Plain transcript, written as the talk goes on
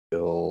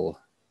will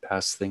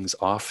pass things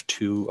off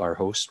to our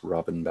host,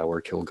 Robin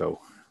Bauer-Kilgo.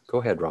 Go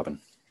ahead, Robin.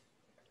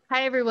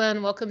 Hi,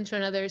 everyone. Welcome to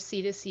another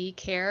C2C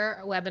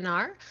Care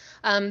webinar.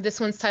 This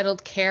one's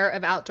titled Care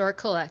of Outdoor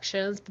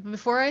Collections. But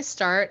before I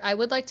start, I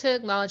would like to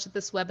acknowledge that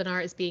this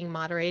webinar is being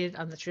moderated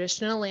on the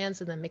traditional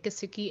lands of the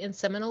Miccosukee and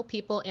Seminole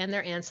people and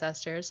their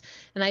ancestors,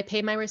 and I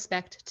pay my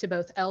respect to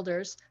both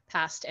elders,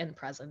 past and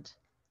present.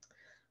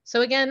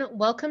 So again,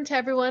 welcome to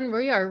everyone.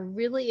 We are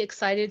really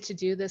excited to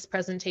do this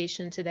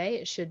presentation today.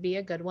 It should be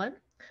a good one.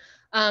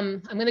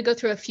 I'm going to go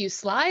through a few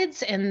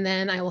slides and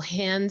then I will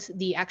hand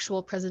the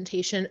actual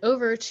presentation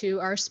over to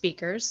our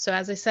speakers. So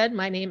as I said,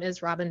 my name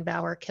is Robin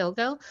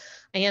Bauer-Kilgo.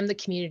 I am the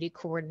community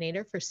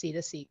coordinator for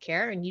C2C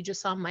Care, and you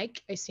just saw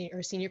Mike,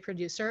 our senior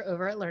producer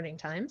over at Learning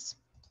Times.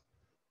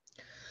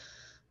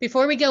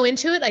 Before we go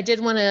into it, I did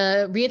want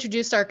to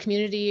reintroduce our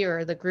community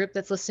or the group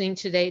that's listening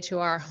today to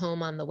our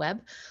home on the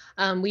web.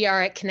 We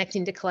are at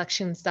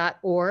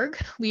connectingtocollections.org.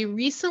 We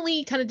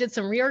recently kind of did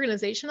some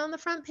reorganization on the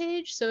front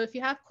page. So if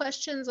you have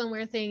questions on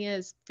where thing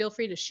is, feel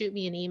free to shoot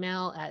me an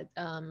email at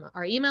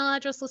our email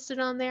address listed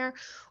on there,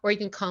 or you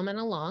can comment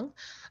along.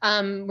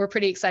 We're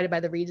pretty excited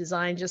by the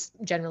redesign. Just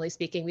generally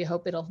speaking, we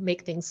hope it'll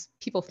make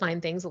people find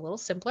things a little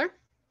simpler.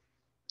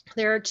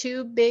 There are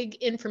two big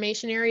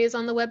information areas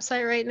on the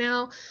website right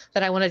now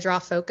that I want to draw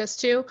focus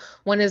to.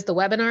 One is the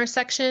webinar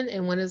section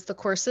and one is the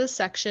courses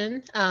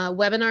section.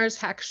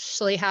 Webinars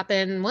actually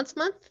happen once a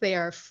month. They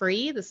are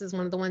free. This is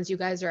one of the ones you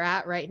guys are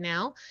at right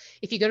now.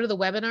 If you go to the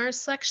webinars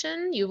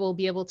section, you will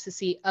be able to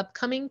see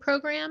upcoming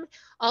program.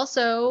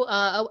 Also,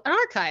 an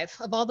archive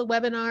of all the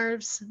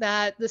webinars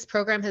that this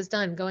program has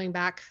done going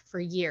back for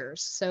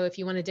years. So if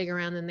you want to dig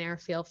around in there,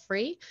 feel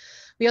free.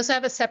 We also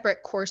have a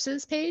separate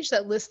courses page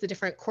that lists the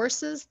different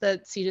courses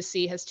that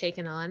C2C has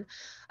taken on.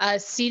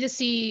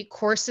 C2C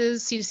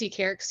courses, C2C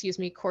Care,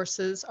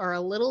 courses are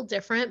a little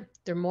different.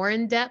 They're more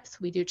in depth.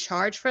 We do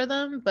charge for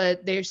them,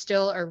 but they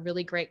still are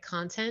really great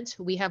content.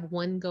 We have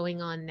one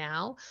going on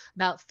now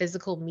about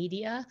physical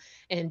media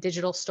and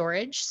digital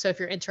storage. So if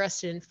you're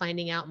interested in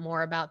finding out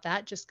more about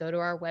that, just go to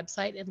our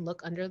website and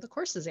look under the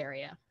courses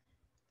area.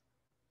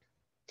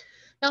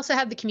 We also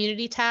have the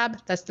community tab.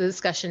 That's the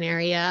discussion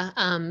area.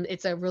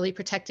 It's a really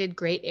protected,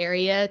 great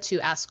area to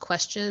ask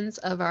questions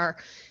of our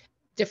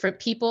different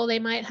people they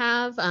might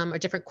have, or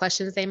different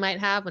questions they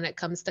might have when it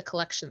comes to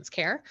collections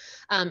care.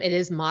 It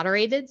is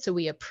moderated, so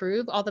we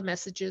approve all the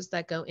messages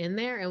that go in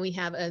there, and we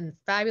have a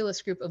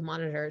fabulous group of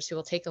monitors who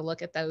will take a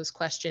look at those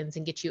questions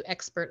and get you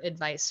expert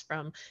advice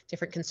from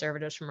different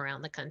conservators from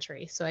around the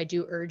country. So I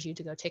do urge you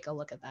to go take a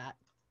look at that.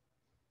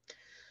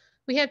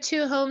 We have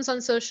two homes on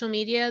social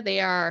media. They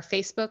are our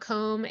Facebook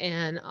home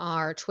and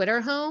our Twitter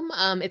home.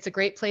 It's a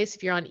great place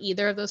if you're on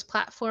either of those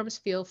platforms.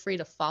 Feel free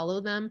to follow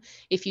them.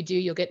 If you do,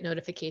 you'll get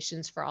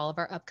notifications for all of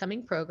our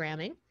upcoming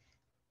programming.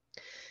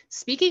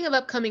 Speaking of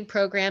upcoming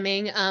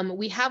programming,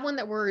 we have one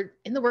that we're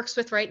in the works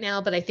with right now,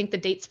 but I think the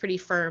date's pretty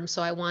firm,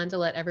 so I wanted to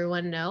let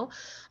everyone know.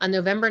 On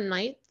November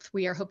 9th,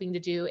 we are hoping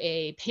to do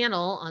a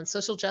panel on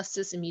social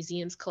justice and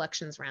museums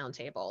collections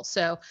roundtable.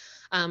 So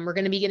we're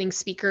going to be getting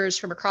speakers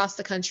from across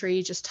the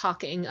country just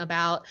talking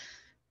about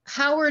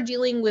how we're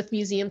dealing with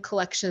museum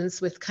collections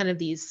with kind of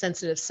these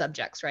sensitive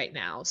subjects right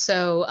now.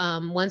 So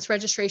once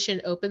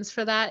registration opens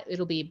for that,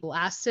 it'll be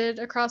blasted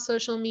across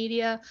social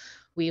media.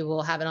 We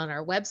will have it on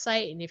our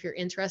website. And if you're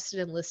interested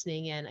in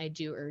listening in, I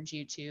do urge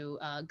you to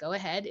go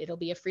ahead. It'll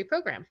be a free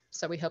program.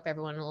 So we hope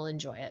everyone will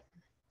enjoy it.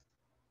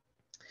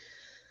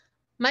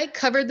 Mike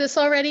covered this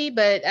already,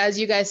 but as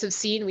you guys have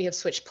seen, we have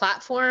switched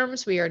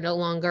platforms. We are no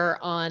longer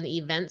on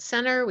Event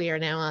Center. We are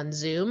now on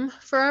Zoom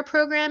for our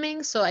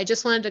programming. So I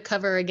just wanted to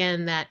cover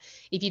again that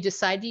if you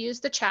decide to use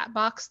the chat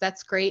box,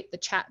 that's great. The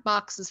chat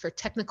box is for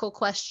technical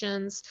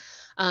questions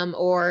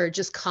or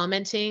just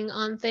commenting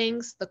on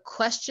things. The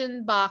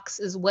question box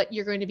is what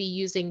you're going to be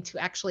using to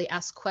actually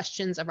ask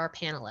questions of our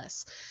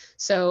panelists.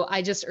 So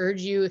I just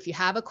urge you, if you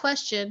have a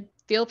question,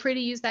 feel free to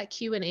use that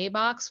Q&A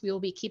box. We will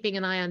be keeping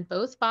an eye on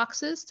both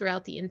boxes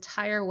throughout the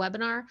entire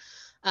webinar,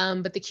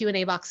 but the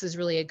Q&A box is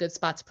really a good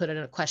spot to put in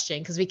a question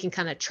because we can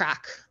kind of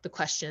track the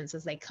questions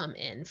as they come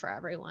in for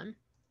everyone.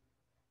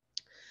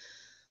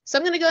 So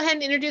I'm going to go ahead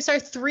and introduce our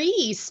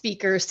three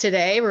speakers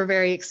today. We're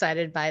very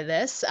excited by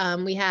this.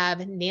 We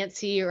have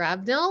Nancy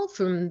Rabnell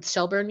from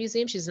Shelburne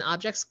Museum. She's an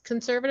objects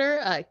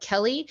conservator.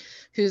 Kelly,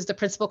 who's the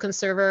principal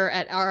conservator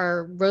at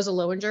our Rosa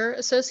Lowinger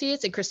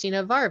Associates, and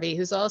Christina Varvey,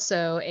 who's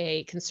also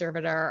a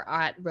conservator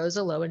at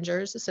Rosa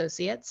Lowinger's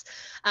Associates.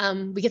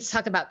 We get to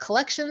talk about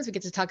collections. We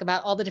get to talk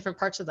about all the different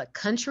parts of the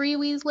country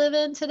we live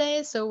in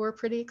today. So we're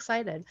pretty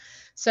excited.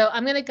 So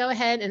I'm going to go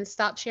ahead and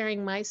stop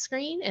sharing my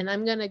screen, and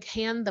I'm going to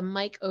hand the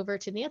mic over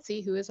to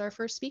Nancy, who is our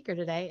first speaker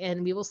today,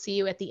 and we will see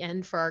you at the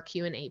end for our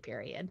Q&A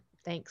period.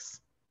 Thanks.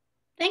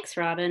 Thanks,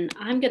 Robin.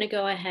 I'm going to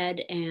go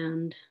ahead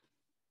and,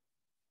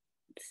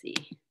 let's see,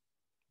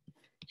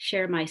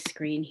 share my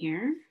screen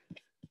here.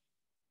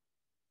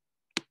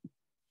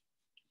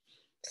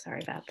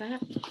 Sorry about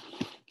that.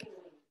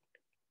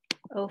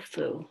 Oh,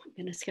 foo.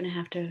 I'm just going to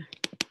have to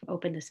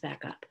open this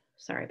back up.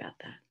 Sorry about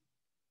that.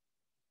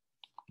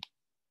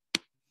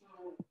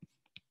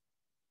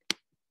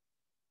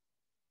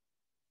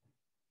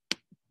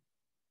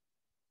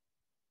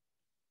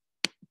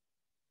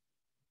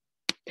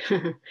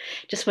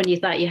 Just when you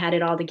thought you had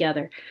it all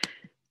together.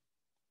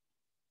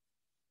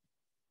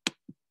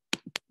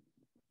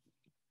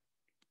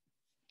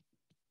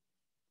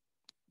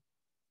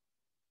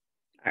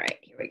 All right,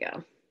 here we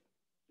go.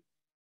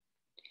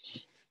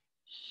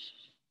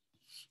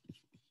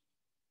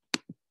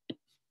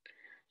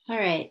 All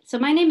right, so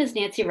my name is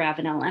Nancy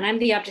Ravenel, and I'm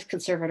the object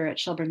conservator at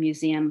Shelburne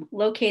Museum,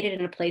 located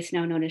in a place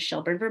now known as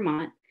Shelburne,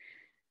 Vermont,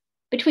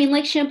 between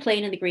Lake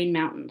Champlain and the Green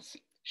Mountains.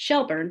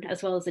 Shelburne,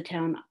 as well as the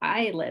town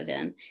I live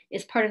in,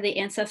 is part of the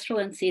ancestral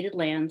unceded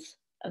lands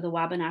of the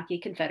Wabanaki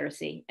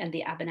Confederacy and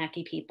the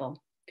Abenaki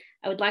people.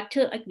 I would like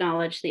to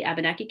acknowledge the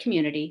Abenaki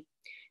community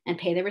and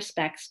pay their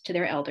respects to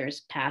their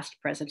elders, past,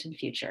 present, and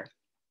future.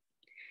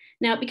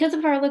 Now, because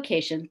of our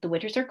location, the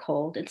winters are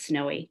cold and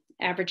snowy,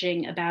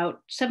 averaging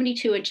about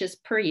 72 inches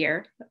per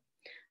year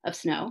of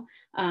snow.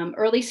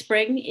 Early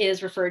spring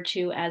is referred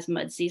to as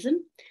mud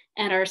season,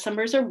 and our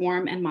summers are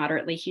warm and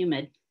moderately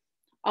humid.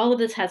 All of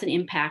this has an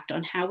impact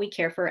on how we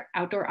care for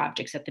outdoor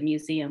objects at the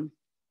museum.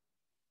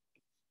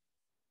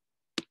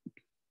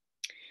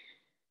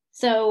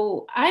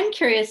 So I'm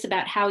curious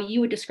about how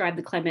you would describe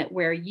the climate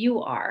where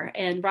you are.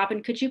 And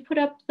Robin, could you put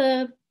up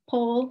the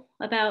poll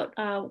about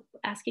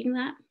asking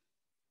that?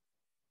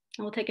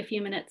 And we'll take a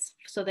few minutes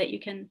so that you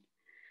can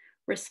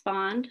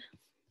respond.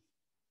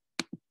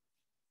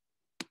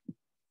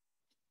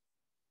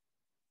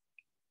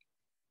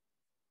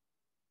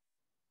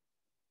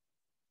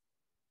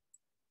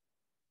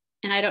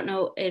 And I don't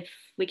know if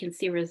we can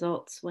see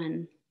results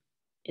when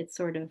it's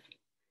sort of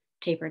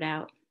tapered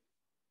out.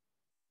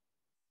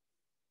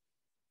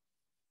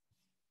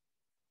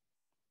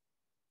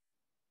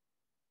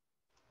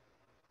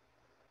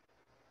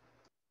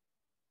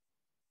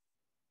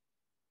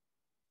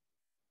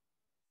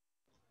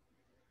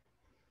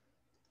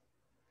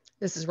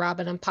 This is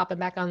Robin. I'm popping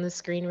back on the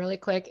screen really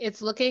quick.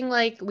 It's looking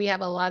like we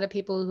have a lot of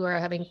people who are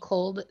having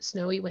cold,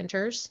 snowy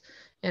winters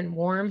and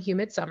warm,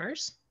 humid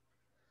summers.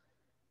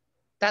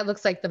 That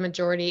looks like the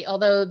majority,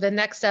 although the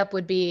next step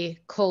would be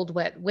cold,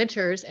 wet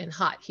winters and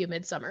hot,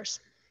 humid summers.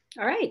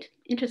 All right,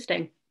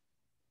 interesting.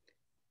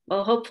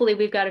 Well, hopefully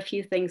we've got a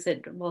few things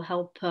that will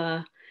help,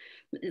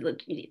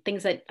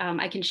 things that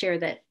I can share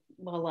that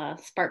will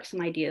spark some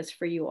ideas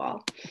for you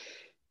all.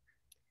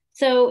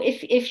 So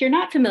if you're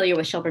not familiar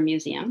with Shelburne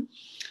Museum,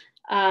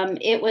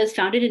 it was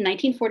founded in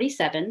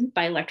 1947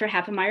 by Electra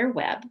Havemeyer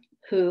Webb,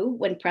 who,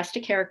 when pressed to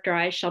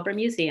characterize Shelburne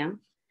Museum,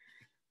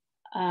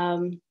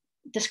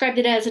 described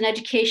it as an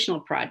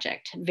educational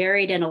project,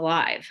 varied and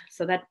alive.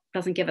 So that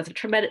doesn't give us a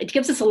tremendous, it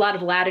gives us a lot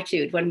of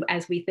latitude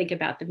as we think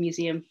about the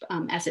museum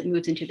as it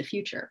moves into the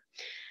future.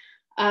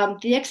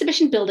 The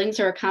exhibition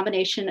buildings are a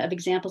combination of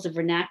examples of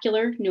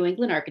vernacular New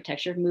England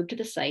architecture moved to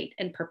the site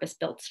and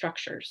purpose-built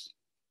structures.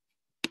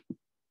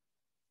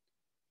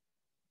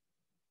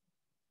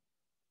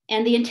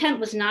 And the intent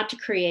was not to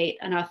create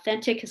an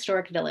authentic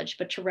historic village,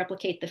 but to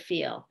replicate the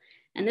feel.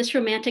 And this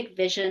romantic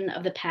vision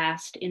of the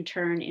past, in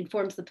turn,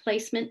 informs the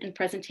placement and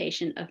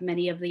presentation of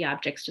many of the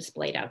objects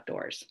displayed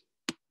outdoors.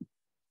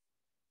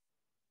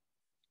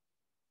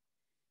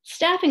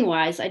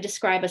 Staffing-wise, I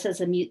describe us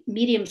as a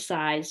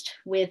medium-sized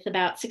with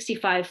about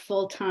 65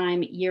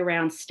 full-time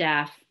year-round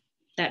staff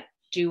that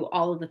do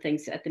all of the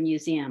things at the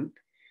museum.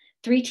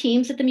 3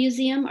 teams at the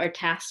museum are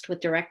tasked with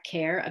direct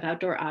care of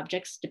outdoor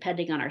objects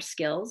depending on our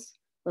skills,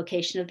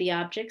 location of the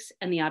objects,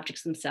 and the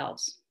objects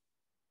themselves.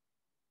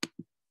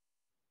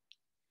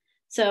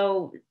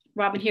 So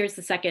Robin, here's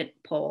the second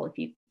poll, if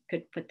you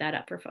could put that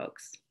up for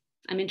folks.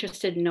 I'm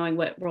interested in knowing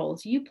what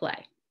roles you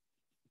play.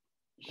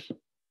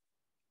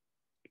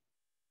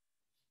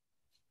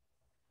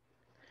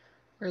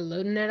 We're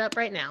loading it up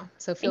right now.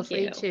 So feel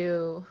free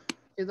to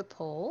do the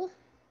poll.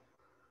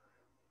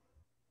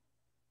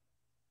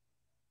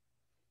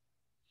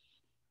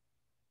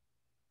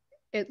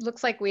 It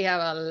looks like we have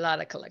a lot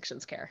of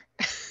collections care.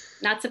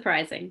 Not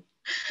surprising.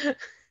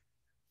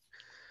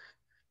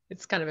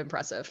 It's kind of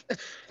impressive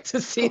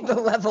to see the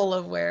level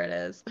of where it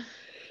is.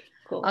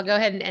 Cool. I'll go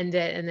ahead and end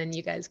it, and then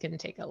you guys can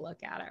take a look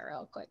at it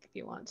real quick if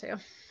you want to.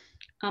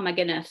 Oh my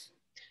goodness.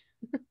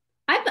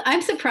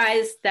 I'm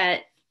surprised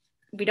that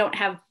we don't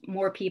have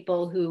more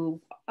people who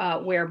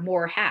wear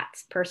more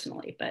hats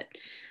personally, but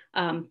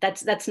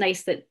that's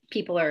nice that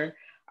people are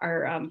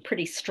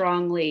pretty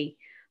strongly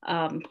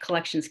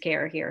collections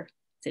care here.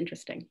 It's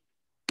interesting.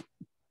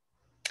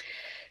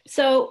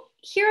 So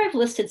here I've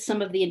listed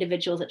some of the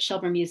individuals at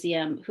Shelburne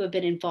Museum who have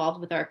been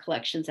involved with our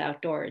collections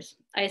outdoors.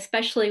 I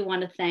especially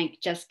want to thank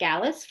Jess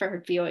Gallus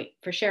for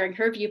sharing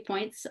her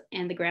viewpoints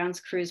and the grounds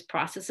crew's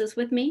processes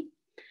with me.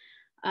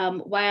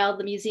 While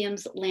the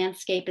museum's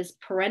landscape is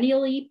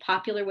perennially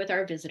popular with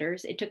our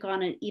visitors, it took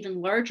on an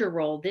even larger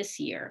role this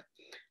year,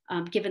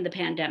 given the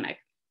pandemic.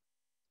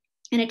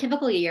 In a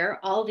typical year,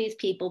 all of these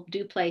people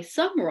do play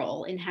some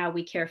role in how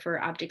we care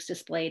for objects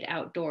displayed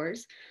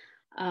outdoors,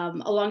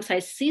 alongside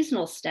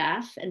seasonal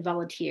staff and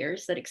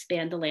volunteers that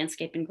expand the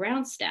landscape and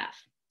ground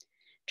staff.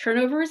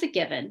 Turnover is a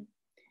given,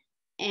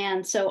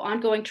 and so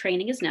ongoing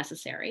training is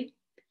necessary.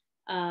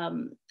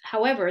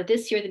 However,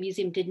 this year the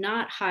museum did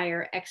not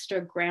hire extra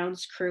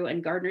grounds crew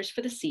and gardeners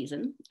for the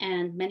season.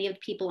 And many of the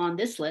people on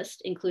this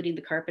list, including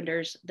the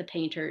carpenters, the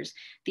painters,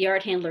 the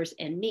art handlers,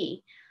 and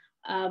me,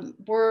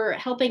 were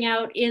helping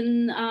out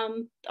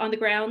on the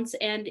grounds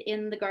and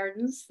in the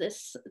gardens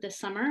this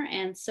summer.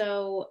 And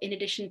so in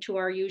addition to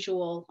our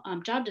usual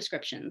job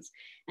descriptions,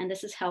 and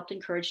this has helped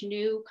encourage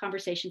new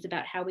conversations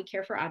about how we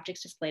care for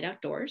objects displayed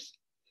outdoors.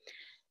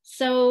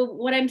 So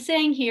what I'm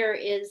saying here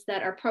is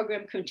that our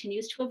program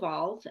continues to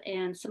evolve,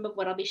 and some of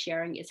what I'll be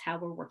sharing is how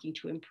we're working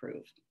to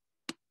improve.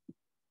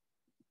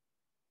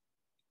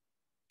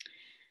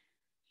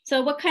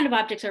 So what kind of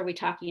objects are we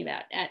talking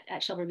about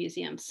at Shelburne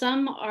Museum?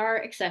 Some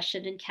are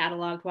accessioned and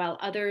cataloged, while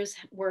others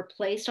were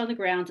placed on the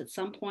grounds at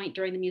some point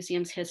during the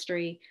museum's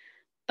history,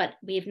 but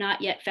we have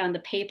not yet found the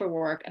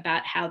paperwork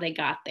about how they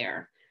got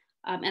there.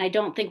 And I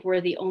don't think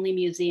we're the only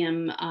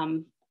museum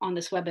on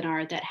this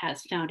webinar that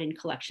has found in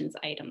collections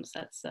items.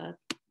 That's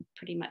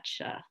pretty much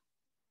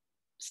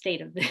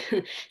state of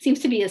the, seems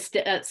to be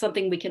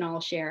something we can all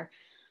share.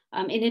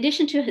 In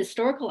addition to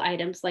historical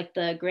items like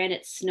the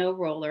granite snow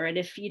roller, and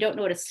if you don't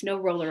know what a snow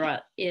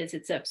roller is,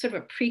 it's a sort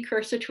of a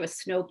precursor to a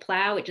snow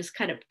plow. It just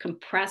kind of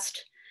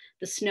compressed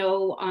the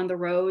snow on the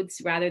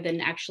roads rather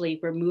than actually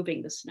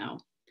removing the snow.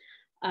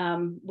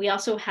 We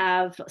also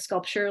have a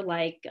sculpture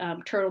like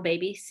Turtle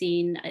Baby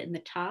seen in the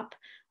top,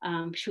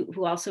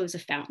 who also is a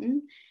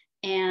fountain.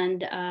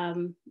 And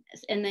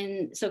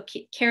then, so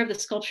care of the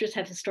sculptures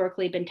have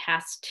historically been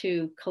tasked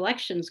to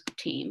collections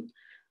team,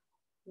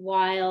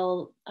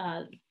 while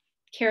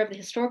care of the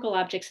historical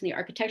objects and the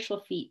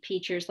architectural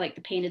features like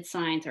the painted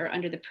signs are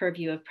under the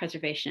purview of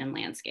preservation and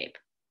landscape.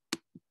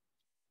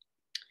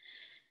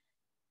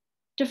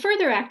 To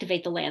further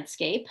activate the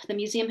landscape, the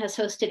museum has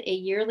hosted a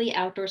yearly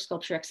outdoor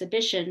sculpture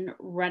exhibition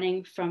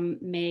running from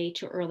May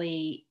to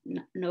early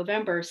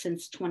November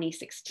since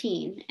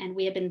 2016, and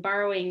we have been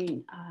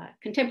borrowing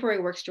contemporary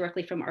works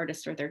directly from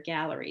artists or their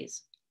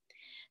galleries.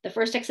 The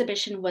first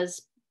exhibition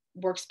was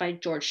works by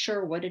George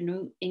Sherwood, a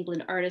New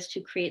England artist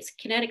who creates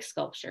kinetic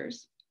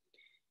sculptures,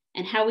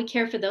 and how we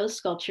care for those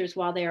sculptures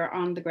while they are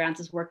on the grounds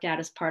is worked out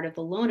as part of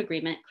the loan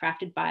agreement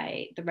crafted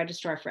by the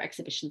Registrar for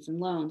Exhibitions and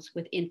Loans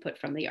with input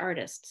from the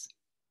artists.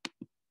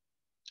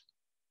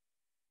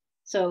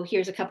 So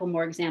here's a couple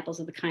more examples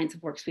of the kinds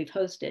of works we've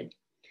hosted.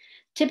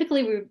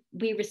 Typically,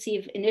 we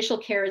receive initial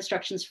care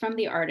instructions from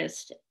the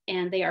artist,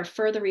 and they are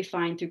further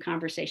refined through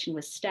conversation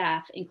with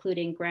staff,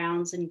 including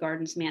grounds and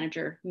gardens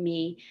manager,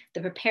 me, the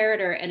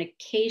preparator, and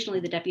occasionally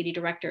the deputy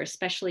director,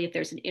 especially if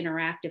there's an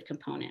interactive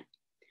component.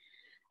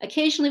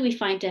 Occasionally, we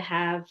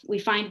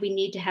find we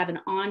need to have an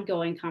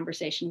ongoing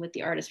conversation with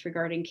the artist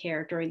regarding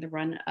care during the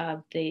run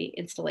of the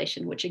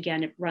installation, which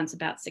again, it runs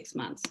about 6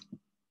 months.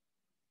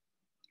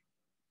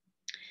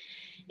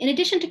 In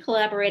addition to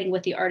collaborating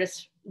with the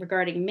artists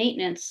regarding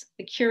maintenance,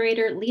 the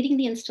curator leading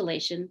the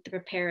installation, the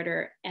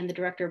preparator, and the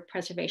director of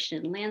preservation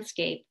and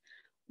landscape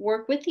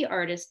work with the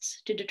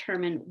artists to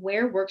determine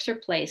where works are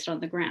placed on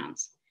the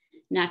grounds.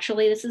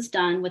 Naturally, this is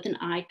done with an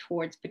eye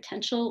towards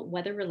potential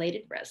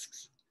weather-related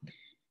risks.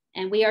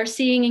 And we are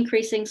seeing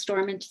increasing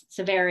storm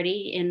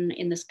severity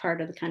in this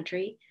part of the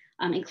country,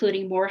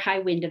 including more high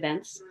wind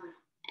events.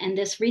 And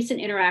this recent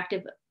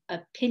interactive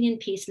opinion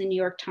piece in the New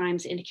York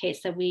Times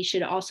indicates that we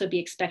should also be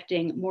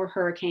expecting more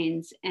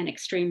hurricanes and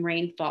extreme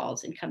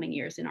rainfalls in coming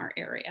years in our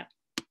area.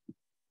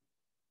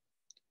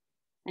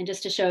 And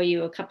just to show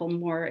you a couple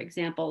more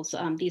examples,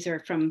 these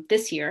are from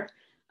this year.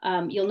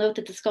 You'll note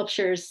that the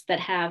sculptures that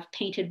have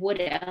painted wood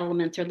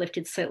elements are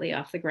lifted slightly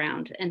off the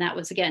ground. And that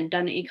was, again,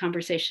 done in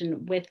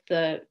conversation with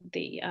the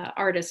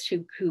artist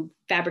who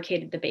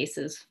fabricated the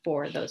bases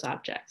for those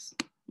objects.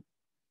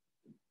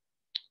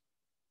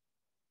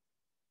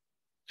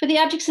 For the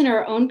objects in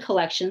our own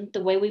collection,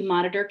 the way we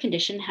monitor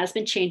condition has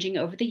been changing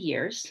over the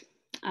years.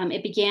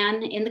 It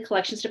began in the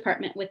collections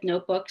department with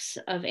notebooks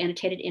of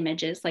annotated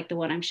images like the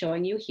one I'm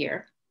showing you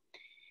here.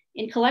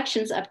 In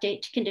collections,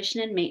 update to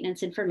condition and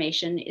maintenance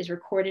information is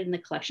recorded in the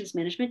collections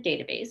management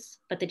database,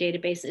 but the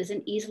database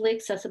isn't easily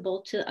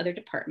accessible to other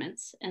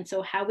departments. And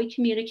so how we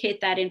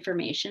communicate that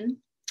information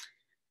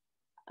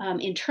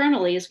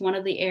internally is one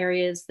of the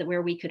areas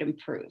where we could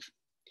improve.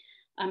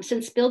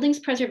 Since Buildings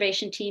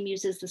Preservation Team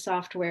uses the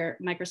software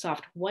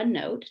Microsoft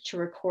OneNote to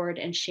record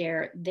and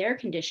share their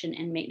condition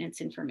and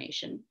maintenance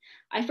information,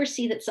 I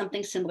foresee that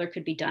something similar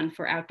could be done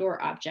for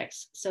outdoor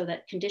objects so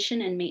that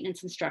condition and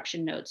maintenance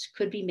instruction notes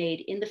could be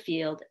made in the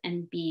field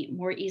and be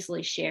more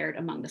easily shared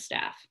among the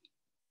staff.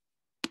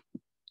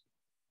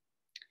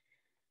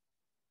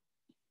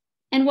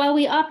 And while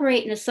we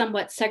operate in a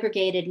somewhat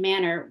segregated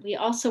manner, we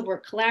also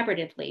work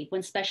collaboratively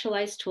when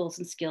specialized tools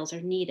and skills are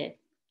needed.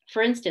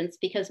 For instance,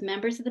 because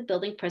members of the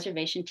building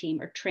preservation team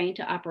are trained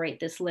to operate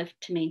this lift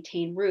to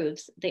maintain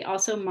roofs, they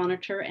also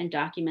monitor and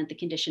document the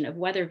condition of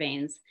weather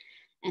vanes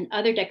and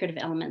other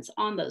decorative elements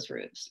on those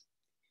roofs.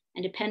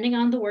 And depending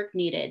on the work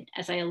needed,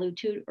 as I alluded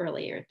to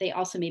earlier, they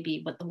also may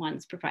be the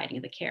ones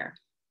providing the care.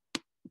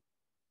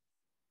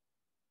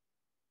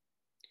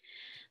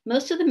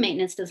 Most of the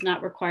maintenance does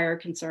not require a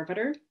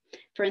conservator.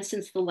 For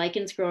instance, the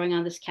lichens growing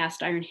on this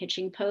cast iron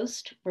hitching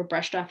post were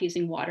brushed off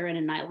using water and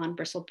a nylon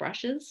bristle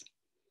brushes.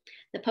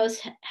 The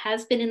post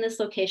has been in this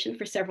location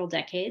for several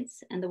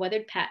decades, and the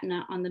weathered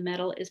patina on the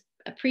metal is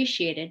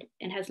appreciated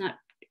and has not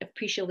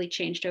appreciably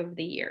changed over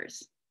the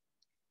years.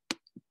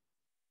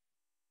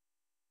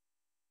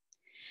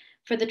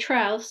 For the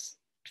troughs,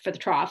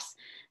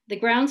 the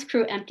grounds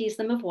crew empties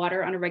them of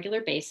water on a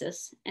regular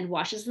basis and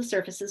washes the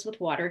surfaces with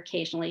water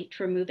occasionally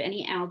to remove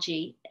any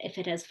algae if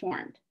it has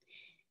formed.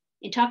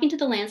 In talking to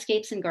the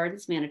landscapes and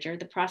gardens manager,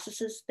 the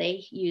processes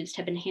they used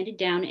have been handed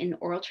down in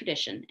oral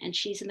tradition, and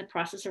she's in the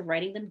process of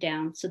writing them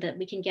down so that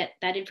we can get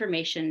that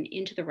information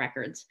into the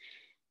records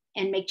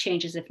and make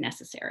changes if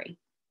necessary.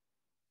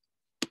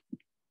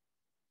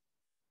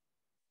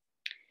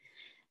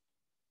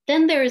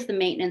 Then there is the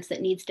maintenance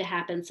that needs to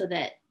happen so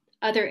that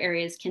other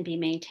areas can be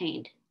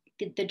maintained.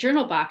 The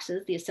journal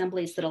boxes, the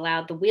assemblies that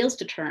allowed the wheels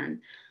to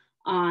turn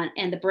on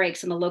and the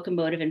brakes on the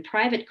locomotive and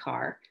private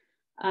car,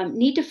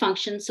 need to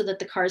function so that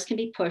the cars can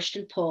be pushed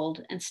and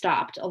pulled and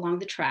stopped along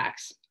the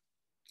tracks,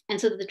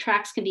 and so that the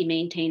tracks can be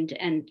maintained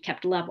and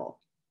kept level.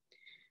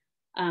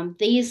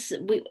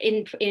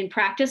 In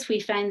practice, we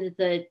find that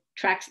the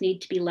tracks need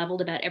to be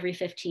leveled about every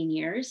 15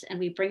 years, and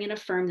we bring in a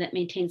firm that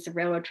maintains the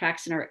railroad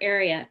tracks in our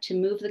area to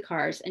move the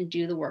cars and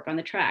do the work on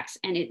the tracks.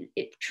 And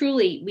it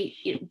truly,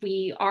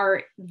 we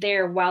are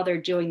there while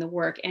they're doing the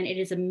work, and it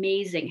is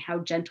amazing how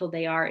gentle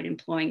they are in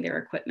employing their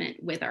equipment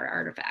with our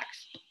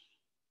artifacts.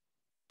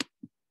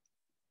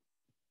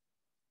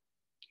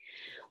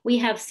 We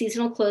have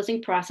seasonal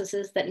closing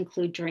processes that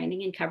include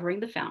draining and covering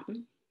the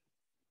fountain.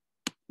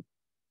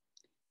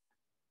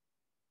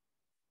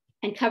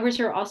 And covers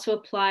are also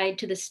applied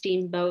to the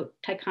steamboat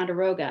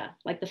Ticonderoga,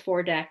 like the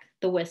foredeck,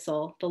 the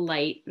whistle, the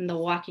light, and the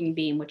walking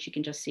beam, which you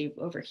can just see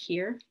over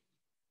here.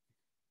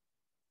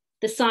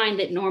 The sign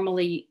that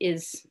normally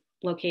is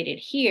located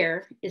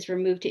here is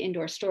removed to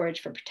indoor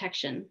storage for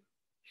protection.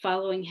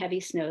 Following heavy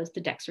snows,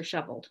 the decks are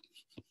shoveled.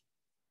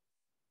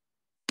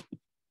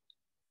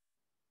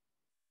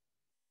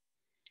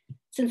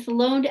 Since the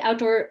loaned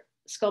outdoor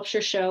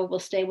sculpture show will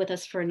stay with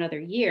us for another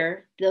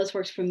year, those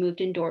works were moved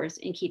indoors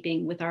in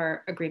keeping with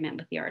our agreement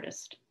with the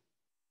artist.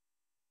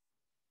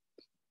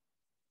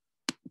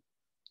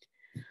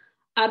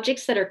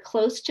 Objects that are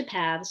close to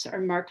paths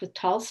are marked with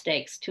tall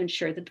stakes to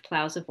ensure that the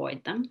plows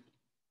avoid them.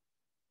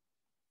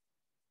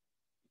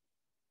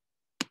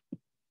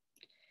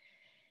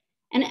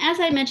 And as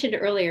I mentioned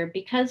earlier,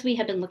 because we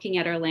have been looking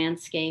at our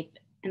landscape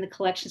and the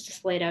collections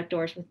displayed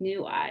outdoors with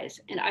new eyes,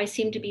 and I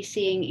seem to be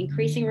seeing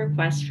increasing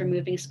requests for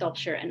moving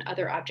sculpture and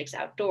other objects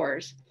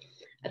outdoors.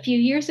 A few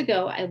years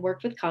ago, I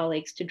worked with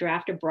colleagues to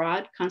draft a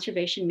broad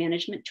conservation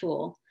management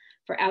tool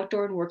for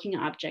outdoor and working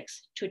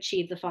objects to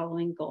achieve the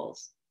following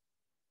goals: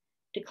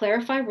 to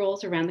clarify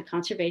roles around the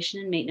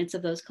conservation and maintenance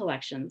of those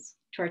collections,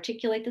 to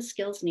articulate the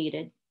skills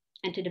needed,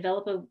 and to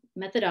develop a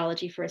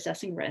methodology for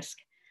assessing risk,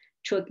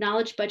 to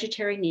acknowledge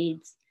budgetary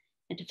needs,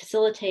 and to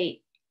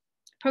facilitate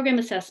program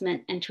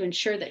assessment, and to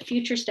ensure that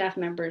future staff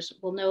members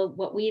will know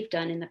what we've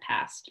done in the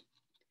past.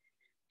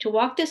 To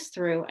walk this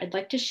through, I'd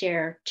like to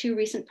share 2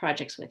 recent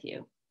projects with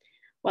you.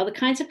 While the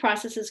kinds of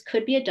processes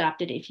could be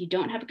adopted if you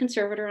don't have a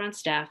conservator on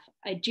staff,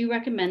 I do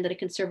recommend that a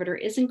conservator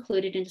is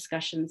included in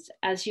discussions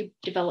as you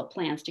develop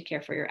plans to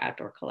care for your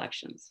outdoor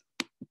collections.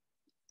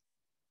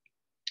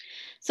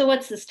 So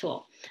what's this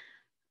tool?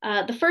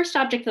 The first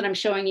object that I'm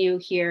showing you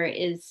here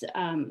is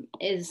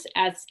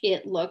as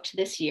it looked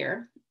this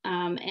year.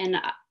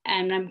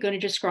 And I'm going to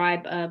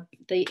describe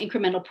the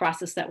incremental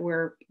process that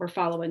we're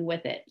following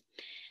with it.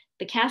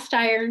 The cast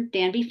iron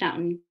Danby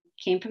fountain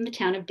came from the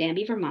town of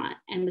Danby, Vermont,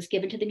 and was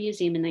given to the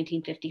museum in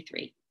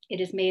 1953. It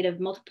is made of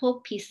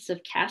multiple pieces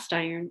of cast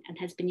iron and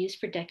has been used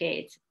for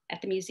decades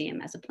at the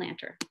museum as a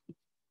planter.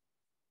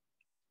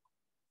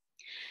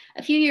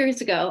 A few years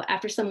ago,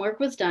 after some work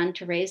was done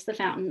to raise the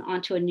fountain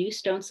onto a new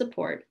stone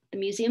support, the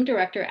museum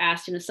director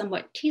asked in a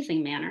somewhat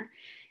teasing manner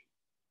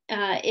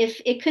if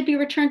it could be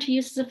returned to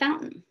use as a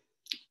fountain.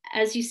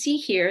 As you see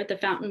here, the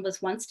fountain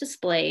was once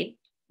displayed,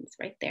 it's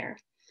right there,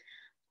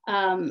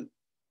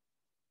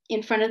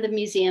 in front of the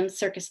museum's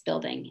circus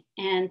building.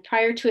 And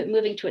prior to it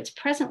moving to its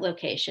present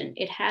location,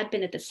 it had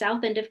been at the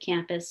south end of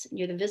campus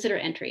near the visitor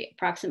entry,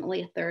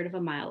 approximately 1/3 of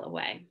a mile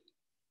away.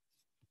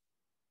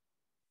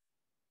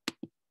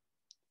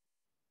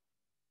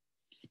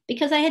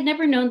 Because I had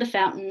never known the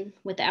fountain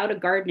without a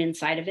garden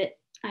inside of it,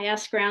 I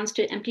asked grounds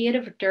to empty it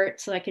of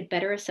dirt so I could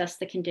better assess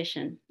the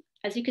condition.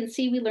 As you can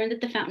see, we learned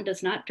that the fountain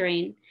does not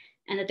drain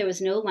and that there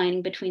was no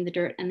lining between the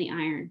dirt and the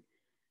iron.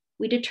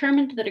 We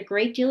determined that a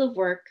great deal of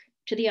work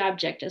to the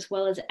object, as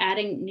well as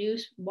adding new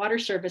water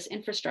service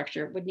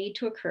infrastructure, would need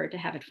to occur to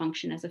have it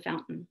function as a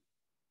fountain.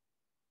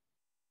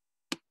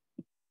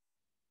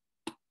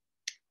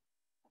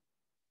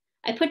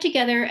 I put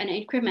together an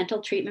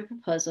incremental treatment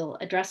proposal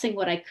addressing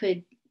what I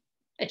could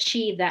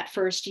achieve that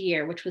first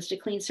year, which was to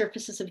clean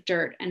surfaces of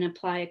dirt and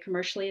apply a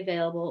commercially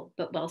available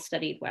but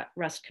well-studied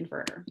rust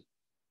converter.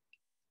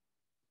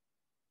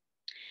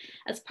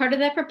 As part of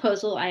that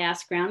proposal, I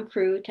asked ground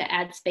crew to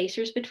add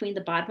spacers between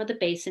the bottom of the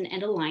basin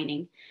and a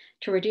lining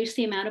to reduce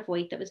the amount of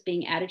weight that was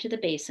being added to the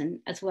basin,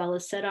 as well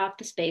as set off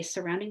the space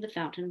surrounding the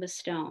fountain with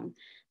stone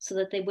so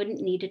that they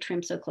wouldn't need to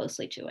trim so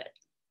closely to it.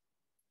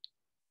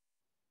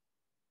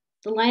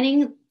 The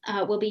lining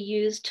will be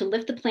used to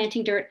lift the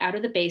planting dirt out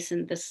of the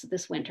basin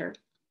this winter,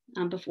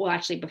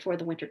 before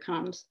the winter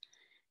comes.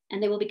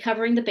 And they will be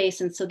covering the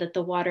basin so that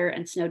the water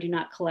and snow do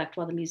not collect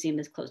while the museum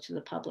is closed to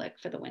the public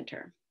for the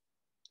winter.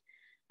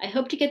 I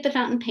hope to get the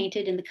fountain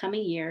painted in the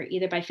coming year,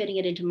 either by fitting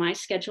it into my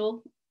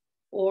schedule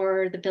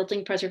or the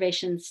building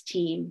preservation's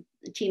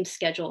team's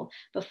schedule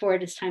before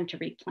it is time to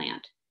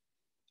replant.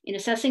 In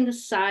assessing the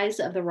size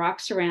of the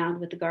rocks around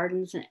with the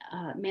garden's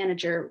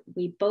manager,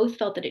 we both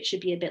felt that it should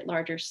be a bit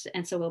larger,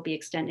 and so we'll be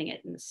extending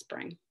it in the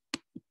spring.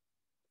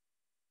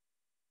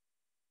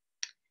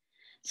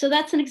 So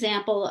that's an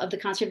example of the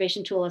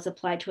conservation tool as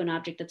applied to an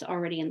object that's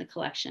already in the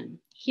collection.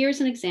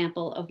 Here's an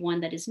example of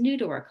one that is new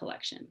to our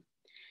collection.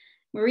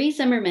 Marie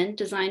Zimmerman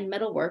designed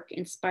metalwork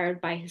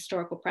inspired by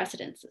historical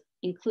precedents,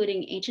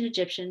 including ancient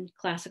Egyptian,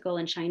 classical,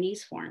 and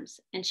Chinese forms,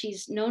 and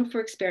she's known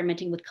for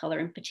experimenting with color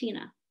and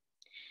patina.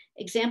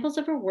 Examples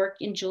of her work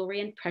in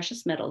jewelry and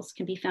precious metals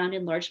can be found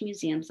in large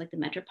museums like the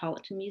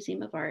Metropolitan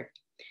Museum of Art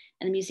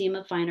and the Museum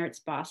of Fine Arts,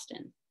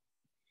 Boston.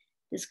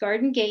 This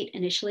garden gate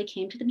initially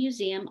came to the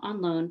museum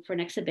on loan for an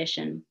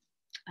exhibition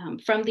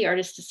from the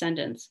artist's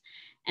descendants,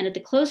 and at the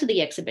close of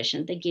the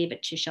exhibition, they gave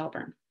it to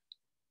Shelburne.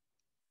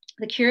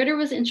 The curator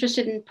was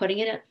interested in putting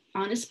it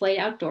on display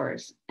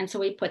outdoors, and so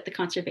we put the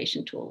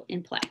conservation tool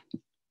in play.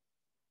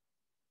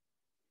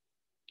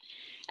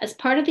 As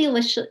part of the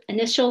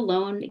initial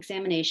loan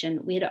examination,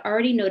 we had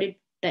already noted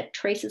that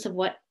traces of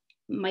what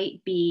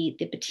might be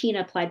the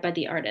patina applied by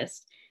the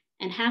artist,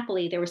 and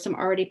happily there was some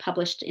already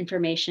published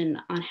information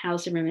on how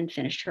Zimmerman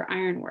finished her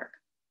ironwork.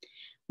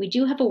 We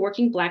do have a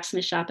working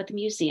blacksmith shop at the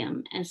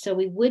museum, and so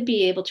we would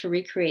be able to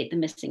recreate the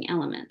missing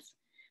elements.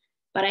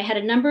 But I had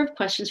a number of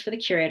questions for the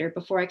curator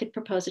before I could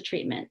propose a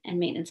treatment and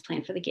maintenance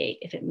plan for the gate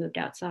if it moved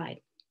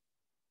outside.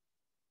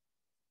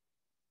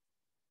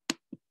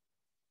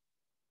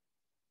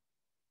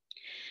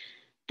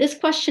 This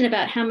question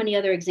about how many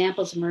other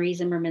examples of Marie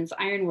Zimmerman's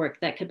ironwork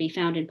that could be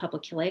found in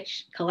public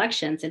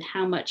collections and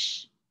how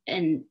much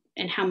I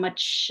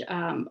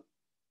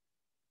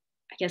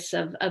guess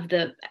of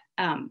the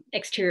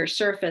exterior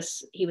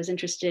surface he was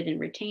interested in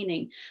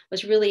retaining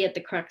was really at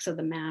the crux of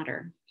the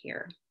matter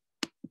here.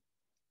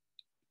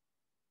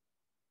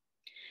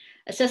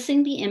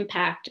 Assessing the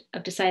impact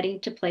of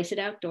deciding to place it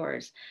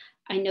outdoors,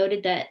 I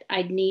noted that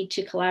I'd need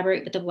to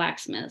collaborate with the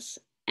blacksmiths,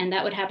 and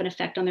that would have an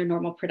effect on their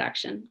normal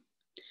production.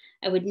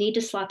 I would need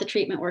to slot the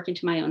treatment work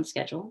into my own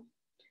schedule.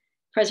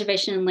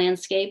 Preservation and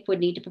landscape would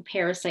need to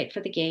prepare a site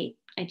for the gate,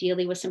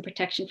 ideally with some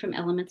protection from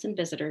elements and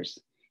visitors,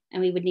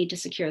 and we would need to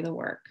secure the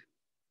work.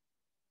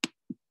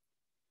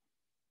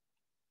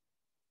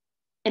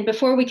 And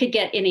before we could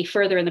get any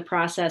further in the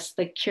process,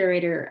 the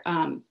curator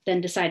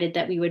then decided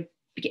that we would,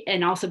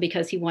 and also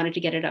because he wanted to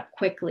get it up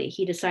quickly,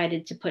 he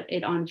decided to put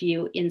it on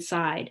view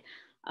inside.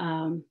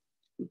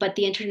 But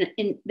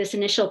this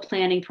initial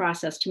planning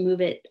process to move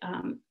it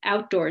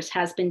outdoors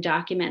has been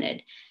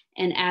documented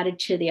and added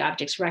to the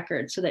object's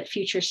record so that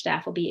future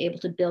staff will be able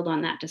to build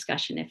on that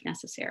discussion if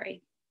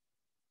necessary.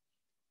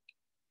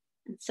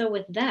 And so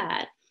with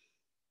that,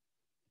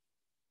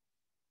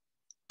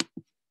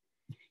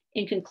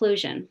 in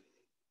conclusion,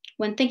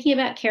 when thinking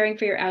about caring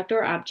for your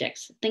outdoor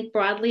objects, think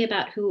broadly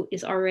about who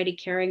is already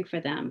caring for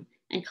them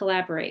and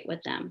collaborate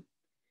with them.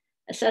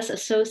 Assess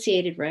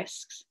associated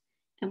risks.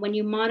 And when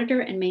you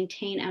monitor and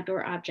maintain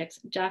outdoor objects,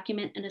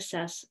 document and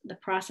assess the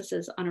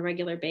processes on a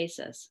regular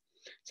basis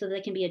so that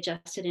they can be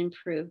adjusted and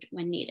improved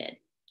when needed.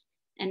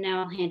 And now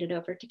I'll hand it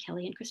over to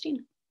Kelly and Christina.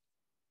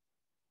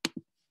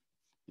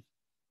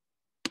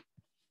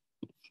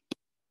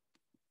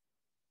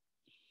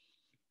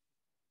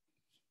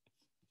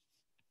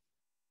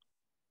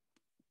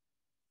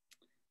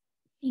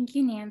 Thank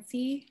you,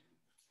 Nancy.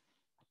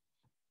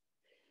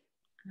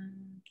 Okay.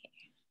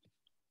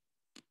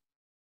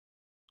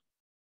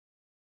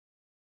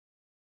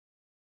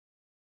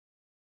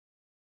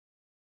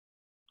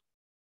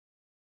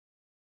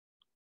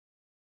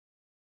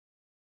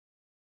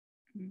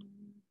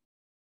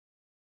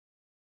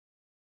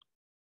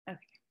 Okay.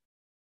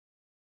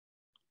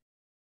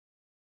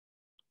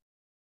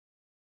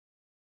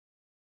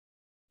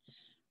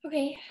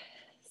 Okay,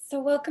 so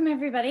welcome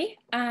everybody.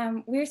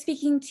 We're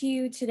speaking to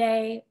you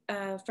today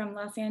from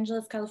Los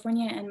Angeles,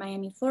 California and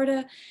Miami,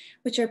 Florida,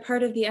 which are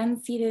part of the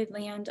unceded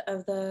land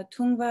of the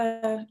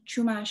Tungva,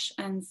 Chumash,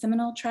 and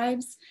Seminole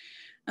tribes.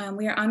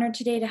 We are honored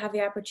today to have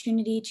the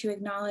opportunity to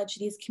acknowledge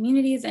these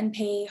communities and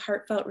pay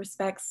heartfelt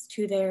respects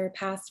to their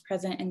past,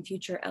 present, and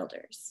future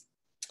elders.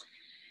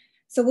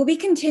 So we'll be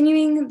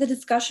continuing the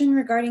discussion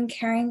regarding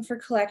caring for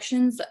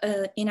collections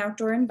in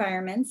outdoor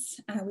environments.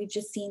 We've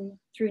just seen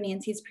through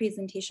Nancy's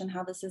presentation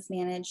how this is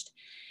managed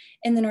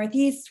in the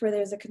Northeast, where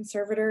there's a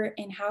conservator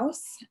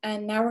in-house.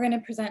 And now we're going to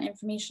present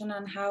information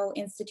on how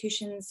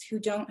institutions who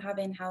don't have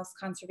in-house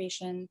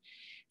conservation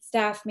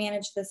staff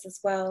manage this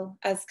as well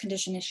as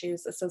condition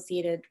issues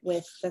associated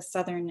with the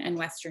southern and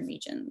western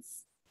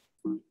regions.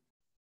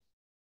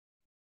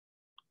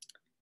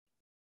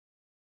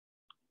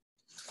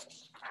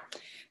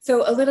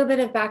 So a little bit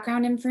of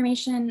background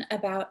information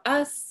about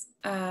us.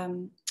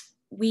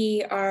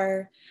 We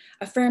are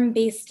a firm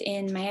based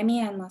in Miami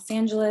and Los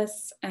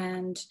Angeles,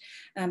 and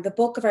the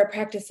bulk of our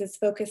practice is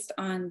focused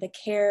on the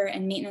care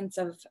and maintenance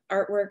of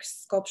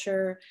artworks,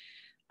 sculpture,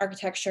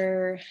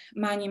 architecture,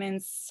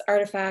 monuments,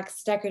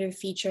 artifacts, decorative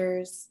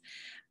features.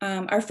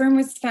 Our firm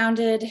was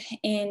founded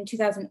in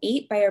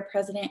 2008 by our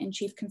president and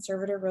chief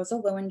conservator, Rosa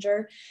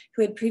Lowinger,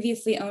 who had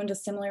previously owned a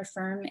similar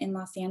firm in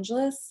Los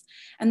Angeles.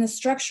 And the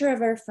structure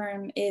of our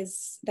firm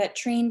is that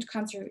trained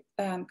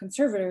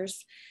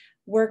conservators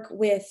work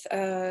with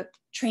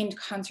trained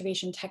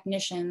conservation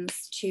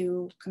technicians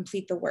to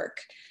complete the work.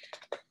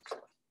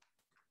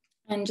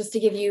 And just to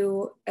give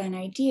you an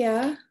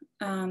idea,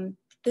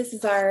 this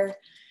is our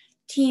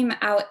team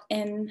out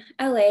in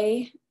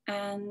LA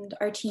and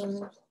our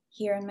team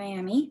here in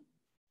Miami.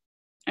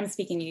 I'm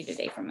speaking to you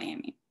today from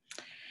Miami.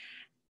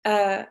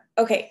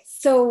 Okay,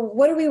 so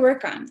what do we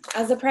work on?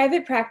 As a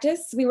private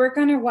practice, we work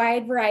on a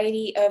wide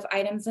variety of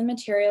items and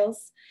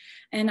materials.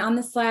 And on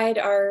the slide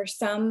are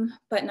some,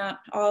 but not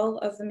all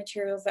of the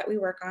materials that we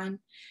work on.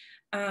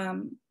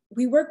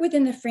 We work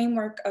within the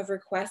framework of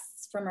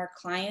requests from our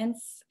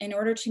clients in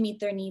order to meet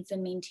their needs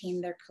and maintain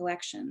their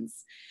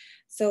collections.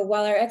 So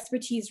while our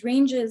expertise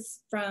ranges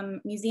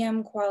from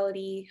museum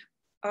quality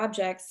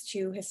objects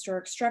to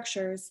historic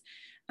structures,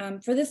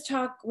 for this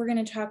talk, we're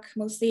going to talk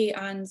mostly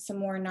on some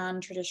more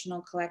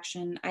non-traditional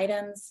collection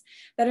items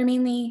that are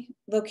mainly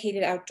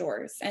located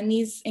outdoors. And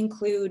these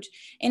include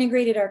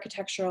integrated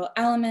architectural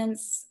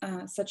elements,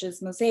 such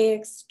as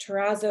mosaics,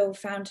 terrazzo,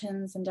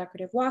 fountains, and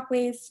decorative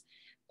walkways,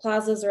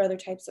 plazas or other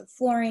types of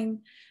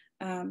flooring,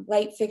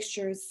 light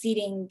fixtures,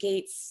 seating,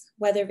 gates,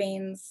 weather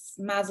vanes,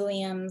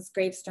 mausoleums,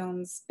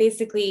 gravestones.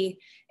 Basically,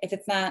 if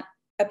it's not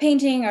a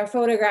painting or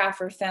photograph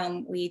or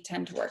film, we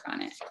tend to work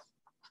on it.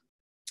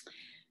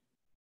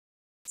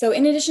 So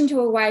in addition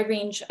to a wide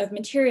range of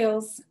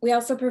materials, we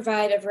also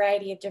provide a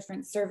variety of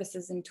different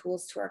services and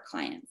tools to our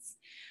clients.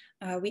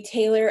 We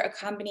tailor a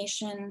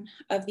combination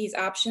of these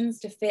options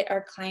to fit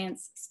our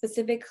clients'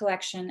 specific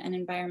collection and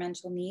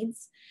environmental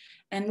needs.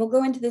 And we'll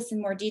go into this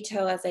in more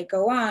detail as I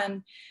go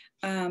on,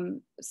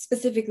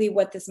 specifically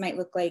what this might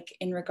look like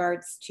in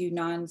regards to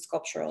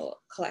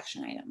non-sculptural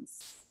collection items.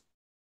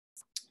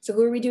 So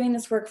who are we doing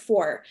this work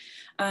for?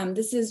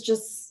 This is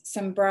just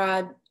some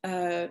broad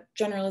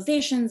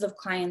generalizations of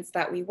clients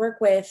that we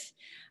work with.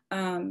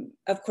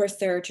 Of course,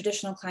 there are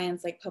traditional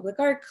clients like public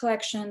art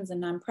collections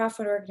and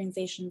nonprofit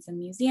organizations and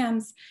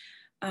museums,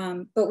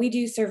 but we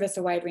do service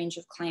a wide range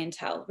of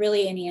clientele,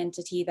 really any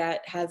entity that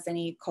has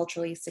any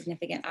culturally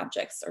significant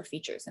objects or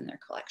features in their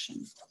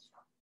collection.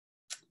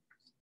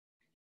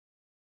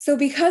 So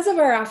because of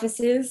our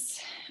offices,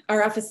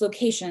 our office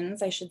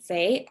locations, I should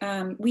say,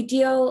 we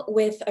deal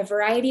with a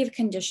variety of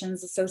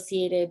conditions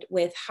associated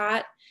with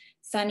hot,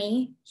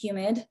 sunny,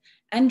 humid,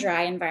 and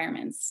dry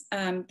environments.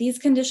 These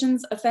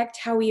conditions affect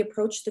how we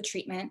approach the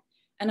treatment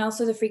and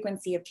also the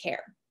frequency of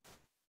care.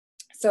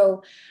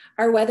 So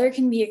our weather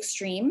can be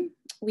extreme.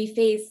 We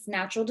face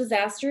natural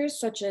disasters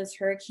such as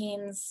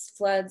hurricanes,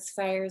 floods,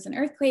 fires, and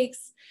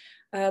earthquakes,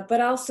 but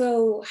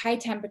also high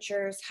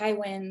temperatures, high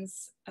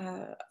winds,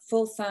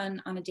 full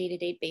sun on a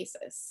day-to-day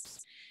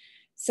basis.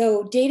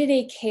 So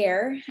day-to-day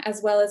care,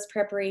 as well as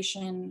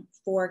preparation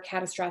for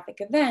catastrophic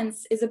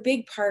events, is a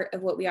big part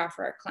of what we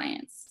offer our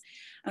clients,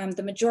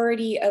 the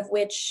majority of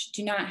which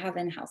do not have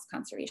in-house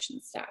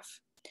conservation staff.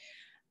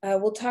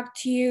 We'll talk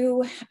to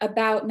you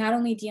about not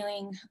only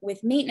dealing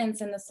with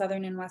maintenance in the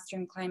southern and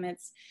western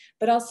climates,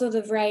 but also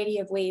the variety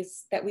of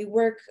ways that we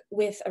work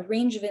with a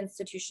range of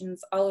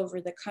institutions all over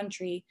the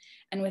country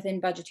and within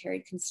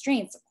budgetary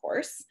constraints, of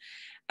course,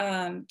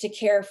 to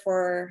care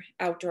for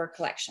outdoor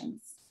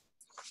collections.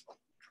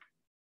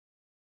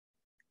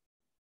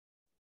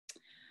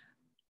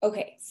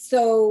 Okay,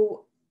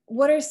 so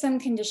what are some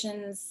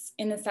conditions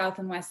in the South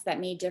and West that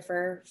may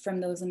differ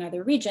from those in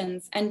other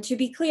regions? And to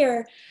be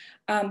clear,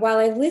 while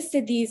I've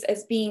listed these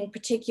as being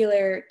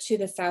particular to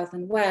the South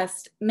and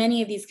West,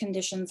 many of these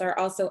conditions are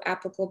also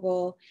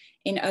applicable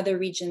in other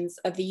regions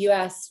of the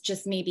US,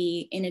 just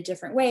maybe in a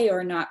different way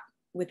or not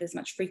with as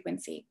much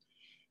frequency.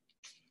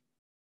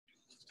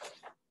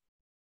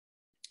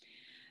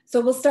 So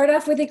we'll start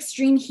off with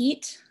extreme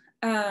heat.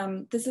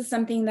 This is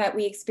something that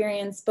we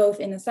experience both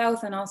in the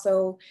South and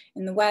also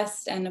in the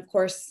West, and of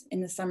course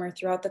in the summer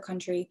throughout the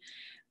country.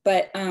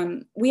 But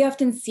we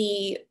often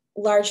see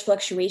large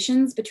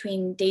fluctuations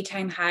between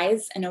daytime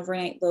highs and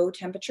overnight low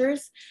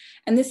temperatures.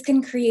 And this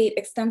can create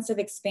extensive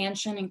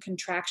expansion and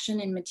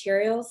contraction in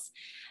materials.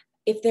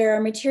 If there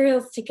are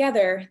materials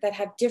together that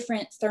have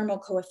different thermal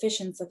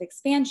coefficients of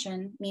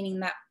expansion, meaning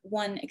that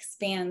one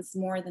expands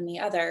more than the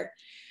other,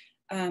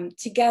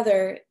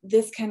 together,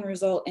 this can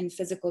result in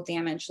physical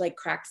damage like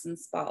cracks and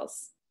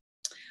spalls.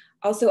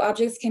 Also,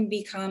 objects can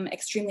become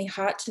extremely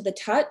hot to the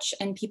touch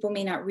and people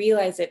may not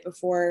realize it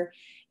before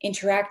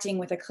interacting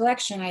with a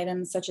collection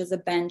item such as a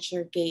bench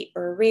or gate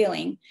or a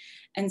railing.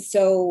 And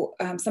so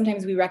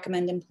sometimes we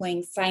recommend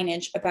employing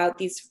signage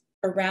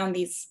around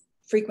these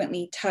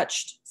frequently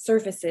touched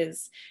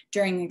surfaces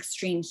during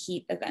extreme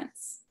heat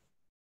events.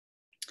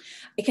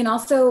 It can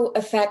also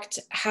affect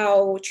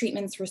how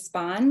treatments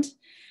respond.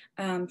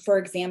 For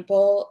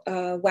example,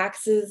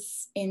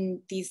 waxes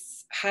in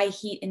these high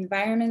heat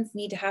environments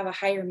need to have a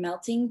higher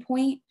melting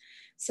point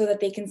so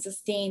that they can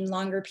sustain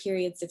longer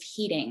periods of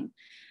heating.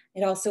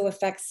 It also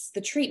affects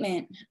the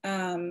treatment,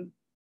 and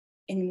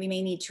we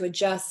may need to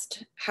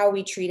adjust how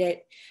we treat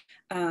it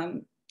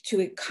to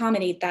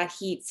accommodate that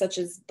heat, such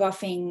as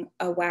buffing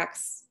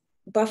wax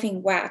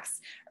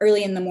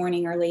early in the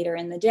morning or later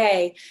in the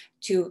day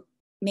to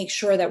make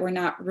sure that we're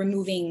not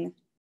removing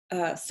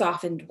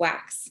softened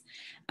wax.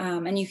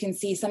 And you can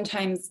see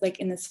sometimes, like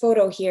in this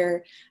photo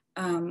here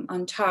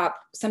on top,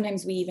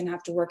 sometimes we even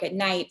have to work at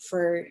night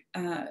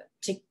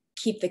to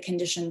keep the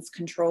conditions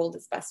controlled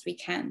as best we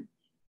can.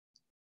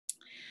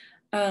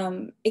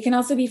 It can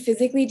also be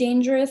physically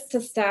dangerous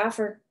to staff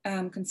or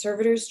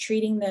conservators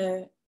treating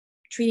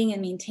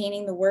and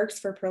maintaining the works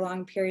for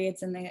prolonged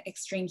periods in the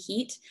extreme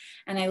heat.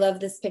 And I love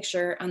this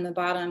picture on the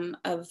bottom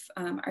of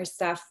our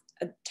staff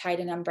tied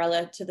an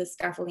umbrella to the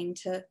scaffolding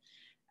to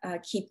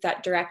keep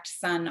that direct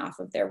sun off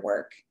of their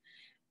work.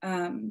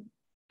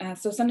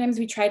 So sometimes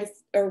we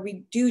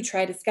do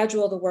try to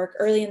schedule the work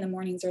early in the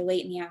mornings or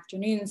late in the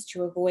afternoons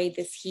to avoid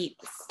this heat,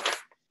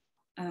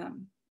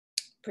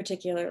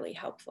 particularly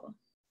helpful.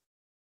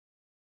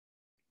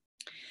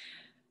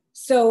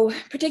 So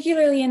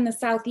particularly in the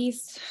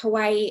Southeast,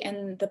 Hawaii,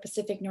 and the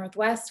Pacific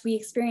Northwest, we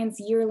experience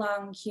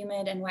year-long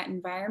humid and wet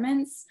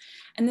environments,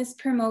 and this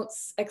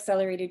promotes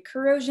accelerated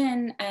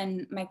corrosion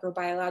and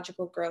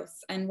microbiological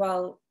growth. And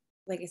while,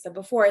 like I said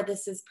before,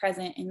 this is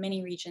present in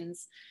many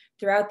regions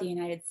throughout the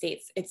United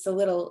States, it's a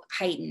little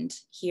heightened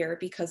here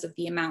because of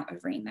the amount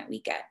of rain that we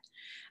get.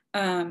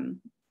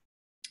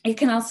 It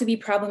can also be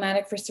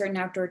problematic for certain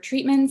outdoor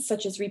treatments,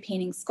 such as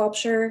repainting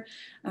sculpture.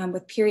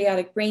 With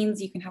periodic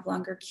rains, you can have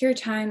longer cure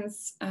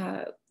times.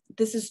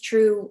 This is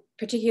true,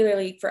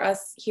 particularly for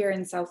us here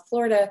in South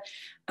Florida.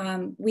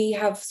 We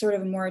have sort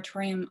of a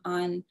moratorium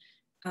on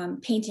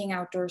painting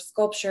outdoor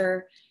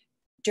sculpture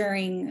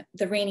during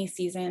the rainy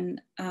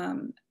season.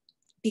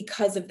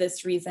 Because of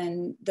this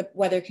reason, the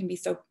weather can be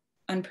so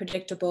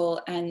unpredictable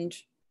and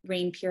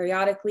rain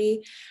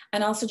periodically,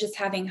 and also just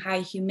having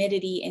high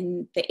humidity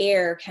in the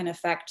air can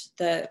affect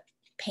the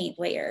paint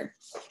layer.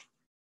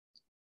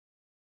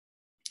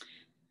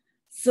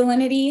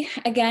 Salinity,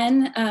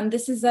 again,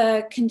 this is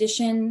a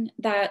condition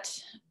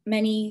that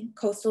many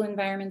coastal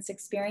environments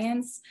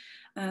experience.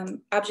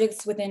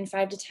 Objects within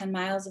 5 to 10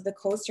 miles of the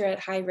coast are at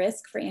high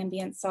risk for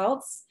ambient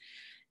salts.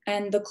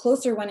 And the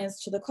closer one is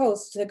to the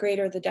coast, the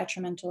greater the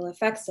detrimental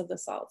effects of the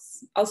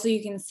salts. Also,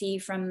 you can see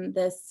from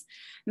this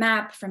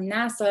map from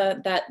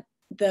NASA that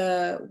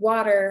the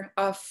water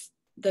off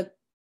the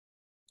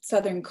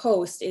southern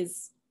coast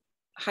is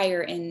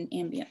higher in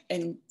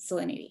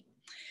salinity,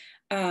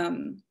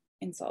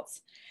 in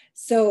salts.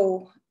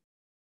 So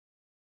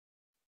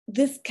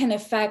this can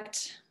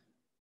affect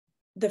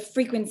the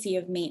frequency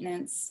of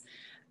maintenance.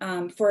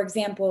 For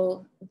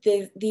example,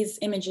 these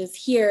images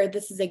here,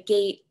 this is a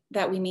gate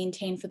that we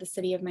maintain for the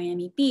city of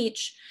Miami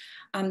Beach,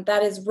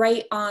 that is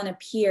right on a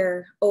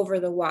pier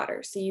over the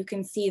water. So you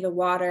can see the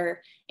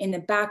water in the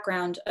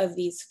background of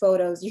these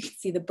photos. You can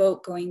see the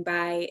boat going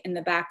by in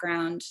the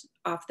background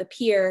off the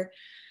pier.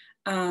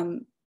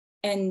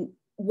 And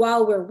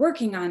while we're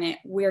working on it,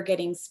 we're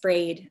getting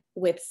sprayed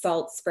with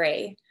salt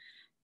spray.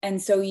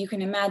 And so you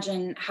can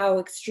imagine how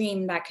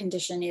extreme that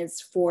condition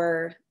is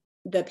for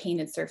the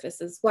painted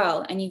surface as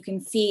well. And you can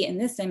see in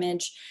this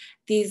image,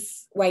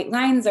 these white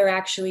lines are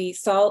actually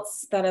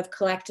salts that have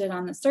collected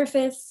on the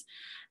surface.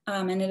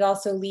 And it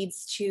also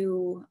leads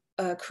to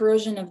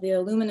corrosion of the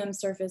aluminum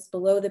surface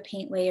below the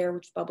paint layer,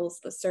 which bubbles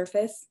the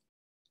surface.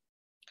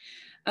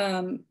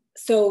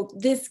 So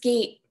this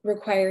gate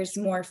requires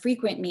more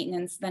frequent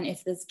maintenance than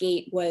if this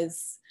gate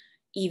was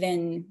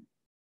even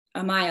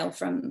a mile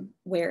from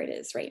where it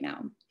is right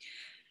now.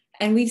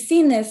 And we've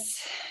seen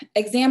this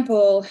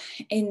example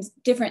in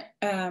different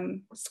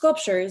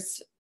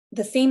sculptures,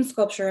 the same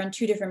sculpture on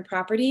 2 different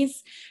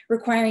properties,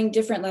 requiring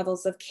different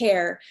levels of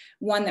care.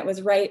 One that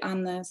was right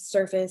on the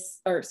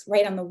surface, or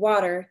right on the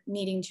water,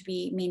 needing to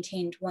be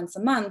maintained once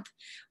a month,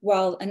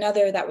 while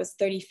another that was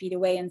 30 feet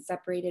away and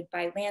separated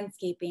by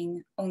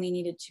landscaping only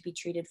needed to be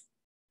treated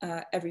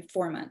every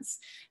 4 months.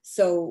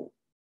 So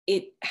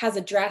it has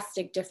a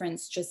drastic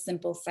difference, just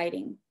simple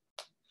siting.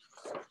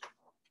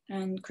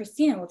 And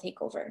Christina will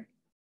take over.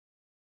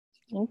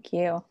 Thank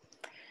you.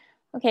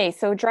 Okay,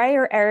 so dry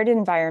or arid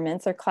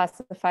environments are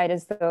classified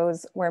as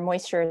those where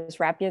moisture is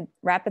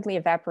rapidly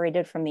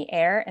evaporated from the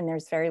air and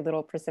there's very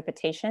little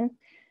precipitation.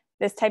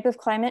 This type of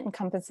climate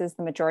encompasses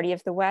the majority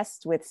of the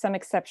West, with some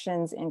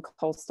exceptions in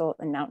coastal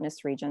and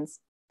mountainous regions.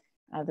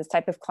 This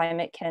type of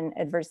climate can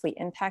adversely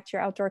impact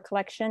your outdoor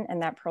collection,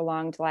 and that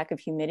prolonged lack of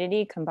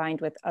humidity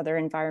combined with other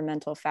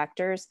environmental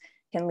factors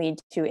can lead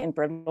to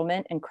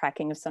embrittlement and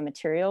cracking of some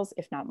materials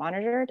if not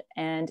monitored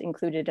and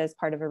included as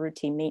part of a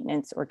routine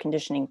maintenance or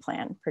conditioning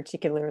plan,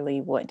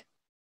 particularly wood.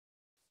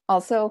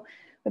 Also,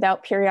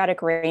 without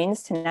periodic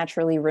rains to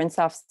naturally rinse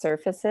off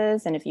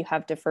surfaces, and if you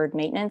have deferred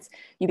maintenance,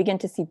 you begin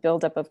to see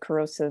buildup of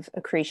corrosive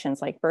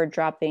accretions like bird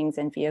droppings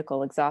and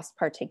vehicle exhaust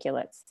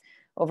particulates.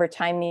 Over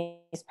time,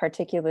 these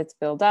particulates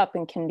build up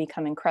and can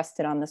become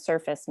encrusted on the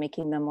surface,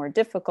 making them more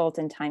difficult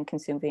and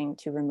time-consuming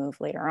to remove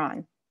later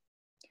on.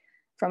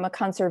 From a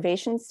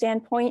conservation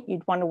standpoint,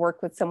 you'd want to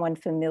work with someone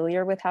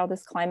familiar with how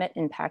this climate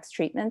impacts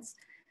treatments.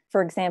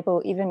 For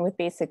example, even with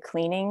basic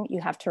cleaning,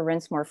 you have to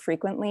rinse more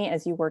frequently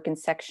as you work in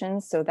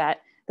sections so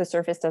that the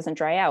surface doesn't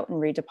dry out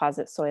and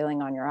redeposit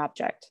soiling on your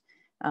object.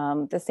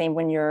 The same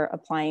when you're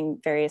applying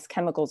various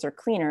chemicals or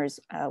cleaners,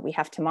 we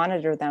have to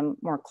monitor them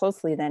more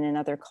closely than in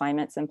other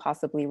climates and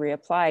possibly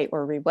reapply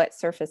or re-wet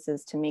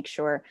surfaces to make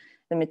sure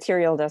the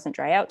material doesn't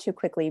dry out too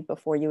quickly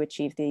before you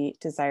achieve the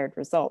desired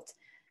result.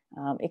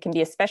 It can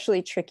be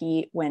especially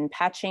tricky when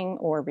patching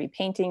or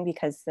repainting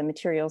because the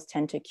materials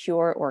tend to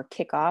cure or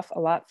kick off a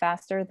lot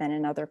faster than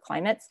in other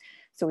climates.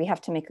 So we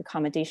have to make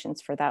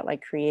accommodations for that,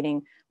 like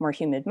creating more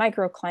humid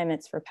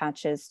microclimates for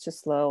patches to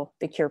slow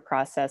the cure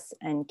process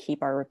and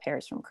keep our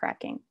repairs from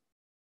cracking.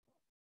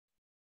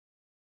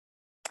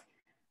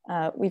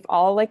 We've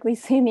all likely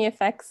seen the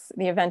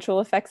eventual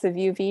effects of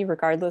UV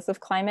regardless of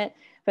climate,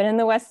 but in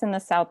the West and the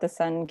South, the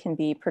sun can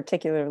be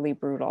particularly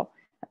brutal.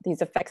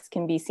 These effects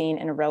can be seen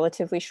in a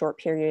relatively short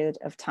period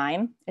of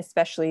time,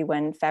 especially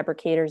when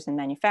fabricators and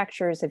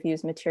manufacturers have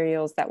used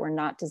materials that were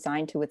not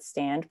designed to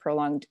withstand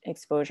prolonged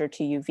exposure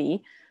to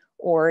UV,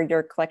 or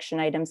your collection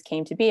items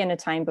came to be in a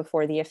time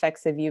before the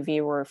effects of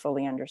UV were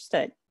fully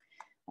understood.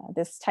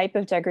 This type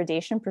of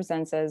degradation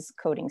presents as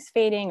coatings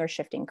fading or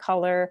shifting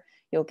color.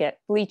 You'll get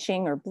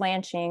bleaching or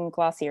blanching,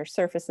 glossier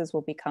surfaces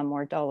will become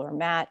more dull or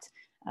matte.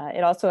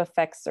 It also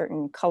affects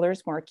certain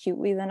colors more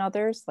acutely than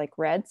others, like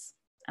reds.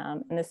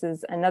 And this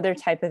is another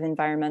type of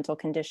environmental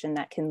condition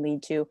that can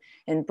lead to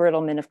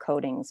embrittlement of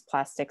coatings,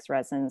 plastics,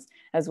 resins,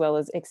 as well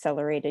as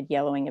accelerated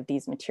yellowing of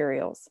these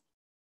materials.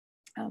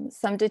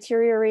 Some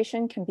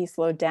deterioration can be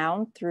slowed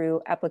down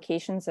through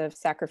applications of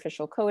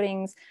sacrificial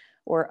coatings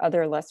or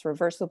other less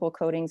reversible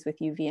coatings with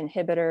UV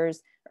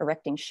inhibitors,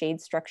 erecting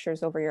shade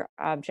structures over your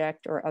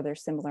object, or other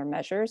similar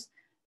measures.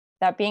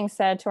 That being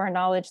said, to our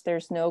knowledge,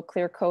 there's no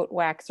clear coat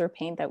wax or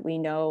paint that we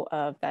know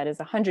of that is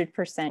 100%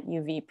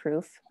 UV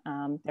proof.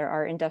 There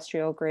are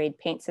industrial grade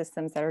paint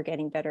systems that are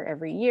getting better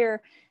every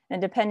year,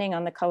 and depending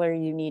on the color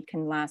you need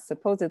can last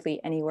supposedly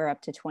anywhere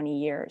up to 20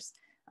 years.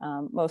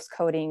 Most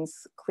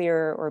coatings,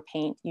 clear or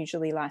paint,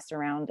 usually last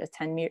around a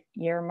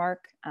 10-year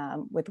mark,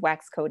 with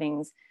wax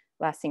coatings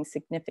lasting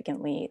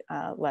significantly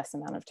less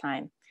amount of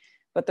time.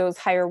 But those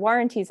higher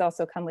warranties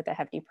also come with a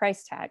hefty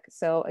price tag.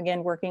 So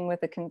again, working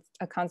with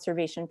a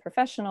conservation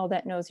professional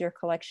that knows your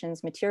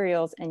collection's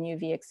materials and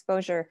UV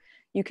exposure,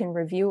 you can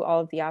review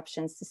all of the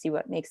options to see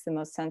what makes the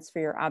most sense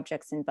for your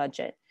objects and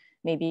budget.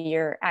 Maybe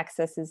your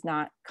access is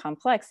not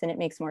complex and it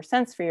makes more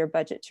sense for your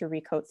budget to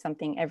recoat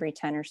something every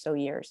 10 or so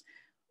years.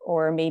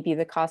 Or maybe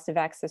the cost of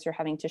access or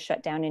having to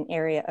shut down an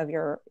area of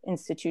your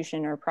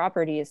institution or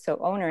property is so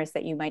onerous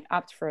that you might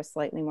opt for a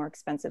slightly more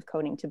expensive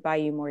coating to buy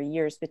you more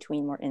years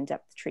between more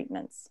in-depth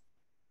treatments.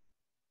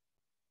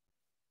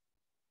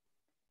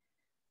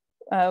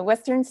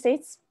 Western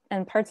states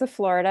and parts of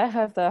Florida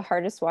have the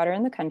hardest water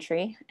in the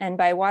country. And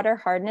by water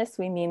hardness,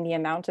 we mean the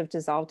amount of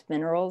dissolved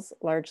minerals,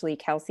 largely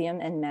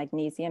calcium and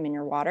magnesium in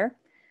your water.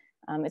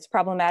 It's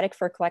problematic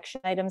for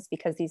collection items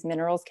because these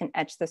minerals can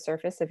etch the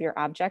surface of your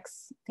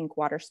objects, think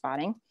water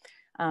spotting.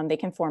 They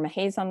can form a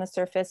haze on the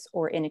surface,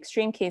 or in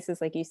extreme cases,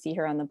 like you see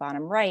here on the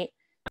bottom right,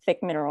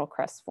 thick mineral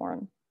crusts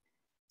form.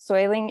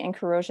 Soiling and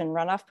corrosion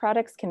runoff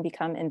products can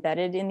become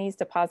embedded in these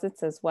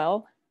deposits as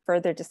well,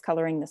 further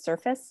discoloring the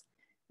surface.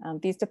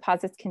 These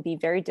deposits can be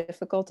very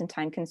difficult and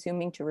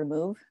time-consuming to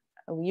remove.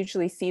 We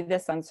usually see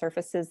this on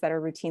surfaces that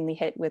are routinely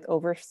hit with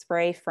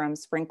overspray from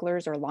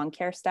sprinklers or lawn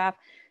care staff,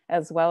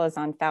 as well as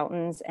on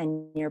fountains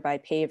and nearby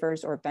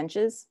pavers or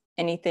benches,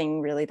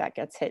 anything really that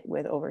gets hit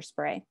with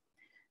overspray.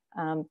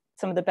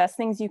 Some of the best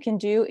things you can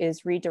do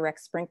is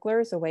redirect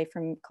sprinklers away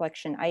from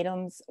collection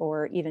items,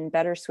 or even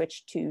better,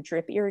 switch to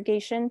drip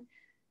irrigation.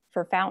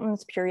 For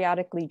fountains,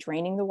 periodically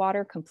draining the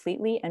water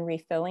completely and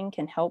refilling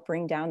can help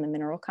bring down the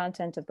mineral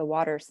content of the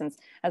water, since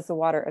as the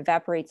water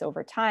evaporates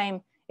over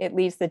time, it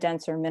leaves the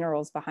denser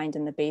minerals behind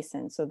in the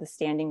basin. So the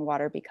standing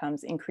water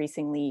becomes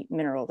increasingly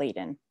mineral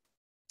laden.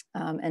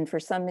 And for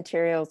some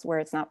materials where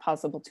it's not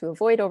possible to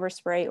avoid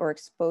overspray or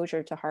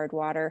exposure to hard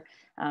water,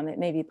 it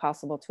may be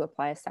possible to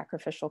apply a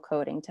sacrificial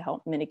coating to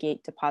help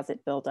mitigate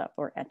deposit buildup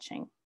or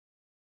etching.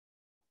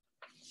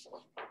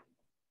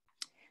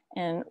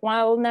 And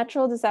while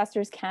natural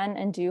disasters can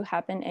and do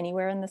happen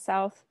anywhere in the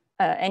South,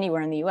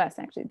 anywhere in the US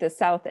actually, the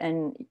South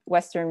and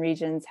Western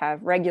regions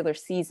have regular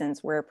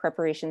seasons where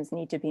preparations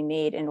need to be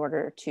made in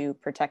order to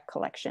protect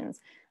collections,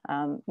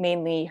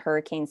 mainly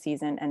hurricane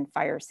season and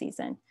fire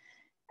season.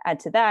 Add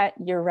to that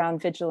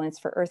year-round vigilance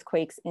for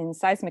earthquakes in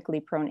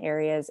seismically prone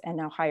areas, and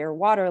now higher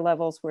water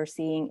levels we're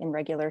seeing in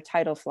regular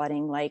tidal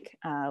flooding, like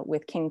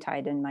with king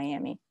tide in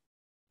Miami.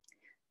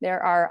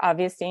 There are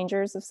obvious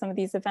dangers of some of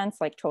these events,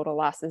 like total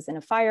losses in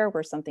a fire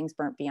where something's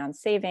burnt beyond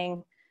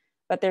saving,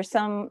 but there's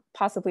some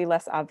possibly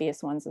less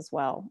obvious ones as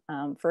well.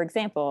 For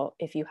example,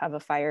 if you have a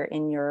fire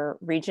in your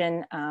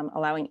region,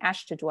 allowing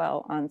ash to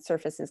dwell on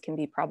surfaces can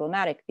be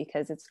problematic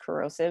because it's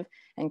corrosive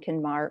and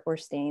can mar or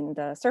stain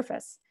the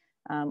surface.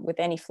 With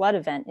any flood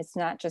event, it's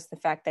not just the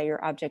fact that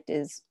your object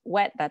is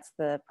wet that's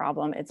the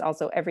problem, it's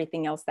also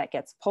everything else that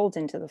gets pulled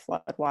into the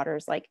flood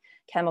waters, like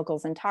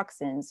chemicals and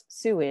toxins,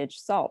 sewage,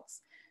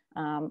 salts.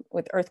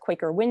 With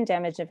earthquake or wind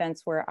damage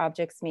events where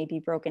objects may be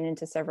broken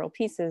into several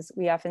pieces,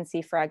 we often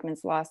see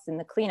fragments lost in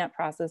the cleanup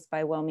process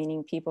by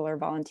well-meaning people or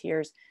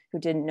volunteers who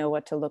didn't know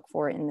what to look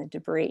for in the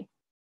debris.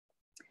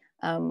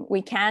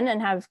 We can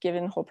and have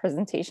given whole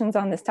presentations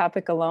on this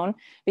topic alone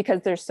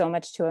because there's so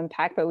much to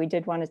unpack, but we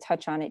did want to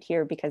touch on it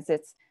here because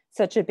it's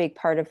such a big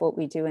part of what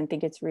we do, and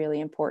think it's really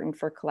important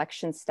for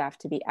collection staff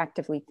to be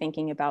actively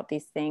thinking about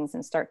these things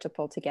and start to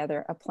pull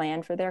together a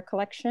plan for their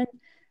collection.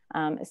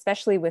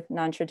 Especially with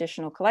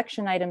non-traditional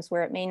collection items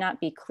where it may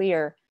not be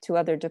clear to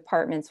other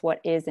departments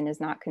what is and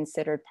is not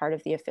considered part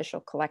of the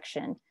official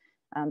collection.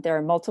 There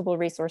are multiple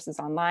resources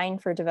online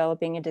for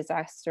developing a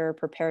disaster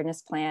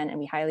preparedness plan, and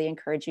we highly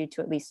encourage you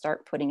to at least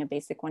start putting a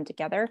basic one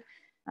together.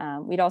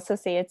 We'd also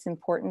say it's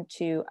important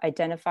to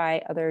identify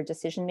other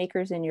decision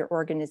makers in your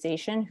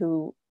organization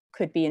who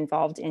could be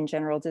involved in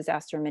general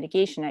disaster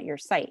mitigation at your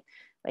site,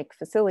 like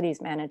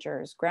facilities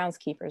managers,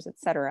 groundskeepers, et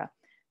cetera.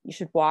 You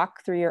should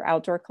walk through your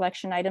outdoor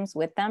collection items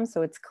with them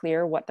so it's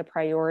clear what the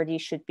priority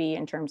should be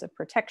in terms of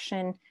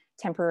protection,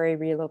 temporary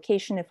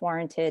relocation if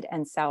warranted,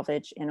 and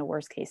salvage in a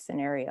worst case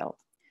scenario.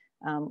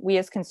 We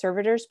as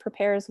conservators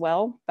prepare as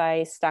well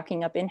by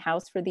stocking up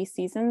in-house for these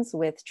seasons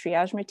with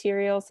triage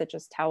materials such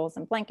as towels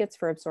and blankets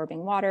for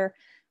absorbing water,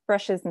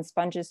 brushes and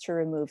sponges to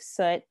remove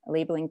soot,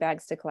 labeling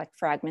bags to collect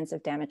fragments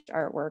of damaged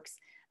artworks.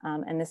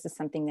 And this is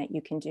something that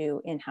you can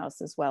do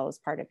in-house as well as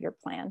part of your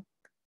plan.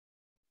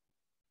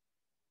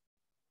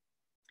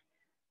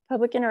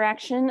 Public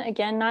interaction,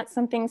 again, not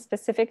something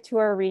specific to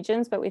our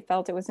regions, but we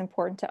felt it was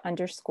important to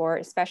underscore,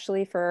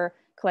 especially for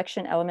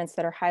collection elements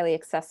that are highly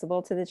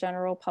accessible to the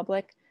general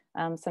public.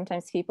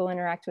 Sometimes people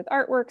interact with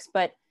artworks,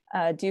 but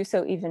do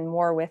so even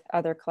more with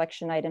other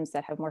collection items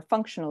that have more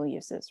functional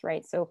uses,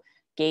 right? So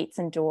gates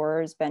and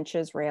doors,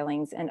 benches,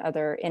 railings, and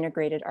other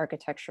integrated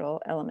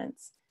architectural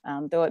elements.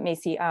 Though it may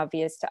seem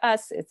obvious to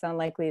us, it's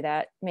unlikely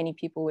that many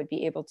people would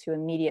be able to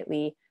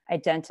immediately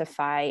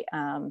identify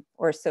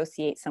or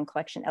associate some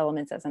collection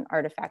elements as an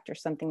artifact or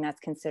something that's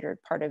considered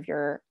part of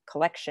your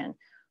collection,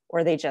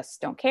 or they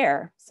just don't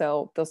care.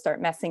 So they'll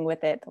start messing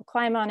with it, they'll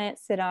climb on it,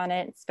 sit on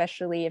it,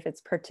 especially if it's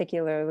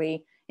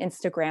particularly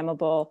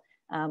Instagrammable,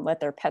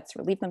 let their pets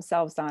relieve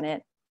themselves on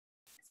it.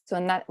 So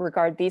in that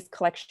regard, these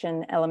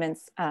collection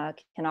elements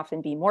can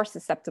often be more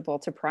susceptible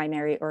to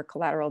primary or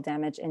collateral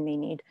damage and may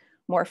need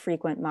more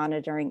frequent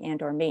monitoring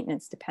and or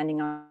maintenance depending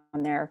on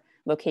their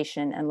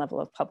location and level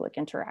of public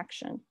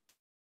interaction.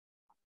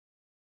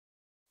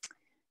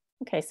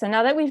 Okay, so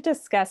now that we've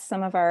discussed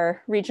some of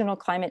our regional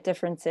climate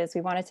differences,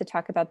 we wanted to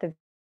talk about the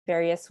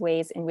various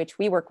ways in which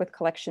we work with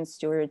collection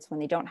stewards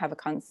when they don't have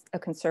a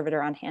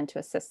conservator on hand to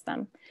assist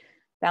them.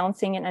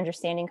 Balancing and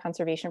understanding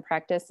conservation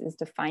practice is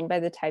defined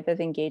by the type of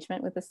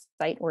engagement with the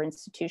site or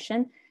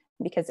institution.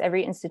 Because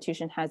every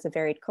institution has a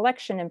varied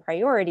collection and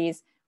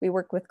priorities, we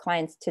work with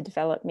clients to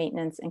develop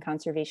maintenance and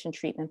conservation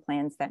treatment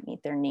plans that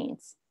meet their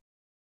needs.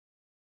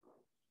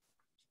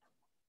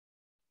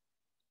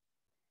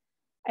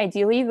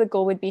 Ideally, the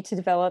goal would be to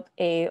develop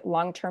a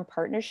long-term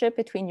partnership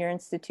between your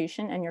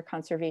institution and your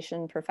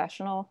conservation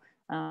professional.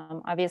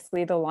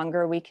 Obviously, the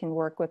longer we can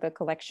work with a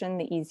collection,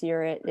 the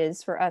easier it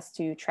is for us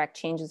to track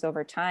changes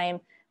over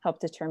time, help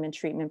determine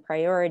treatment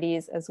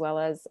priorities, as well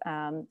as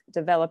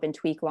develop and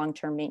tweak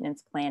long-term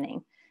maintenance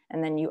planning.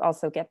 And then you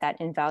also get that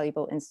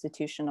invaluable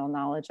institutional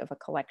knowledge of a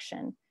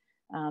collection.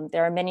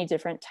 There are many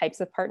different types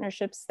of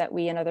partnerships that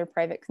we and other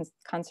private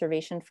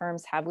conservation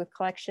firms have with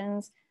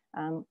collections.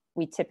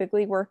 We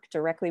typically work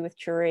directly with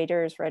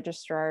curators,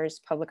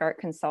 registrars, public art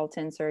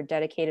consultants, or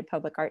dedicated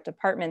public art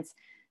departments.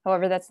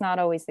 However, that's not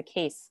always the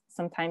case.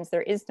 Sometimes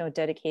there is no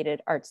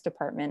dedicated arts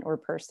department or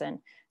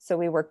person. So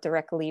we work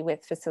directly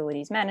with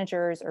facilities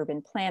managers,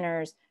 urban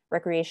planners,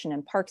 recreation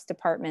and parks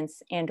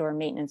departments, and or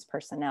maintenance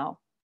personnel.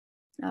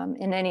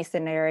 In any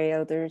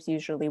scenario, there's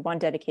usually one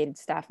dedicated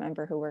staff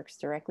member who works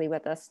directly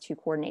with us to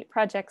coordinate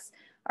projects,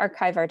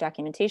 archive our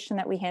documentation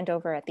that we hand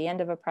over at the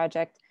end of a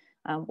project,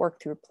 work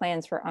through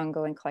plans for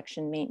ongoing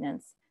collection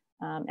maintenance.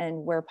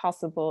 And where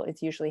possible,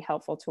 it's usually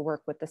helpful to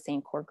work with the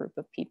same core group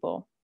of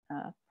people,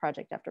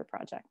 project after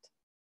project.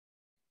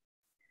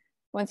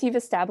 Once you've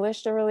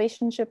established a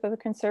relationship with a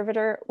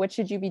conservator, what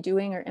should you be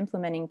doing or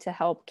implementing to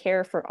help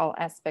care for all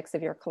aspects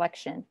of your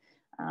collection?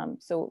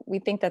 So we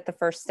think that the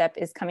first step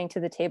is coming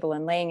to the table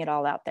and laying it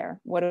all out there.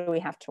 What do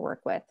we have to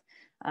work with?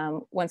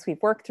 Once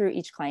we've worked through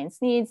each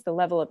client's needs, the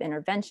level of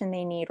intervention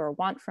they need or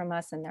want from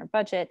us and their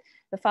budget,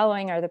 the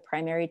following are the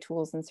primary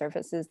tools and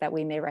services that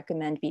we may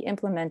recommend be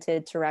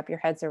implemented to wrap your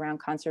heads around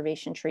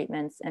conservation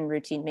treatments and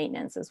routine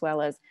maintenance, as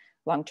well as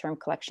long-term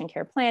collection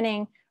care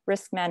planning,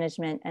 risk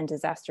management, and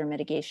disaster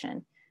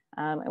mitigation.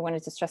 I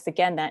wanted to stress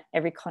again that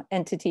every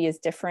entity is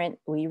different.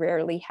 We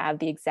rarely have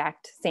the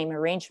exact same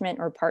arrangement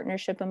or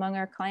partnership among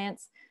our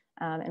clients.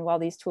 And while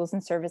these tools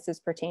and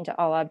services pertain to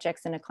all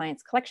objects in a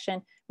client's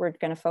collection, we're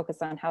going to focus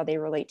on how they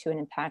relate to and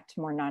impact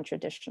more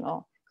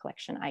non-traditional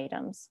collection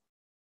items.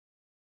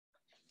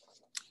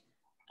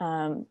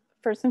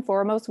 First and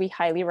foremost, we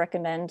highly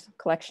recommend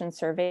collection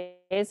surveys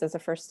as a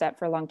first step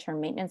for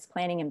long-term maintenance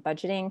planning and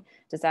budgeting,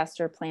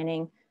 disaster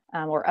planning,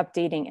 or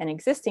updating an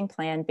existing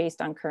plan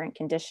based on current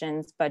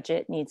conditions,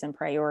 budget, needs, and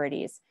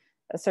priorities.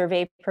 A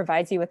survey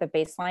provides you with a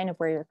baseline of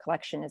where your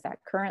collection is at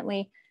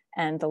currently,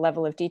 and the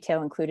level of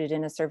detail included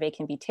in a survey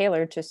can be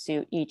tailored to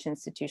suit each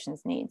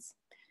institution's needs.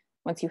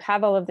 Once you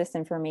have all of this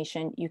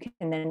information, you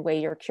can then weigh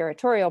your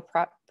curatorial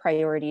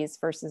priorities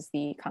versus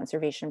the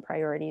conservation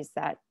priorities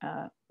that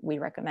we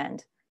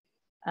recommend.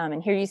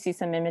 And here you see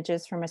some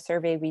images from a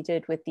survey we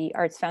did with the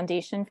Arts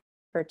Foundation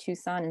for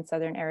Tucson in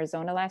Southern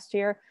Arizona last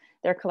year.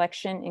 Their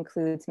collection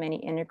includes many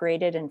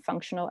integrated and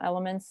functional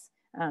elements,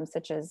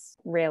 such as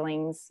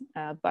railings,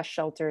 bus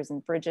shelters,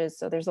 and bridges.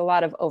 So there's a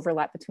lot of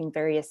overlap between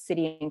various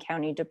city and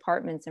county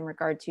departments in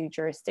regard to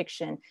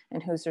jurisdiction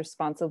and who's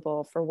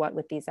responsible for what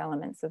with these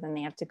elements. So then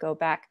they have to go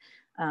back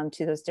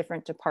to those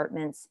different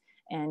departments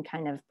and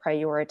kind of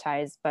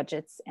prioritize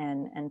budgets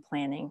and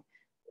planning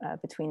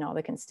between all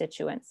the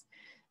constituents.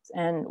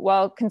 And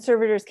while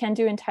conservators can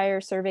do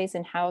entire surveys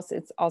in-house,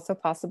 it's also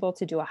possible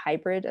to do a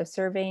hybrid of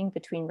surveying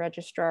between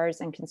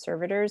registrars and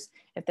conservators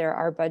if there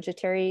are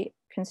budgetary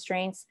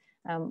constraints.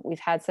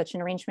 We've had such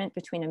an arrangement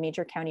between a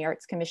major county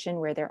arts commission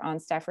where their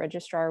on-staff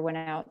registrar went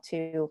out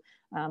to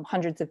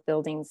hundreds of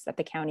buildings that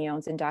the county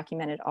owns and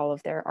documented all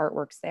of their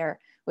artworks there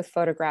with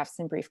photographs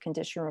and brief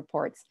condition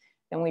reports.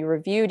 Then we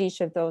reviewed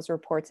each of those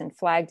reports and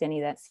flagged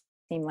any that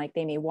seemed like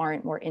they may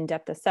warrant more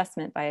in-depth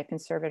assessment by a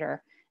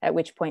conservator, at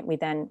which point we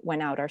then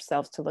went out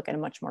ourselves to look at a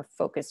much more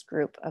focused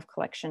group of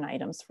collection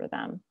items for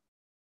them.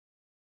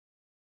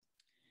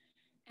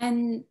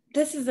 And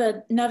this is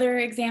another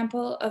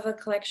example of a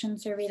collection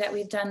survey that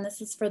we've done. This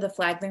is for the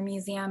Flagler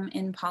Museum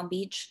in Palm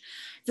Beach.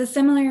 It's a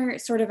similar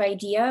sort of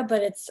idea,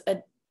 but it's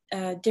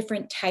a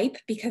different type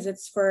because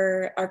it's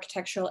for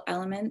architectural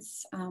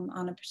elements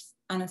on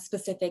a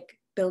specific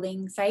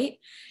building site.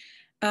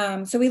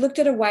 So we looked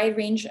at a wide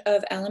range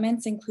of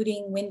elements,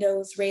 including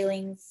windows,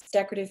 railings,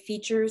 decorative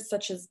features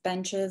such as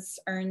benches,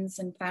 urns,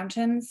 and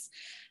fountains,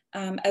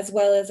 as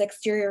well as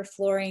exterior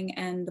flooring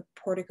and the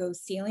portico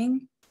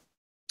ceiling.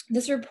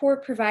 This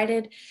report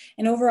provided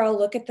an overall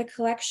look at the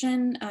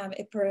collection.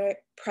 It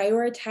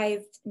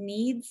prioritized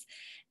needs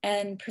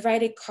and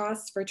provided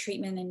costs for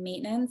treatment and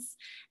maintenance.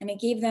 And it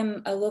gave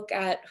them a look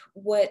at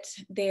what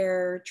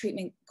their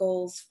treatment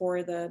goals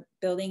for the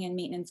building and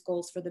maintenance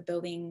goals for the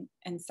building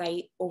and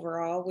site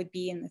overall would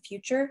be in the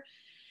future.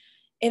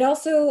 It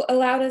also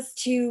allowed us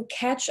to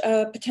catch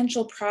a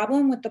potential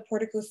problem with the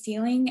portico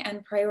ceiling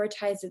and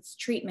prioritize its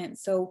treatment.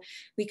 So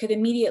we could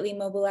immediately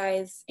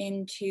mobilize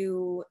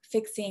into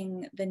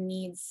fixing the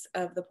needs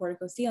of the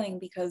portico ceiling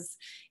because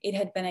it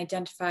had been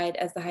identified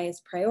as the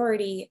highest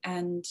priority,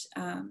 and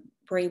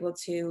we're able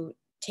to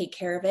take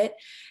care of it.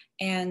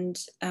 And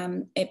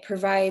it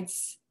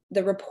provides,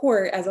 the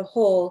report as a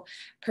whole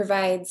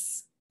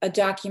provides a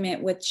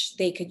document which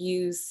they could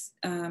use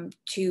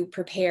to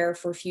prepare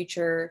for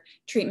future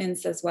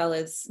treatments as well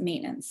as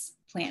maintenance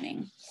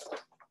planning.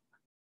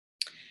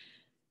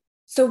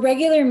 So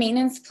regular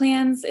maintenance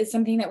plans is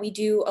something that we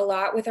do a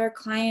lot with our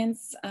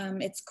clients.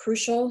 It's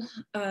crucial,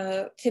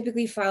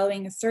 typically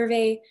following a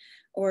survey,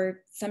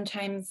 or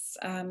sometimes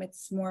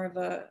it's more of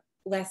a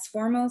less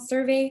formal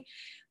survey.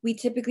 We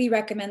typically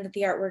recommend that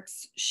the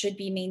artworks should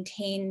be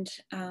maintained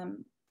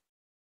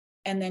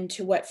and then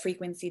to what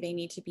frequency they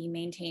need to be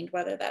maintained,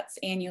 whether that's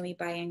annually,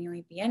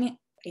 biannually,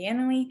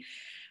 biennially,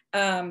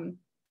 and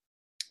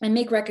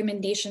make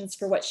recommendations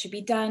for what should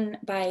be done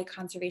by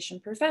conservation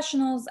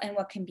professionals and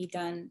what can be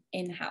done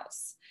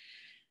in-house.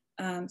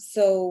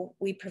 So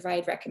we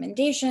provide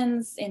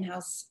recommendations,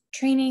 in-house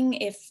training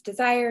if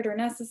desired or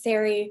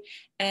necessary,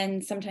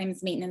 and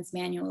sometimes maintenance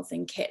manuals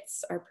and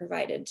kits are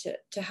provided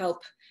to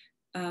help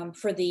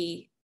for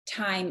the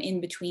time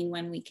in between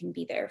when we can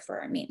be there for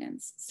our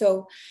maintenance.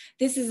 So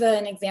this is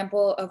an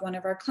example of one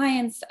of our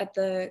clients at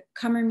the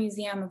Cummer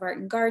Museum of Art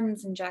and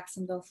Gardens in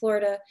Jacksonville,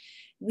 Florida.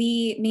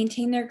 We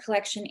maintain their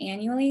collection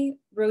annually,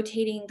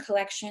 rotating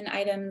collection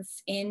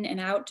items in and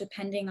out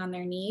depending on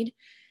their need.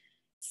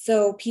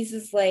 So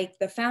pieces like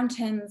the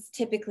fountains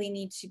typically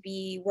need to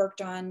be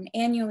worked on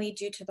annually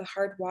due to the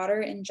hard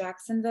water in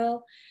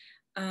Jacksonville.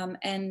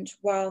 And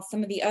while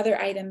some of the other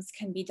items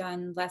can be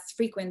done less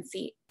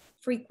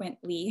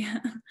frequently.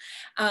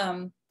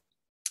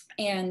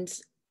 And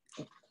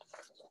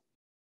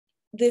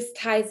this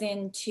ties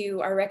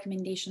into our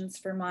recommendations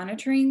for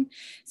monitoring.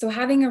 So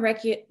having a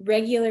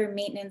regular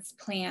maintenance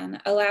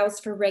plan allows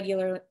for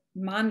regular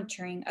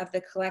monitoring of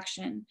the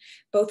collection,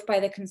 both by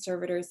the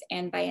conservators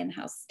and by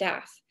in-house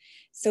staff.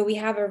 So we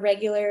have a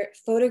regular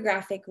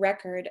photographic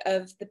record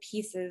of the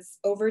pieces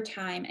over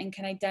time and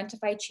can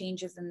identify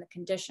changes in the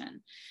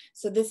condition.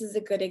 So this is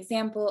a good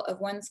example of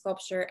one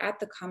sculpture at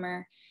the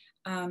Kummer.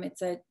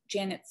 It's a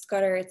Janet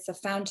Scudder, it's a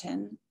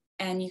fountain,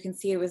 and you can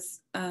see it was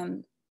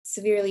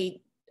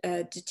severely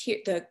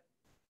the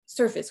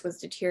surface was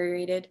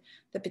deteriorated,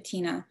 the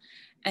patina.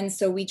 And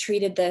so we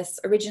treated this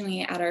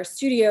originally at our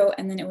studio,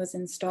 and then it was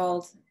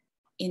installed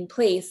in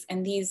place.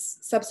 And these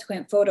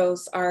subsequent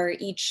photos are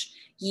each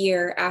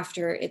year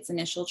after its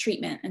initial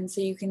treatment. And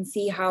so you can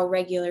see how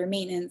regular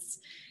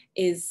maintenance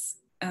is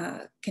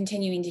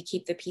continuing to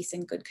keep the piece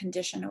in good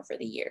condition over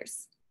the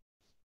years.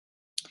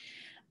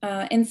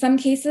 In some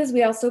cases,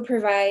 we also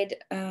provide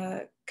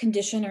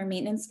condition or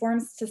maintenance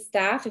forms to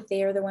staff if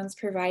they are the ones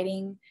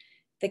providing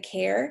the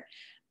care.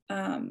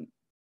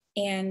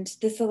 And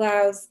this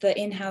allows the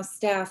in-house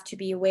staff to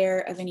be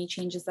aware of any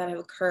changes that have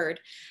occurred.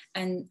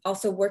 And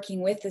also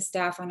working with the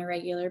staff on a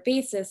regular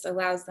basis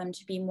allows them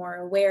to be more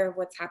aware of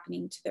what's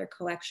happening to their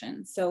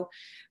collection. So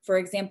for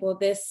example,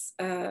 this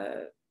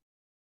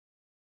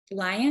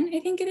lion, I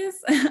think it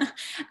is,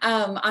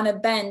 on a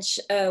bench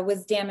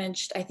was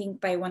damaged, I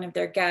think, by one of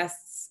their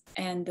guests,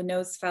 and the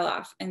nose fell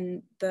off,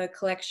 and the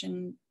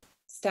collection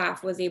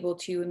staff was able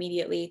to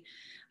immediately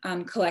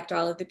collect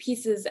all of the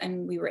pieces,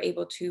 and we were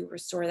able to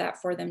restore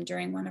that for them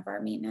during one of our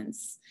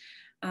maintenance.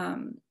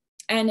 And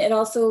it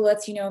also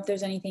lets you know if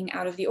there's anything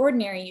out of the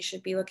ordinary you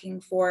should be looking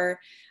for.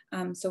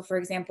 So for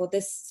example,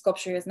 this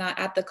sculpture is not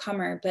at the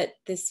Kummer, but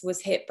this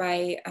was hit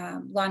by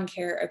lawn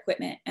care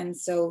equipment. And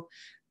so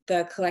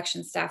the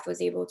collection staff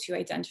was able to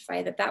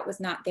identify that that was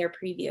not there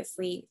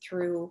previously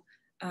through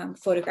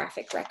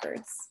photographic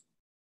records.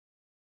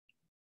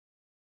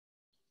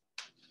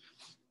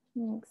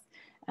 Thanks.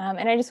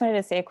 And I just wanted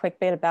to say a quick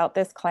bit about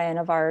this client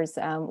of ours.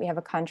 We have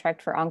a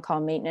contract for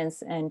on-call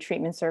maintenance and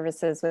treatment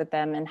services with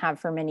them and have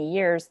for many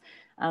years,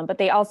 but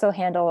they also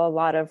handle a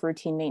lot of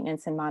routine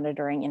maintenance and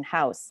monitoring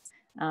in-house.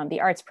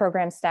 The arts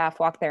program staff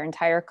walk their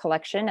entire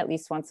collection at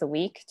least once a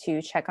week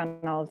to check on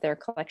all of their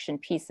collection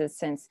pieces,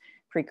 since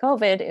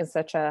pre-COVID is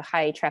such a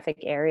high traffic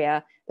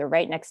area. They're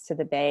right next to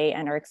the bay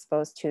and are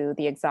exposed to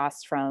the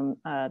exhaust from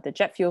the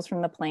jet fuels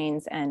from the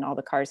planes and all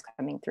the cars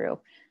coming through.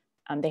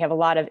 They have a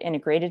lot of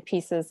integrated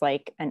pieces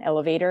like an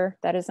elevator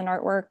that is an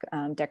artwork,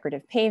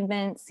 decorative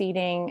pavement,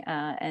 seating,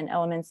 and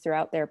elements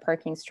throughout their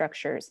parking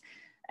structures.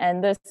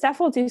 And the staff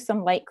will do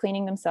some light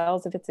cleaning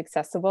themselves if it's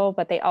accessible,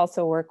 but they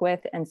also work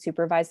with and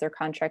supervise their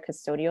contract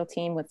custodial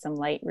team with some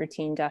light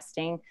routine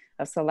dusting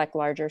of select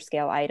larger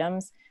scale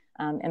items.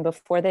 And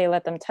before they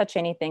let them touch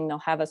anything, they'll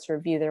have us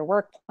review their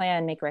work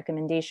plan, make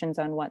recommendations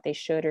on what they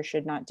should or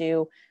should not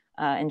do,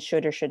 and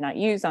should or should not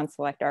use on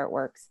select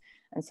artworks.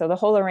 And so the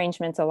whole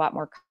arrangement's a lot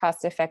more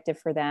cost effective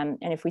for them.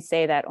 And if we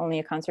say that only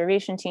a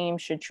conservation team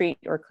should treat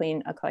or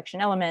clean a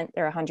collection element,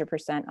 they're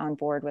 100% on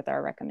board with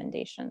our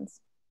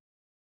recommendations.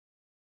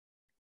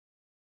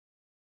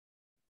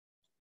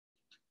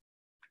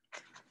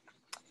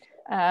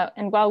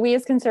 And while we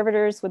as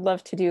conservators would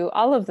love to do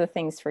all of the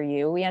things for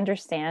you, we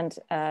understand,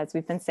 as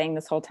we've been saying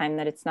this whole time,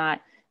 that it's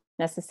not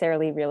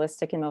necessarily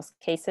realistic in most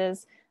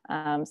cases.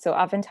 So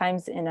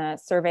oftentimes in a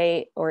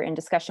survey or in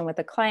discussion with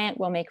a client,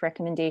 we'll make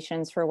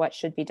recommendations for what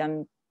should be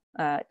done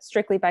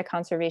strictly by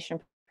conservation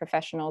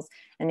professionals,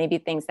 and maybe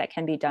things that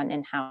can be done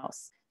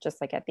in-house,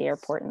 just like at the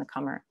airport in the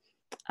Kummer.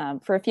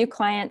 For a few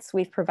clients,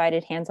 we've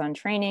provided hands-on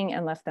training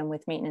and left them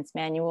with maintenance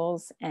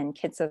manuals and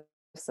kits of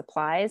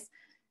supplies.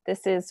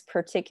 This is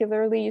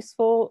particularly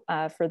useful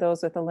for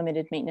those with a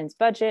limited maintenance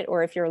budget,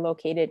 or if you're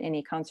located in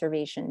a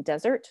conservation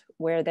desert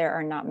where there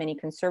are not many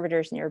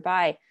conservators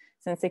nearby,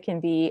 since it can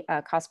be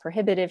cost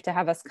prohibitive to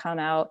have us come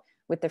out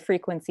with the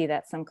frequency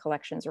that some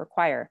collections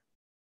require.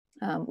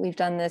 We've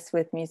done this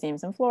with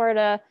museums in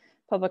Florida,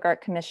 public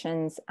art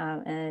commissions,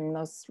 and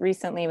most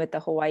recently with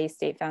the Hawaii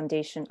State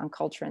Foundation on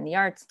Culture and the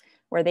Arts,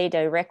 where they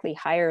directly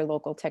hire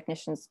local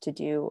technicians to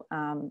do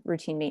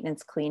routine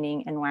maintenance,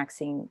 cleaning, and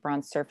waxing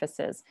bronze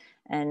surfaces.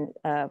 And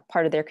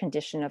part of their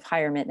condition of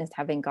hirement is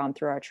having gone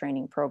through our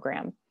training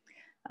program.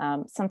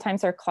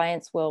 Sometimes our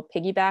clients will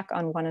piggyback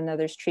on one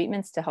another's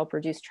treatments to help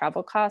reduce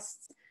travel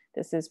costs.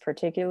 This is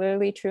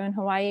particularly true in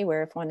Hawaii,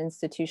 where if one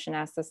institution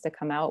asks us to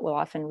come out, we'll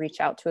often reach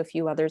out to a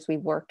few others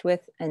we've worked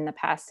with in the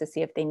past to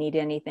see if they need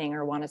anything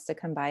or want us to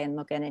come by and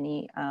look at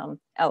any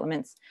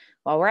elements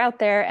while we're out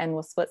there, and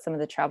we'll split some of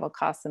the travel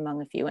costs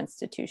among a few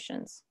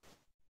institutions.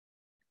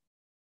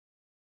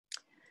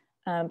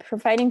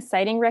 Providing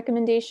siting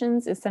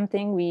recommendations is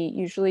something we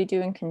usually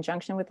do in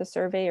conjunction with a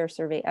survey or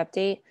survey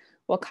update.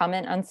 We'll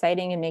comment on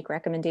siting and make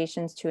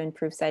recommendations to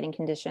improve siting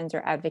conditions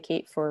or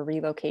advocate for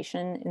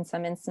relocation in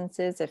some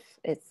instances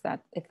if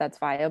that's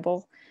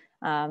viable.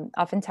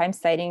 Oftentimes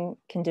siting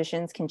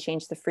conditions can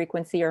change the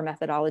frequency or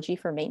methodology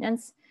for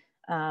maintenance.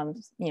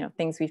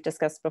 Things we've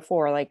discussed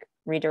before, like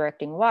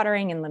redirecting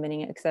watering and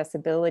limiting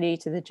accessibility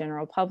to the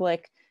general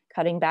public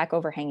Cutting back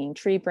overhanging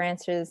tree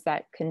branches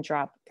that can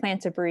drop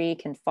plant debris,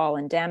 can fall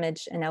and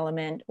damage an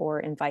element or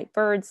invite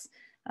birds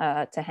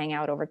to hang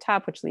out over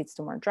top, which leads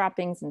to more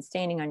droppings and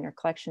staining on your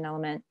collection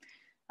element.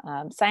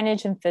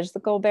 Signage and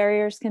physical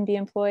barriers can be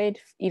employed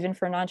even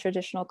for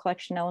non-traditional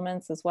collection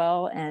elements as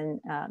well,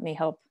 and may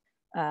help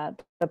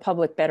the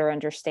public better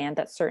understand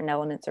that certain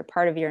elements are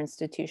part of your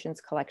institution's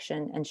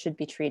collection and should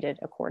be treated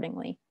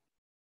accordingly.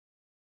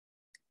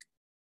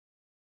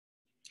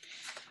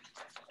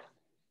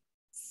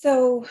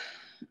 So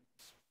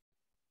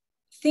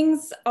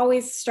things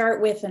always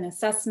start with an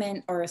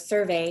assessment or a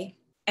survey,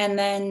 and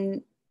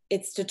then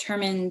it's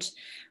determined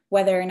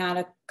whether or not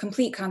a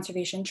complete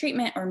conservation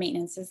treatment or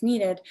maintenance is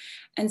needed.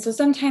 And so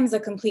sometimes a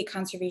complete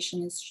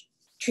conservation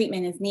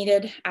treatment is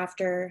needed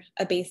after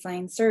a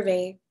baseline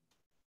survey.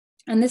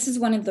 And this is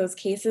one of those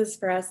cases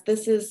for us.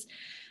 This is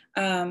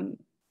 7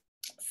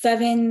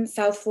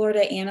 South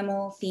Florida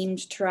animal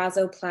themed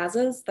terrazzo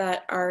plazas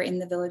that are in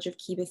the village of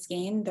Key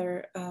Biscayne.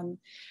 They're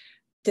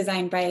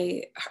designed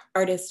by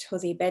artist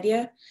Jose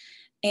Bedia.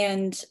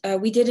 And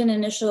we did an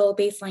initial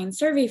baseline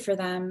survey for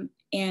them,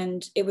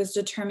 and it was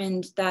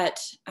determined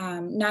that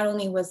not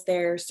only was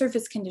there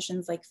surface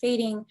conditions like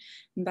fading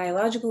and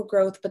biological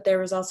growth, but there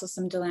was also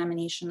some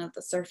delamination of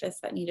the surface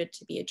that needed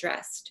to be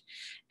addressed.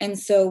 And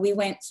so we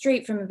went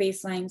straight from a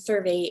baseline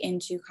survey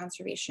into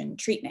conservation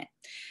treatment.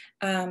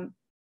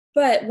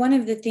 But one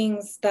of the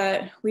things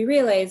that we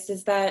realized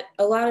is that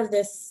a lot of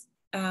this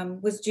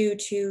was due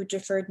to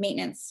deferred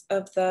maintenance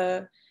of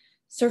the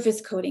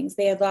surface coatings.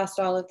 They had lost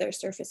all of their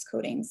surface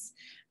coatings,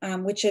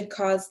 which had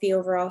caused the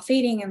overall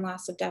fading and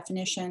loss of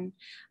definition,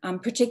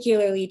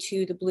 particularly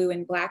to the blue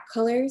and black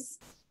colors.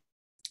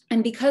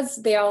 And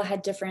because they all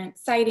had different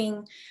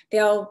siding, they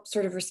all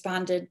sort of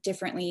responded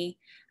differently.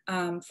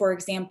 For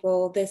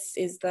example, this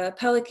is the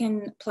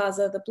Pelican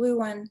Plaza, the blue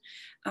one,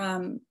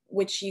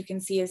 which you can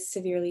see is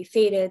severely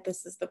faded.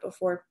 This is the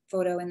before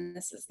photo and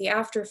this is the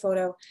after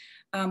photo.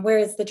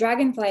 Whereas the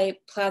Dragonfly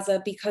Plaza,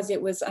 because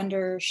it was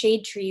under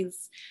shade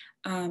trees,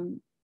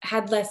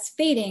 had less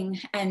fading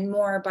and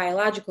more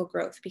biological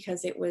growth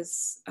because it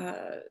was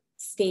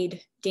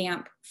stayed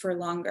damp for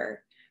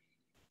longer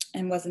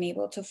and wasn't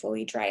able to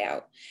fully dry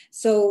out.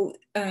 So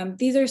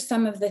these are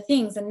some of the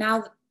things, and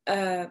now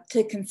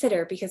to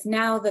consider, because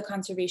now the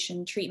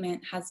conservation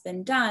treatment has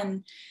been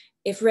done.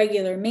 If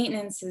regular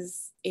maintenance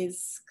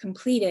is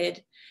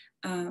completed,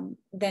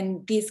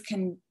 then these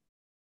can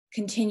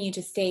continue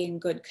to stay in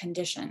good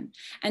condition.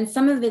 And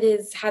some of it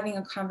is having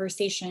a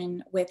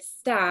conversation with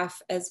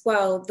staff as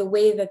well. The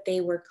way that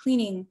they were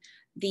cleaning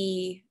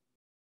the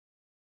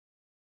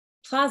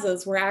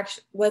plazas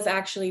was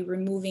actually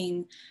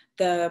removing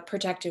the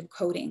protective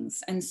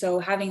coatings. And so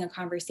having a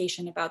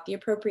conversation about the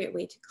appropriate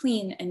way to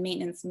clean and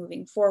maintenance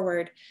moving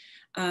forward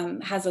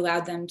has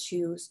allowed them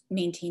to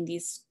maintain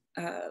these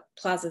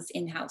plazas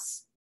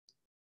in-house.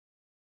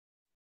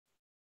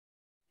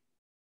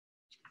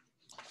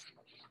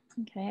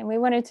 Okay, and we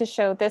wanted to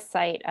show this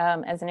site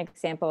as an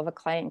example of a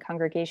client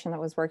congregation that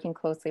was working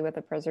closely with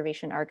a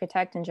preservation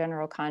architect and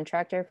general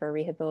contractor for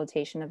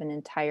rehabilitation of an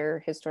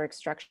entire historic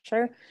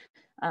structure.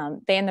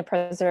 They and the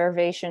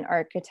preservation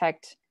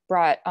architect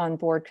brought on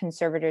board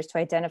conservators to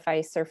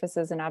identify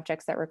surfaces and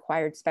objects that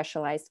required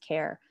specialized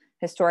care,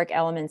 historic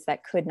elements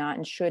that could not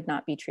and should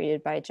not be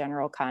treated by a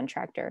general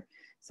contractor.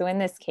 So in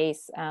this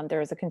case, there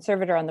was a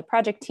conservator on the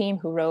project team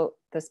who wrote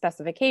the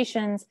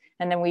specifications,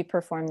 and then we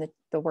performed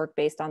the work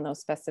based on those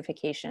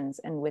specifications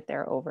and with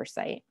their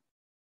oversight.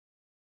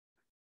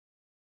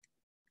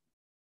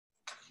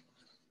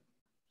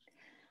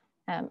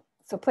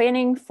 So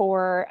planning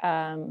for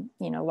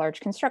large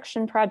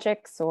construction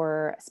projects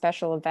or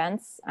special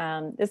events,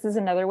 this is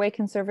another way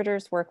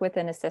conservators work with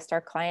and assist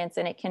our clients,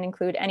 and it can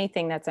include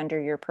anything that's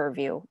under your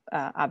purview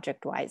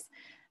object-wise.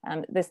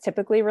 This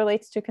typically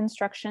relates to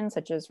construction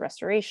such as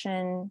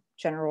restoration,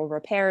 general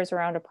repairs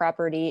around a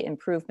property,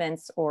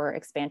 improvements or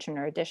expansion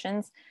or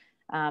additions.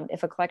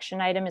 If a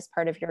collection item is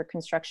part of your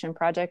construction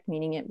project,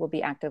 meaning it will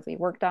be actively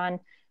worked on,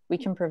 we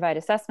can provide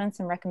assessments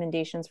and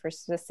recommendations for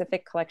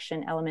specific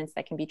collection elements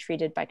that can be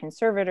treated by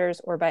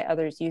conservators or by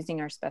others using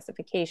our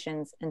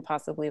specifications and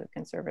possibly with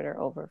conservator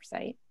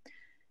oversight.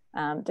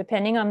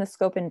 Depending on the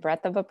scope and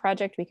breadth of a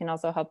project, we can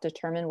also help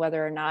determine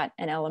whether or not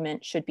an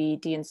element should be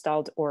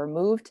deinstalled or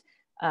moved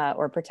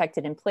or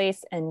protected in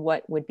place, and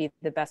what would be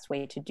the best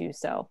way to do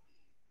so.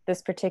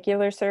 This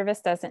particular service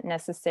doesn't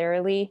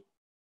necessarily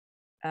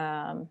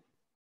am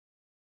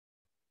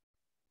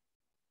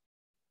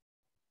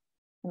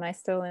I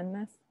still in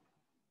this?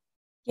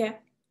 Yeah.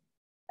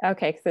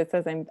 Okay, so it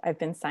says I've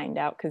been signed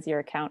out because your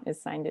account is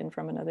signed in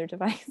from another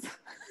device.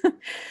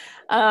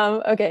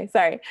 Okay,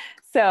 sorry.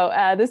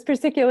 So this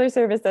particular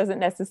service doesn't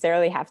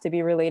necessarily have to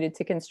be related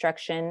to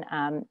construction.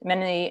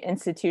 Many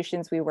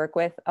institutions we work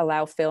with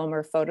allow film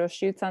or photo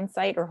shoots on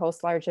site or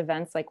host large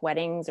events like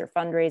weddings or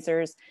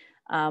fundraisers,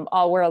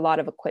 all where a lot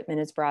of equipment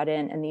is brought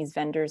in, and these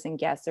vendors and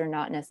guests are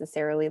not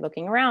necessarily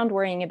looking around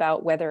worrying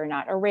about whether or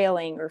not a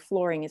railing or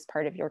flooring is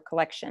part of your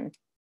collection.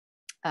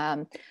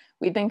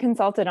 We've been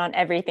consulted on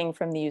everything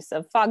from the use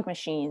of fog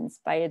machines,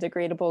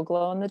 biodegradable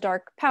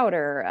glow-in-the-dark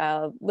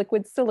powder,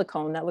 liquid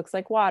silicone that looks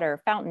like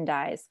water, fountain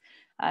dyes.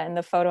 In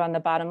the photo on the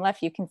bottom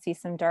left, you can see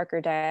some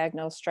darker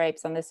diagonal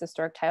stripes on this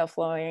historic tile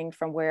flowing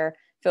from where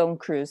film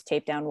crews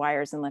taped down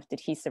wires and left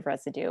adhesive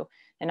residue.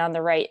 And on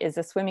the right is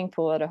a swimming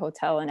pool at a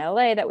hotel in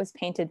LA that was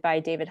painted by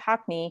David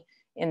Hockney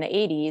in the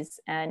 80s.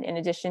 And in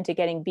addition to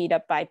getting beat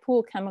up by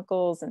pool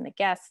chemicals and the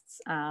guests,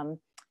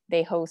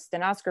 they host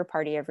an Oscar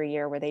party every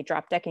year where they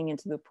drop decking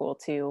into the pool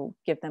to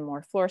give them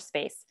more floor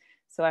space.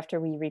 So after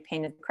we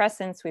repainted the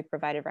crescents, we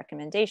provided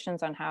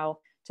recommendations on how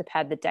to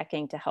pad the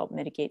decking to help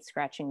mitigate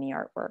scratching the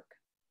artwork.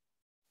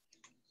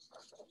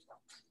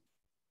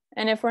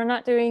 And if we're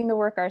not doing the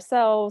work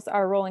ourselves,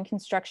 our role in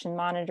construction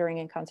monitoring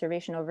and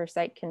conservation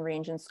oversight can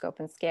range in scope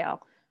and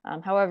scale.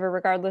 However,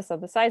 regardless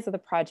of the size of the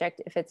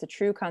project, if it's a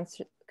true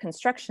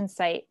construction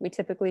site, we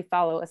typically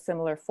follow a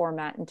similar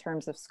format in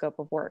terms of scope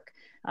of work.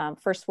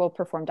 First, we'll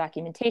perform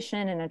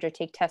documentation and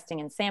undertake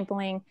testing and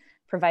sampling,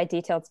 provide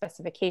detailed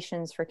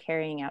specifications for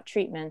carrying out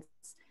treatments.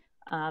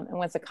 And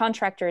once a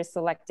contractor is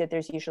selected,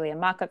 there's usually a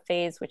mock-up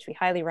phase, which we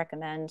highly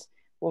recommend.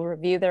 We'll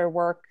review their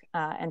work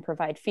and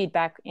provide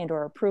feedback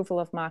and/or approval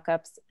of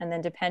mock-ups. And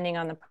then depending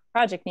on the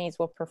project needs,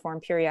 we'll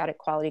perform periodic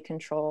quality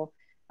control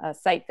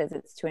site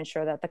visits to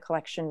ensure that the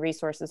collection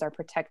resources are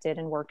protected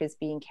and work is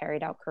being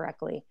carried out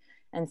correctly.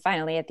 And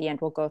finally, at the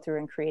end, we'll go through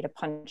and create a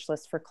punch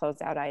list for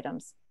closeout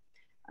items.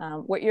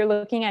 What you're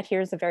looking at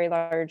here is a very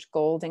large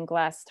gold and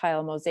glass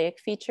tile mosaic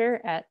feature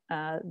at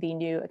the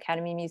new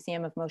Academy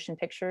Museum of Motion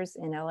Pictures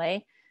in LA.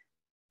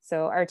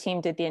 So our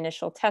team did the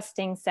initial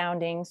testing,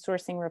 sounding,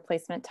 sourcing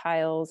replacement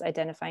tiles,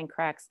 identifying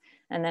cracks,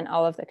 and then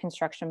all of the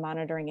construction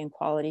monitoring and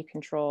quality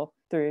control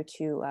through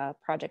to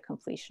project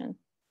completion.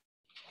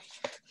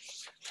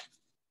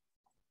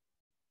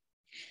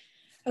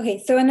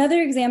 Okay, so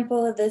another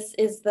example of this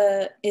is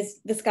the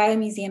Sky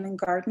Museum and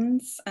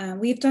Gardens.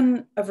 We've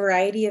done a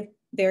variety of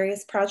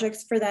various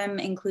projects for them,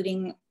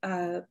 including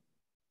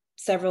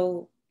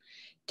several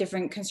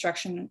different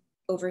construction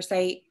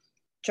oversight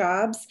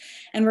jobs.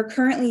 And we're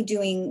currently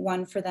doing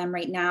one for them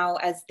right now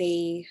as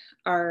they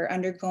are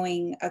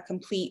undergoing a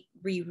complete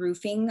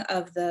re-roofing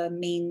of the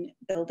main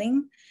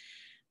building.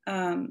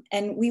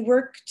 And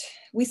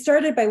we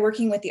started by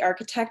working with the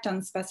architect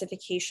on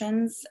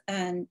specifications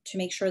and to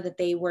make sure that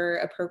they were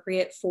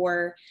appropriate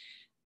for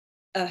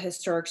a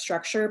historic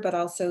structure, but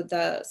also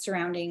the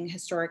surrounding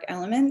historic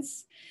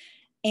elements.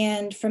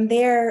 And from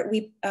there,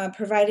 we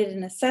provided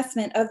an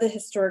assessment of the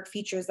historic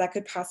features that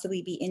could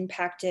possibly be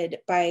impacted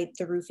by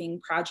the roofing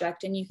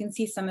project. And you can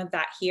see some of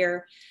that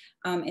here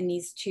in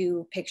these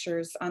two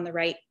pictures on the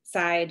right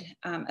side,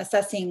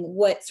 assessing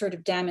what sort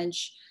of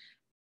damage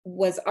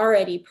was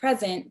already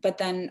present, but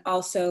then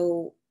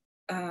also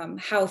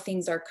how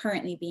things are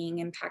currently being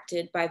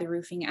impacted by the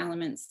roofing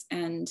elements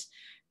and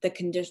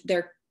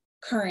their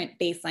current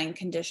baseline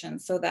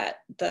conditions, so that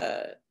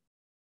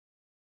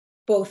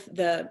both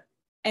the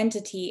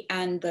entity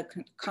and the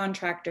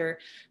contractor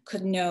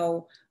could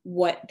know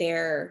what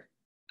their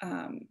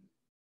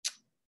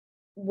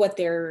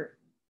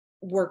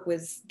work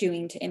was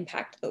doing to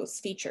impact those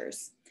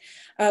features.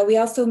 We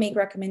also make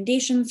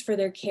recommendations for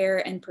their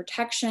care and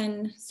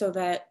protection so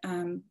that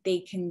they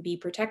can be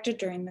protected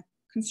during the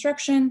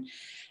construction.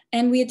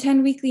 And we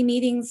attend weekly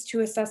meetings to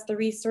assess the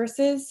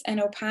resources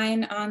and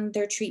opine on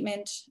their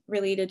treatment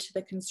related to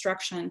the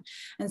construction.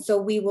 And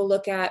so we will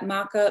look at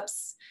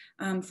mock-ups.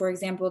 For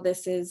example,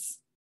 this is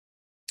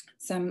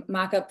some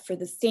mock-up for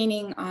the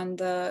staining on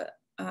the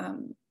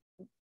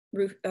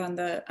roof, on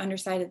the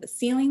underside of the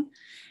ceiling.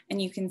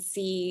 And you can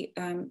see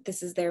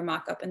this is their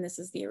mock-up and this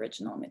is the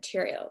original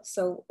material.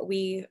 So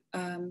we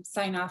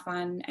sign off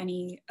on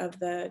any of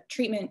the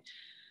treatment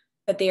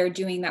that they are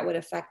doing that would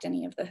affect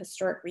any of the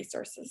historic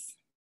resources.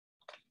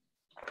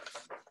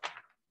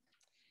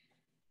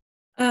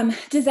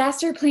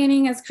 Disaster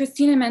planning, as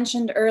Christina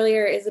mentioned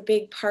earlier, is a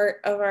big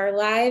part of our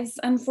lives,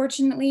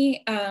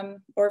 unfortunately,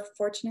 or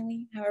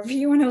fortunately, however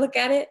you want to look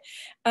at it.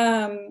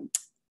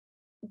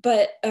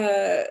 But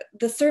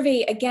the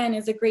survey, again,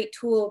 is a great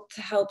tool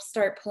to help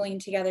start pulling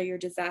together your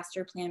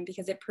disaster plan,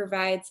 because it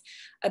provides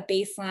a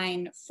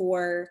baseline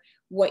for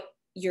what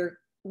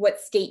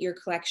state your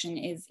collection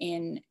is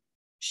in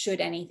should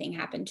anything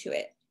happen to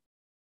it.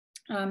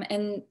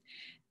 And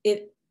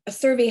a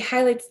survey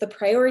highlights the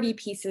priority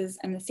pieces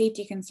and the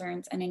safety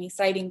concerns and any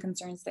siting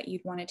concerns that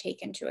you'd want to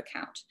take into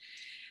account.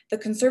 The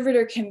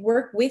conservator can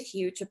work with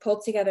you to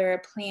pull together a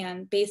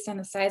plan based on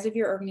the size of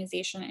your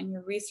organization and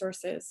your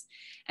resources,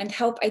 and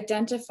help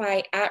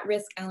identify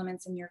at-risk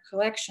elements in your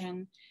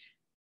collection,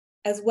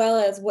 as well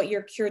as what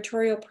your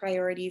curatorial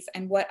priorities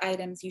and what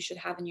items you should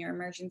have in your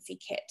emergency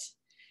kit.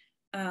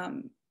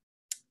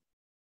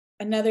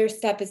 Another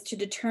step is to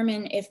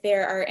determine if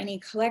there are any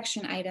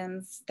collection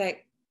items that,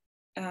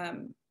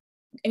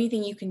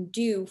 anything you can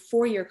do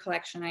for your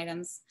collection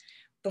items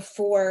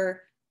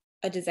before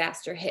a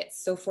disaster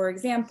hits. So for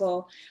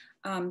example,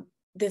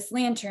 this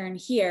lantern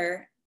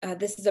here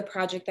this is a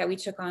project that we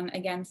took on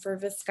again for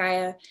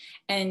Vizcaya.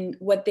 And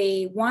what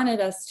they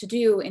wanted us to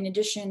do, in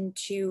addition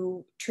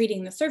to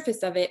treating the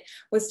surface of it,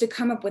 was to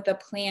come up with a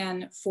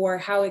plan for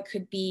how it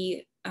could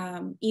be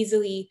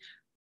easily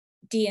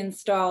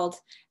deinstalled,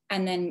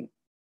 and then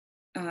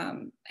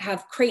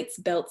have crates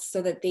built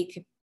so that they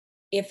could,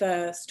 if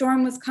a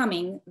storm was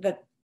coming, the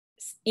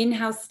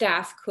in-house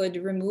staff could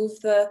remove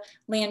the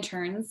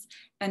lanterns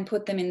and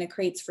put them in the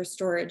crates for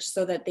storage,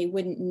 so that they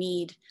wouldn't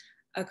need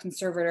a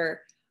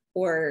conservator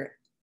or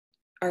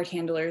art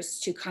handlers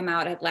to come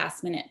out at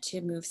last minute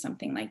to move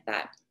something like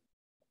that.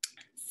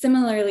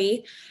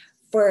 Similarly,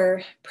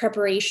 for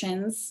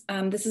preparations,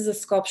 this is a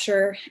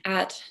sculpture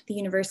at the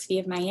University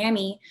of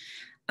Miami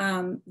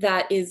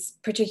that is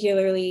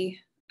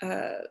particularly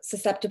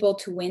susceptible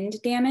to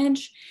wind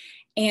damage.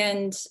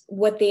 And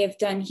what they have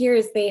done here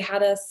is they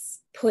had us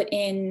put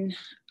in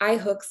eye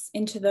hooks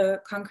into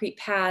the concrete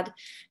pad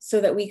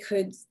so that we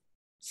could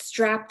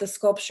strap the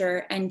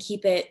sculpture and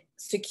keep it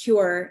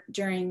secure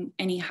during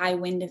any high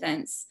wind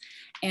events.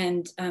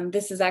 And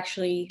this has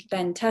actually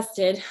been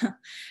tested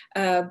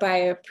by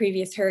a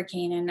previous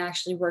hurricane and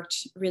actually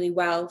worked really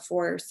well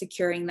for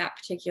securing that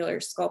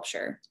particular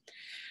sculpture.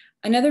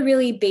 Another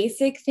really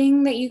basic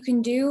thing that you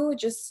can do,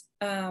 just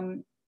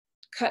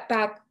cut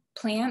back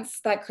plants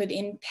that could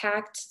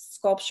impact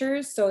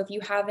sculptures. So if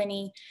you have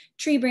any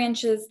tree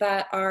branches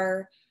that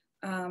are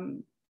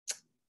on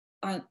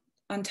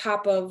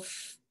top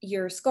of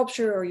your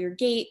sculpture or your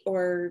gate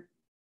or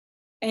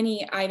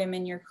any item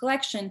in your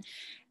collection,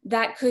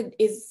 that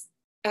is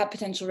at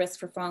potential risk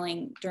for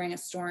falling during a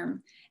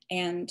storm.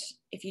 And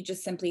if you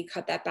just simply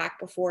cut that back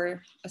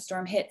before a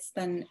storm hits,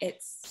 then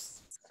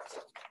it's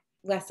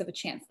less of a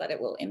chance that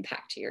it will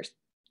impact your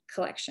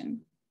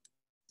collection.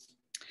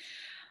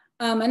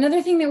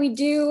 Another thing that we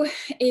do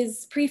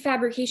is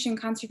prefabrication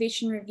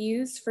conservation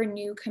reviews for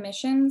new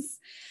commissions.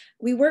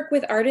 We work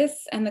with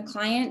artists and the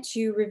client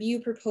to review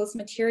proposed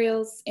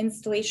materials,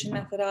 installation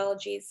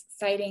methodologies,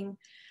 siting,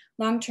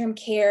 long-term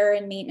care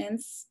and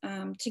maintenance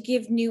to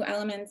give new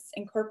elements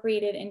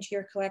incorporated into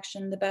your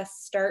collection the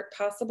best start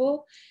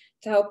possible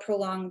to help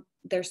prolong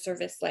their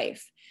service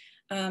life.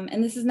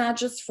 And this is not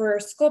just for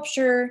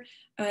sculpture,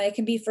 it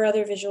can be for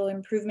other visual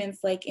improvements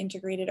like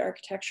integrated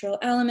architectural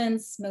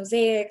elements,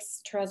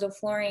 mosaics, terrazzo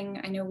flooring.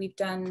 I know we've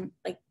done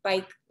like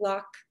bike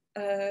lock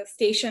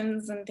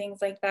stations and things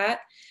like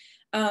that.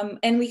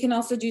 And we can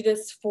also do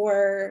this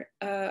for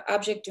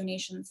object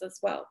donations as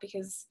well,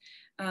 because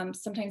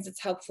sometimes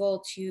it's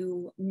helpful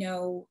to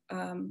know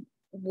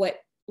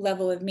what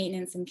level of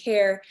maintenance and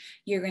care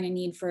you're going to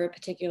need for a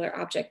particular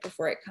object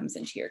before it comes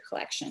into your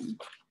collection.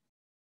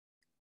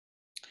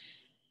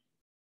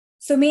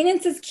 So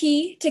maintenance is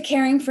key to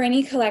caring for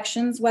any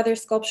collections, whether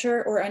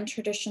sculpture or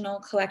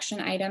untraditional collection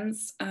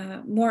items.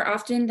 More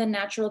often than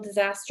natural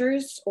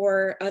disasters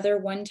or other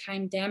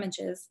one-time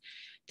damages,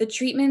 the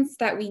treatments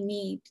that we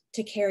need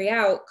to carry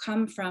out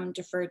come from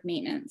deferred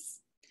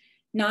maintenance.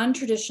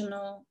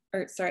 Non-sculptural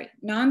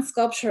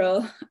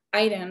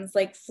items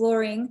like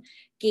flooring,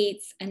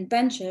 gates, and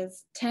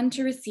benches tend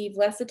to receive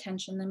less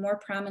attention than more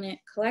prominent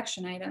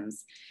collection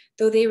items,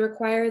 though they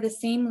require the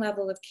same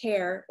level of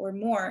care or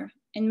more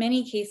in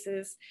many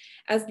cases,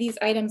 as these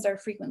items are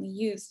frequently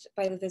used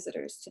by the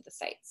visitors to the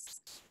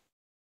sites.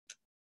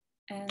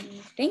 And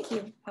thank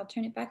you. I'll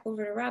turn it back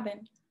over to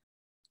Robin.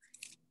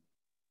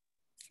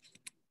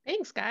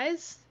 Thanks,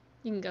 guys.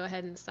 You can go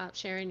ahead and stop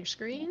sharing your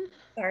screen.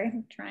 Sorry,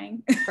 I'm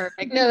trying.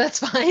 Perfect. No, that's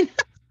fine.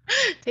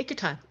 Take your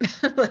time.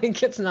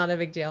 Like, it's not a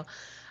big deal.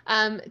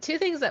 Two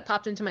things that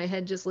popped into my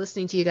head just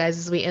listening to you guys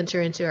as we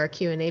enter into our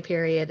Q&A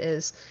period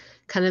is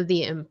kind of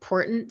the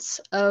importance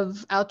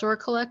of outdoor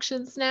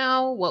collections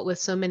now, what with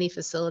so many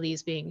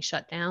facilities being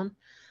shut down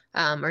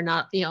or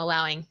not,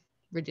 allowing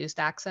reduced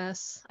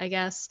access, I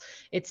guess.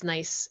 It's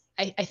nice.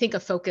 I think a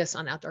focus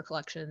on outdoor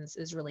collections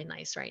is really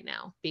nice right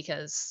now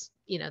because,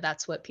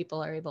 that's what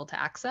people are able to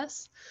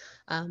access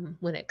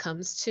when it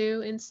comes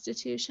to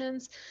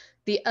institutions.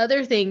 The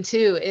other thing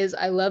too is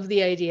I love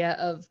the idea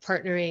of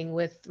partnering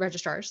with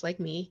registrars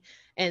like me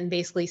and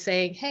basically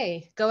saying,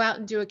 hey, go out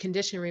and do a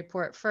condition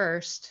report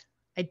first,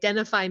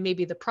 identify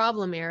maybe the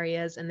problem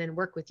areas, and then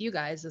work with you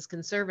guys as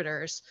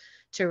conservators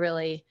to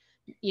really,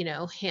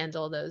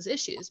 handle those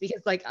issues.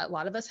 Because like a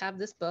lot of us have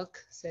this book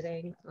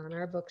sitting on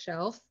our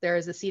bookshelf. There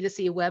is a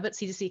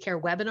C2C Care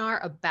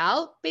webinar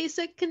about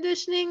basic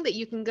conditioning that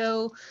you can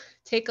go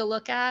take a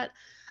look at.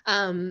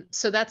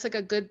 So that's like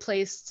a good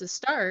place to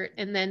start.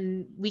 And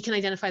then we can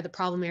identify the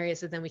problem areas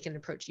that then we can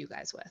approach you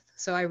guys with.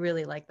 So I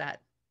really like that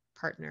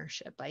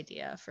partnership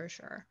idea for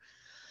sure.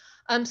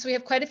 So we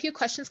have quite a few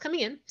questions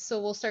coming in,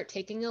 so we'll start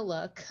taking a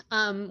look.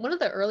 One of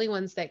the early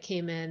ones that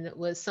came in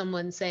was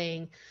someone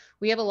saying,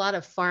 we have a lot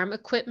of farm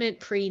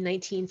equipment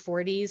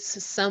pre-1940s,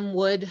 some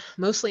wood,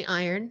 mostly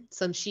iron,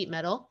 some sheet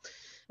metal,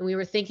 and we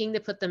were thinking to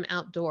put them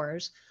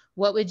outdoors.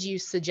 What would you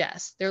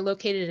suggest? They're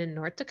located in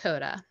North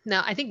Dakota.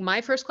 Now, I think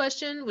my first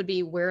question would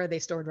be, where are they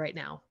stored right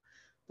now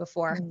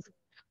before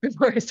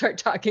I start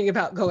talking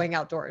about going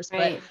outdoors,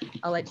 right. But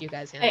I'll let you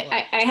guys handle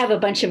it. I have a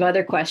bunch of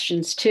other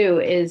questions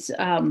too, is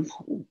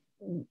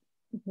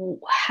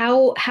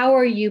how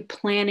are you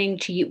planning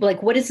to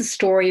like, what is the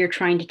story you're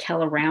trying to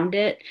tell around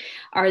it?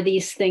 Are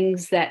these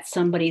things that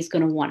somebody's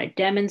going to want to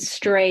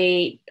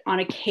demonstrate on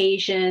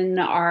occasion?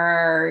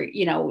 Are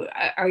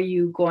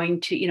you going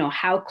to,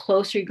 how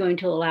close are you going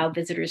to allow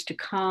visitors to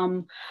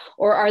come?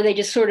 Or are they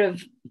just sort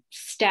of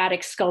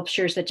static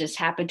sculptures that just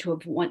happen to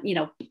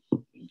have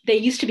they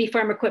used to be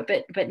farm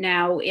equipment, but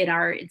now in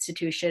our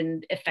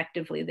institution,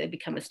 effectively, they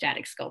become a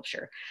static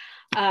sculpture.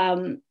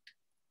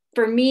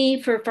 For me,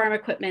 for farm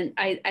equipment,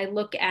 I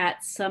look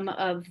at some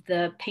of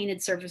the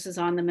painted surfaces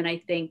on them, and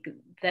I think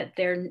that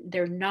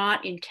they're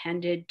not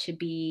intended to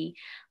be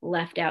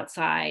left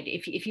outside.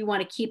 If you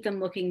want to keep them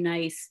looking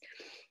nice,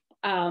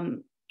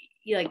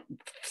 like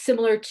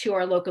similar to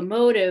our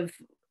locomotive,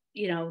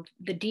 the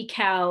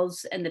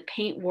decals and the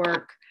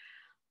paintwork,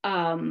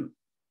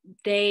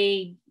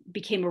 they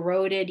became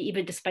eroded,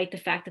 even despite the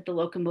fact that the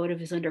locomotive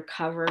is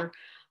undercover.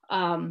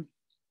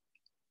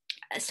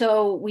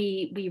 So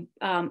we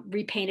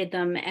repainted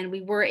them, and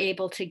we were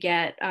able to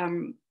get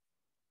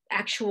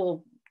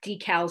actual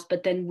decals,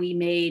 but then we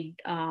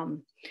made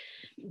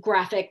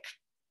graphic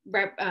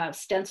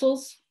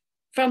stencils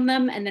from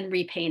them and then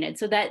repainted.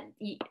 So that,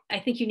 I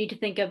think you need to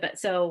think of it.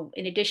 So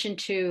in addition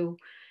to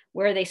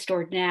where are they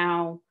stored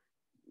now,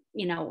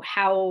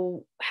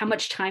 how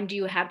much time do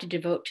you have to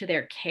devote to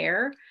their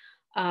care?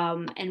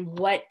 And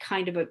what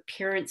kind of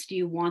appearance do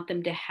you want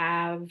them to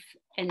have?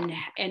 And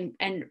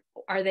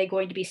are they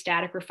going to be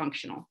static or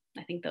functional?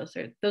 I think those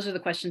are the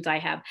questions I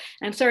have.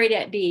 And I'm sorry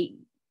to be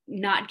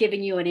not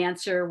giving you an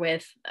answer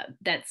with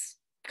that's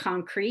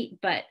concrete,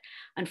 but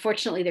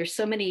unfortunately there's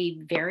so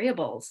many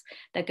variables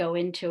that go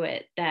into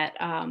it that,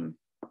 and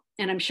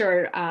I'm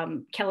sure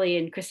Kelly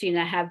and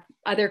Christina have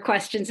other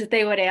questions that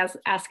they would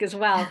ask as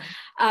well.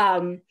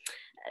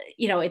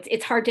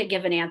 It's hard to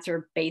give an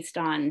answer based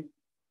on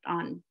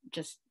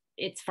just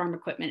it's farm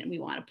equipment and we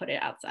want to put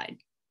it outside.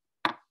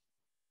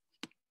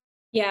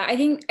 Yeah, I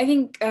think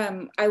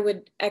I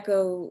would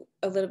echo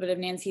a little bit of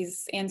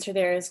Nancy's answer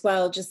there as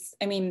well. Just,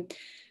 I mean,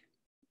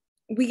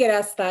 we get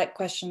asked that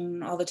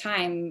question all the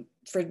time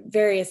for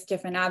various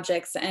different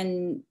objects.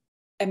 And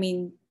I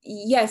mean,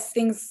 yes,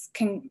 things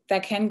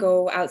that can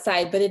go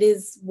outside, but it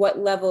is what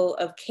level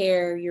of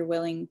care you're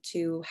willing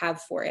to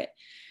have for it.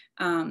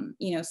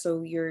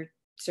 So your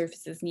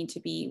surfaces need to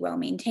be well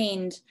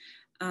maintained.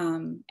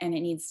 And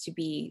it needs to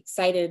be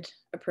sited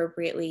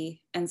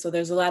appropriately. And so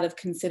there's a lot of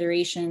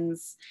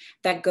considerations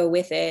that go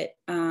with it.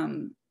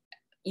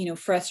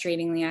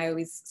 Frustratingly, I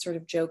always sort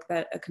of joke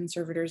that a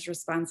conservator's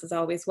response is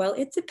always, well,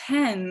 it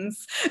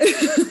depends,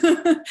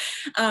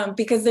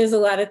 because there's a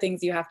lot of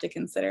things you have to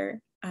consider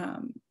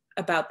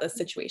about the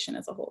situation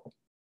as a whole.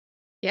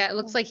 Yeah, it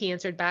looks like he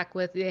answered back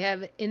with, they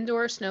have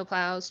indoor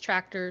snowplows,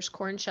 tractors,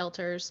 corn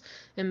shelters,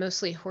 and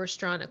mostly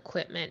horse-drawn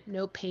equipment,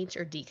 no paint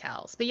or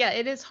decals. But yeah,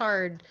 it is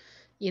hard,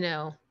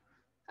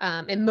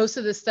 and most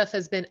of this stuff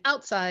has been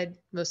outside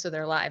most of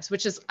their lives,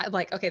 which is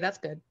like, okay, that's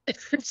good.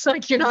 It's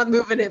like you're not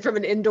moving it from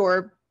an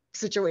indoor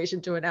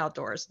situation to an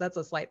outdoor. So that's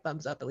a slight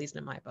thumbs up, at least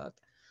in my book.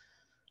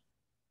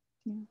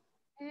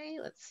 Okay,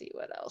 let's see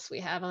what else we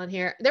have on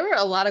here. There were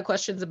a lot of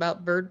questions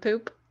about bird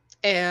poop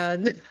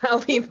and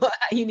how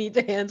you need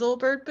to handle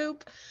bird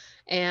poop.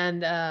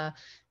 And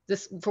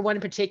this, for one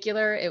in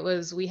particular,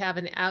 we have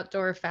an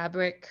outdoor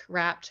fabric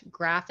wrapped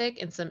graphic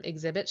and some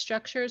exhibit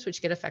structures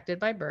which get affected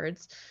by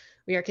birds.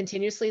 We are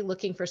continuously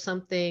looking for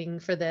something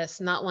for this,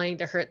 not wanting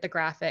to hurt the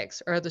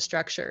graphics or the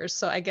structures.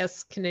 So I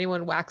guess, can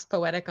anyone wax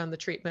poetic on the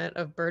treatment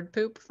of bird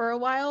poop for a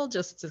while,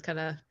 just to kind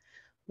of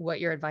what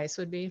your advice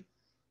would be?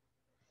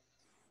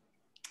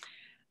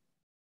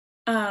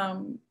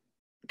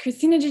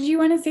 Christina, did you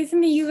want to say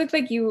something? You looked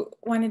like you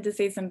wanted to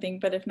say something,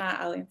 but if not,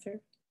 I'll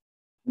answer.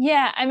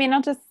 Yeah, I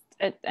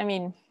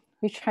mean,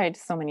 we've tried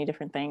so many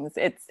different things.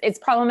 It's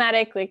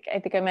problematic. Like I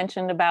think I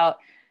mentioned about,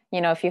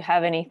 if you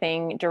have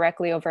anything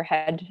directly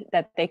overhead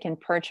that they can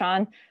perch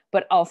on,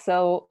 but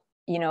also,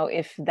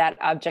 if that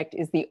object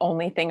is the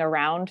only thing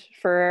around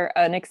for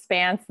an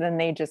expanse, then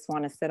they just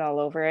want to sit all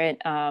over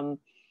it.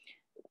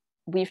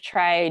 We've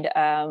tried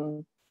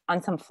on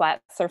some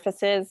flat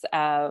surfaces,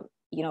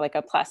 like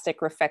a plastic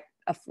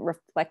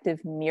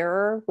reflective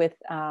mirror with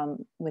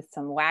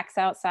some wax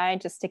outside,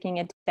 just sticking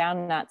it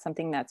down, not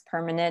something that's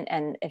permanent.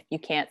 And if you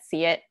can't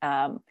see it,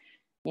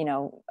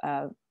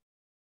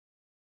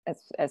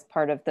 as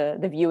part of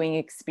the viewing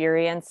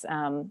experience,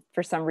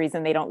 for some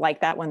reason they don't like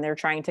that when they're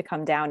trying to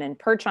come down and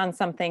perch on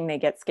something. They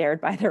get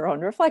scared by their own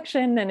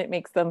reflection, and it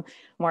makes them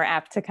more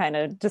apt to kind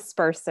of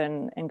disperse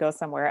and go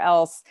somewhere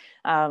else.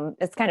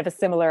 It's kind of a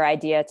similar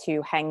idea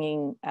to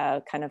hanging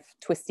kind of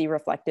twisty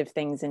reflective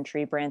things in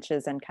tree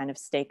branches and kind of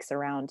stakes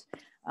around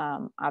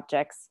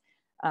objects.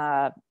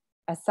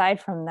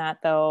 Aside from that,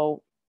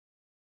 though,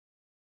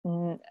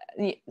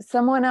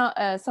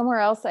 somewhere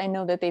else, I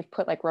know that they've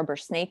put like rubber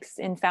snakes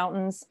in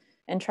fountains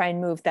and try and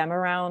move them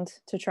around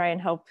to try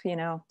and help,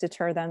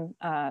 deter them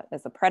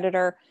as a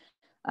predator.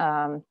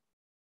 I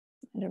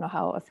don't know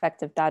how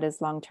effective that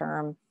is long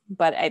term,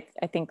 but I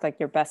think like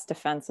your best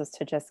defense is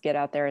to just get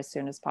out there as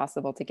soon as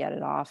possible to get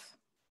it off.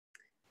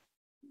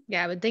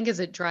 Yeah, I would think as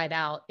it dried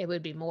out, it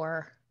would be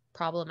more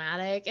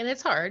problematic, and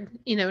it's hard.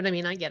 You know what I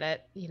mean? I get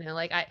it. You know,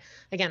 like I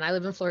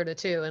live in Florida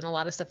too, and a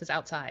lot of stuff is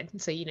outside.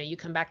 So, you know, you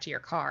come back to your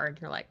car and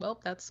you're like, well,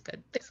 that's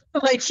good.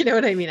 Like, you know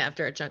what I mean?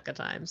 After a chunk of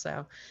time.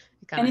 So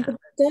it kind And of if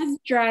it does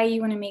dry,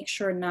 you want to make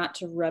sure not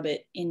to rub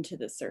it into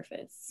the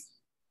surface.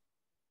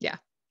 Yeah,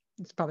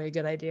 it's probably a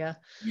good idea.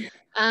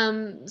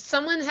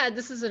 Someone had,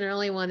 this is an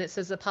early one. It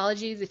says,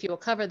 apologies if you will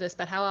cover this,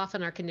 but how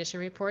often are condition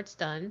reports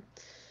done?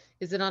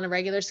 Is it on a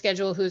regular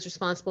schedule? Who's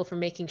responsible for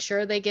making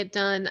sure they get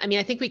done? I mean,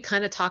 I think we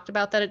kind of talked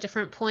about that at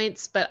different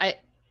points, but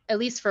at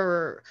least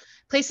for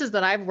places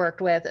that I've worked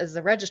with as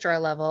the registrar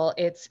level,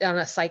 it's on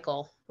a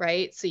cycle,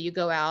 right? So you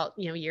go out,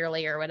 you know,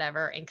 yearly or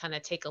whatever, and kind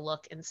of take a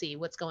look and see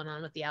what's going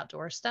on with the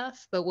outdoor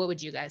stuff. But what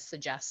would you guys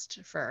suggest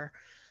for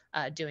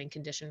doing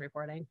condition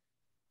reporting?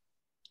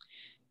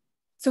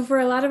 So for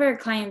a lot of our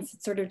clients,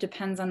 it sort of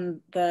depends on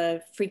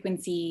the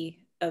frequency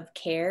of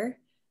care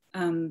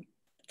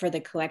for the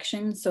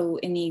collection. So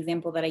in the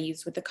example that I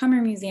used with the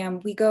Kummer Museum,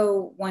 we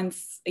go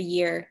once a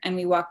year and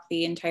we walk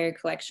the entire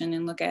collection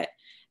and look at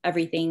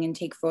everything and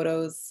take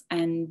photos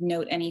and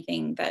note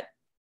anything that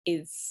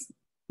is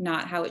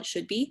not how it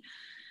should be.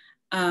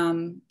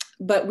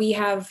 But we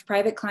have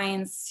private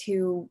clients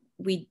who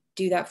we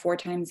do that 4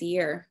 times a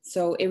year.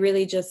 So it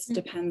really just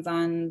depends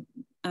on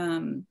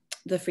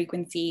the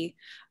frequency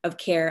of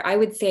care. I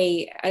would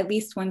say at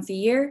least once a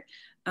year,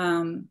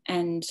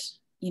 and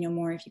you know,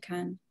 more if you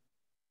can.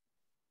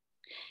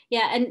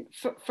 Yeah, and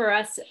for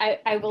us,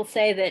 I will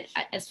say that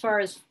as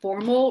far as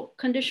formal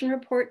condition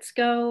reports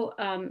go,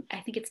 I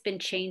think it's been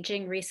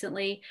changing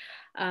recently.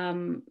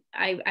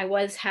 I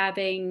was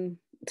having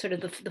sort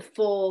of the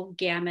full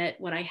gamut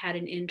when I had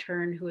an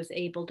intern who was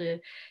able to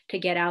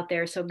get out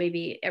there. So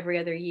maybe every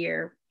other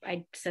year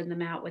I'd send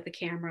them out with a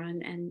camera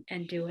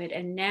and do it.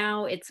 And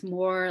now it's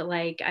more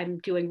like I'm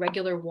doing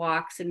regular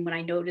walks. And when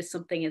I notice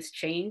something has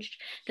changed,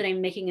 then I'm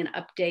making an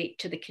update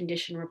to the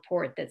condition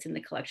report that's in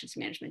the collections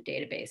management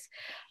database.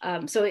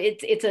 So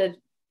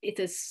it's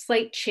a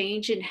slight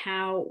change in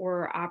how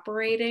we're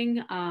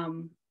operating.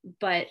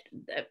 But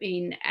I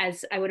mean,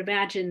 as I would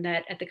imagine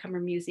that at the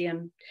Kummer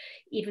Museum,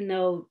 even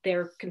though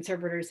they're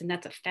conservators, and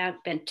that's a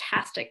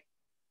fantastic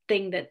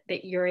thing that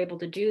you're able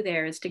to do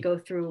there, is to go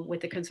through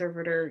with the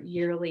conservator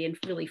yearly and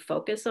really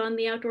focus on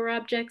the outdoor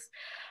objects.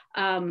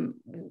 You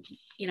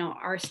know,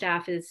 our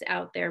staff is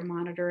out there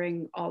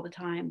monitoring all the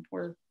time.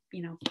 We're,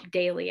 you know,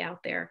 daily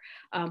out there.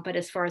 But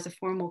as far as a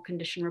formal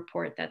condition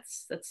report, that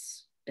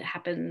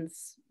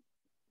happens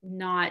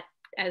not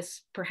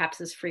as perhaps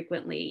as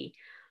frequently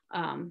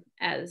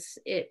as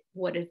it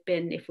would have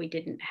been if we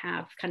didn't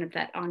have kind of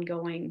that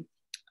ongoing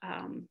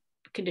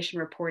condition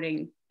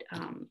reporting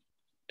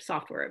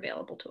software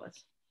available to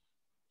us.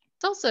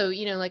 It's also,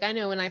 you know, like I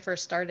know when I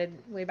first started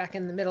way back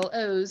in the middle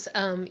O's,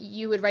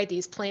 you would write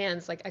these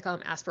plans, like I call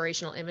them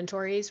aspirational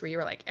inventories, where you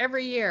were like,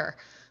 every year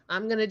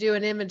I'm going to do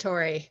an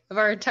inventory of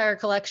our entire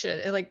collection.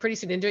 And like pretty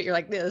soon into it, you're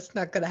like, no, it's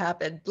not going to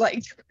happen.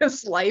 Like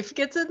this life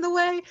gets in the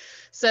way.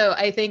 So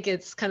I think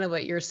it's kind of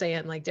what you're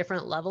saying, like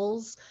different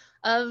levels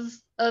of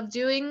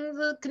doing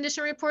the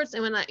condition reports.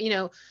 And when I, you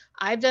know,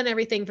 I've done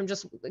everything from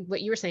just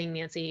what you were saying,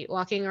 Nancy,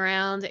 walking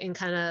around and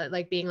kind of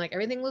like being like,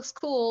 everything looks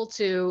cool,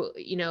 to,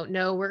 you know,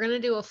 no, we're going to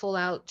do a full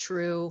out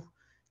true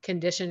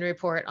condition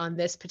report on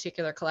this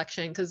particular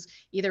collection, because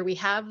either we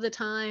have the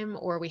time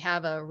or we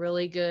have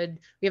we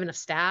have enough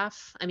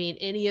staff. I mean,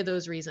 any of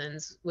those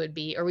reasons would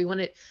be, or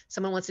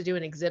someone wants to do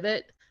an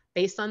exhibit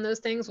based on those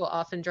things will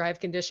often drive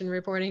condition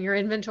reporting or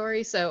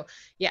inventory. So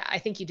yeah, I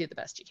think you do the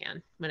best you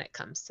can when it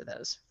comes to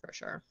those, for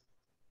sure.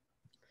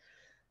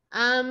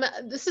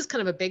 This is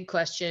kind of a big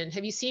question.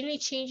 Have you seen any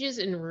changes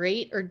in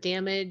rate or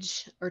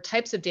damage or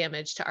types of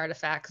damage to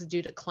artifacts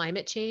due to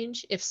climate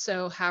change? If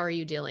so, how are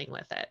you dealing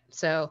with it?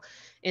 So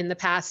in the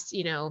past,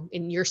 you know,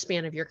 in your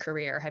span of your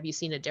career, have you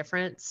seen a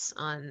difference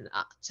on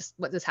just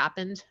what has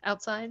happened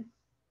outside?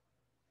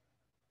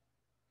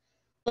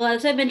 Well,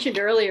 as I mentioned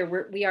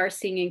earlier, we are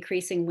seeing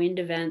increasing wind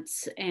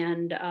events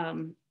and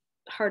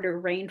harder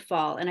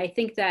rainfall. And I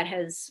think that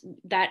has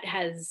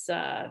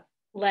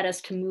led us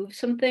to move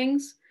some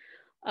things.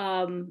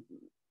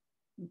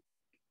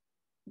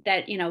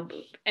 That, you know,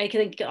 I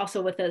think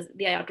also with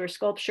the outdoor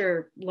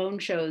sculpture loan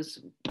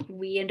shows,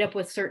 we end up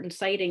with certain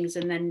sightings,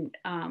 and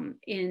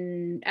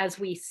then as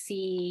we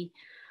see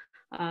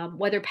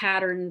weather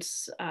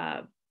patterns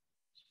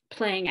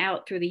playing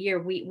out through the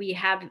year, we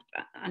have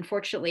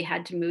unfortunately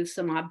had to move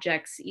some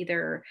objects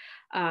either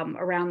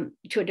around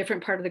to a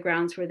different part of the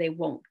grounds where they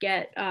won't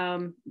get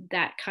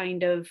that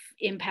kind of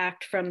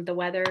impact from the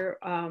weather.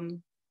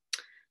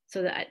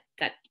 So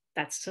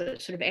that's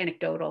sort of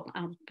anecdotal,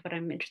 but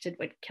I'm interested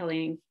what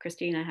Kelly and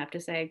Christina have to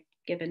say,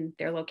 given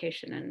their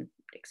location and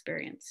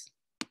experience.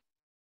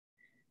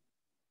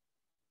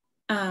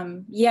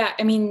 Yeah,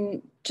 I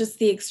mean, just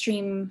the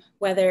extreme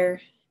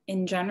weather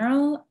in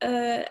general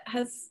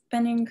has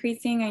been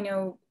increasing. I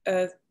know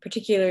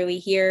particularly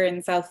here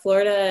in South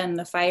Florida and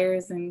the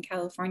fires in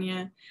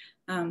California,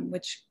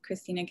 which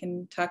Christina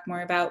can talk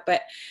more about,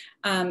 but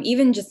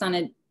even just on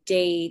a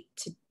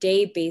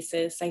day-to-day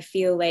basis, I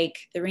feel like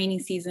the rainy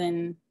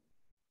season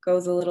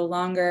goes a little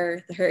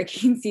longer, the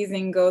hurricane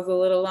season goes a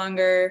little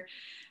longer.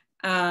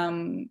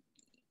 You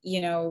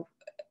know,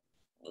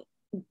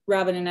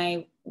 Robin and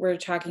I were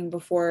talking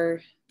before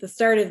the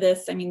start of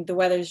this. I mean, the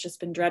weather's just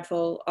been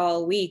dreadful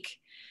all week.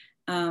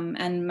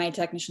 And my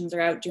technicians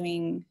are out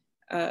doing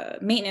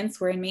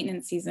maintenance. We're in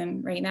maintenance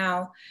season right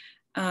now.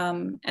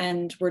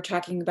 And we're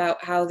talking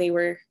about how they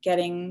were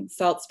getting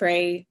salt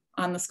spray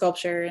on the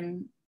sculpture,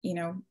 and, you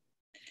know,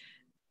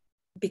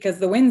 because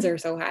the winds are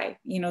so high,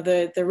 you know,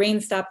 the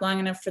rain stopped long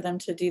enough for them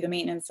to do the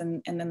maintenance,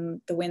 and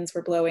then the winds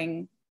were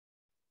blowing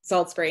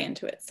salt spray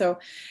into it. So,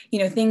 you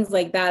know, things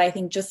like that, I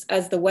think just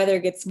as the weather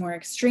gets more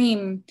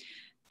extreme,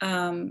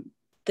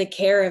 the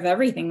care of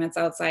everything that's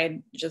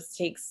outside just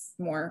takes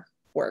more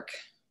work.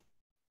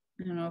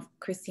 I don't know if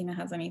Christina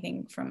has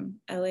anything from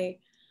LA.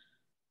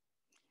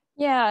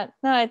 Yeah,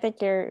 no, I think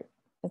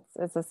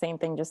it's the same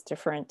thing, just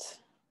different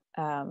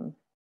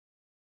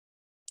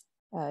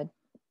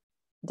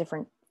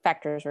different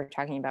factors we're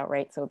talking about,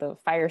 right? So the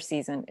fire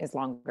season is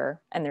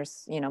longer, and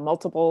there's, you know,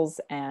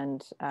 multiples,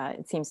 and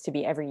it seems to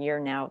be every year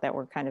now that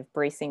we're kind of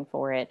bracing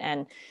for it.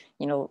 And,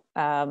 you know,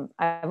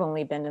 I've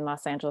only been in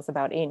Los Angeles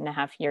about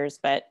 8.5 years,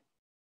 but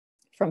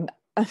from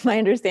my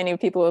understanding of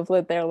people who have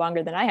lived there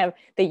longer than I have,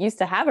 they used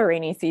to have a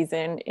rainy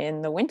season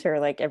in the winter,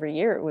 like every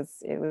year. It was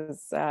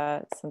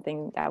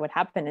something that would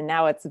happen, and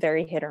now it's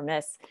very hit or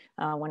miss.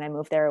 When I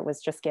moved there, it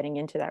was just getting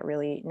into that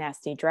really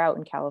nasty drought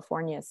in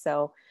California.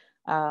 So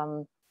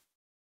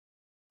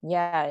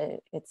yeah,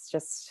 it's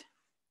just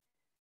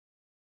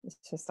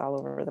all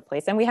over the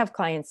place. And we have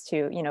clients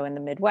too, you know, in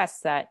the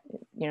Midwest that,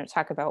 you know,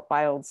 talk about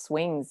wild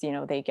swings. You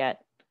know, they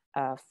get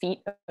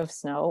feet of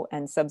snow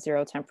and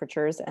sub-zero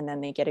temperatures, and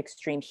then they get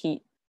extreme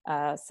heat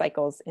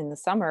cycles in the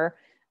summer,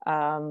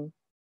 you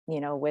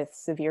know, with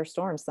severe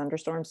storms,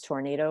 thunderstorms,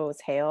 tornadoes,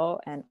 hail,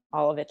 and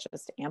all of it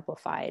just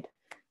amplified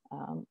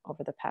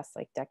over the past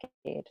like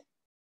decade.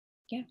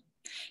 Yeah.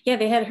 Yeah,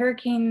 they had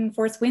hurricane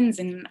force winds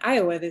in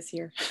Iowa this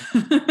year.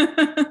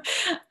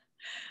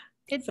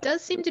 It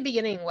does seem to be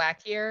getting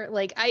wackier.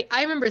 Like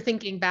I remember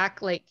thinking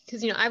back, like,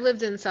 because, you know, I've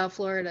lived in South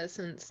Florida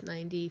since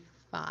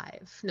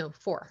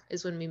 4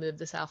 is when we moved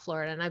to South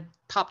Florida, and I've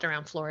popped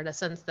around Florida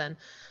since then.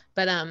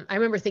 But I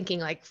remember thinking,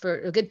 like, for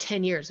a good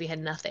 10 years we had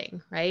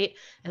nothing, right?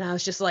 And I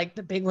was just like,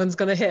 the big one's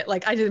gonna hit.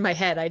 Like, I did in my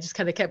head, I just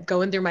kind of kept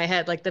going through my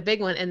head, like the big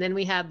one. And then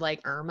we had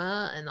like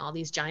Irma and all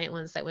these giant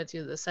ones that went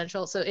through the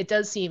central. So it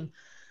does seem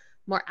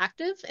more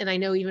active. And I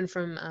know even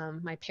from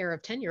my pair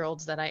of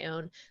 10-year-olds that I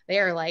own, they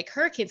are like,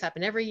 hurricanes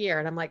happen every year.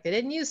 And I'm like, they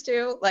didn't used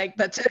to, like,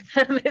 but to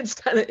them,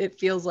 it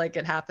feels like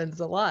it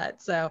happens a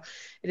lot. So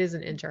it is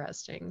an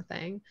interesting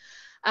thing.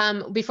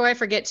 Before I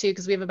forget to,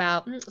 because we have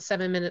about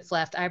 7 minutes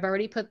left, I've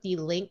already put the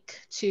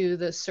link to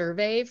the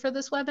survey for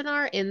this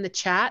webinar in the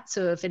chat.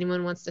 So if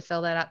anyone wants to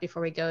fill that out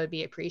before we go, it'd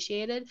be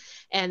appreciated.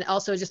 And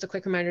also just a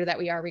quick reminder that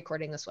we are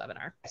recording this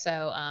webinar.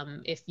 So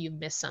if you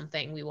missed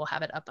something, we will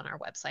have it up on our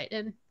website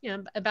and, you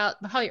know, about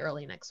probably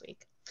early next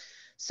week.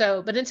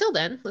 So, but until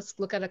then, let's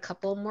look at a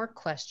couple more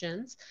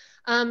questions.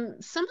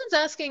 Someone's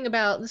asking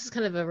about, this is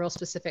kind of a real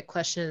specific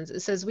question. It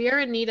says, we are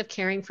in need of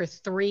caring for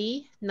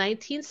 3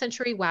 19th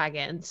century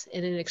wagons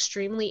in an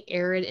extremely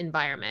arid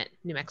environment,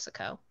 New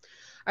Mexico.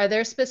 Are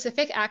there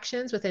specific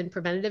actions within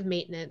preventative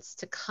maintenance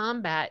to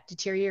combat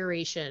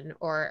deterioration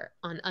or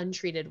on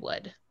untreated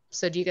wood?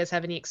 So do you guys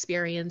have any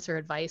experience or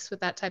advice with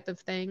that type of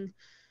thing,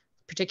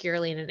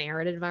 particularly in an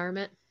arid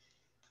environment?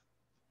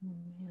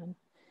 Oh,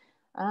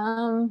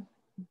 man.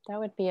 That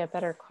would be a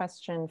better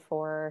question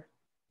for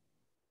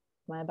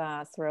my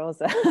boss,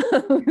 Rosa,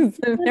 who's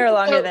been there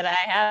longer than I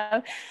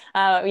have.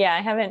 Yeah,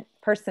 I haven't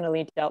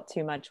personally dealt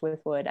too much with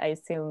wood. I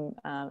assume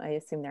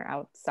they're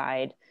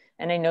outside,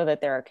 and I know that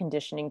there are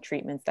conditioning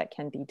treatments that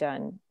can be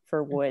done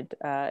for wood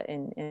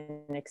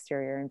in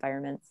exterior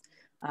environments.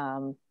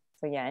 So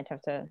yeah, I'd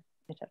have to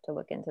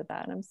look into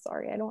that. I'm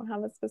sorry, I don't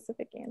have a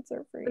specific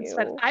answer for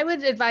you. I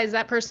would advise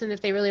that person, if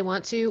they really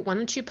want to, why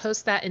don't you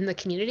post that in the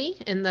community,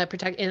 in our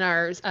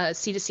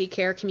C2C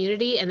care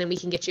community, and then we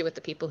can get you with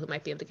the people who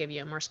might be able to give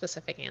you a more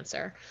specific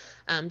answer.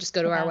 Just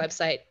go to our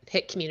website,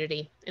 hit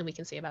community, and we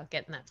can see about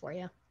getting that for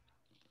you.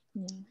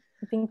 Yeah.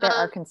 I think there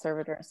are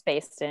conservators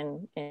based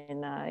in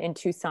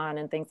Tucson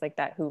and things like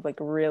that who like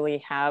really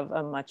have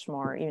a much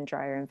more even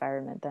drier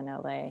environment than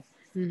LA.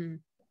 Mm-hmm.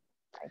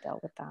 I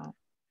dealt with that.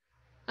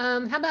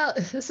 How about,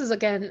 this is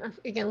again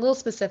a little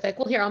specific.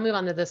 Well, here, I'll move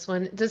on to this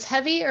one. Does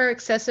heavy or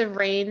excessive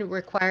rain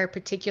require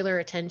particular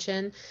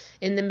attention?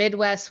 In the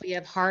Midwest, we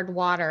have hard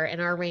water, and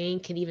our rain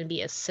can even be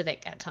acidic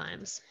at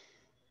times.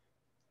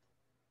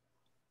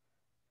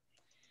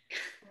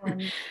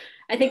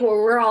 I think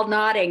we're all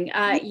nodding.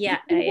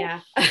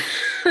 Yeah.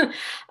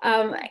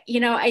 You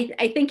know,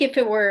 I think if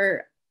it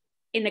were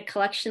in a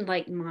collection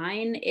like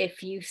mine,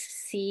 if you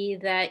see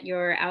that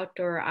your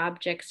outdoor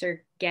objects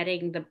are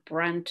getting the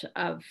brunt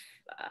of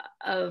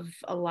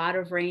a lot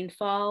of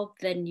rainfall,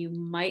 then you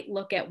might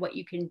look at what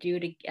you can do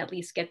to at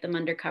least get them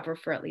under cover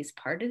for at least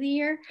part of the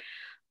year.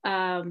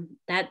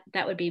 That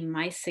would be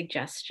my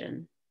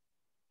suggestion.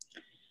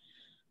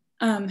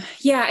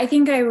 Yeah, I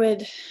think I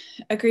would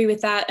agree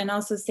with that, and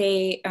also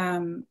say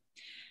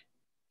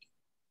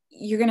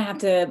you're going to have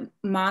to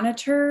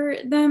monitor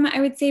them, I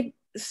would say.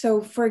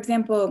 So, for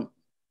example,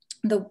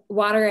 the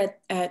water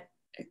at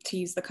to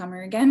use the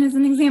Kummer again as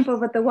an example,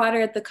 but the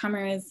water at the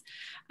Kummer is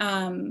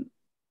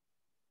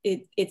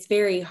it's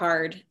very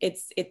hard.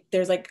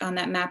 There's like on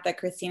that map that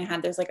Christina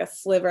had, there's like a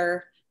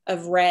sliver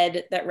of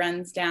red that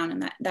runs down,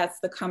 and that's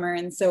the Kummer.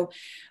 And so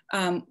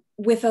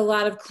with a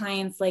lot of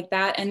clients like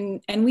that,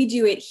 and we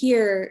do it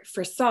here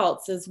for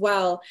salts as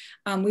well,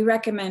 we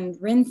recommend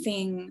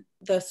rinsing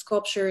the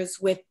sculptures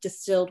with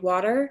distilled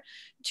water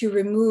to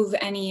remove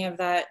any of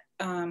that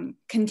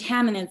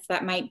contaminants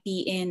that might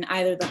be in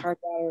either the hard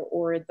water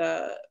or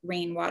the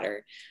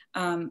rainwater.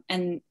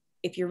 And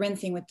if you're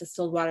rinsing with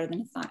distilled water,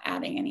 then it's not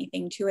adding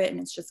anything to it, and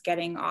it's just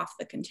getting off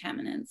the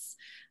contaminants.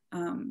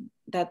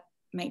 That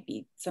might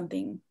be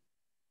something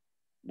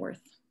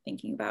worth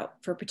thinking about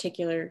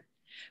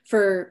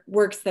for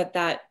works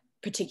that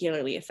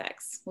particularly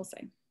affects, we'll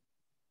say.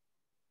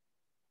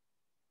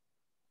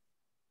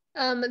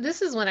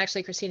 This is one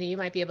actually, Christina, you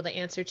might be able to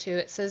answer to.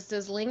 It says,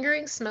 does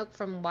lingering smoke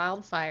from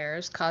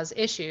wildfires cause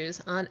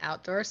issues on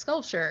outdoor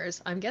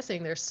sculptures? I'm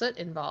guessing there's soot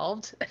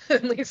involved,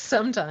 at least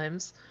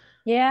sometimes.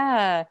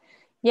 Yeah.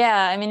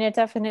 Yeah, I mean, it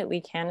definitely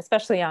can,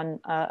 especially on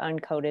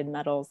uncoated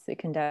metals. It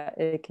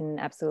can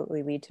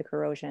absolutely lead to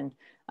corrosion,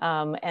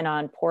 and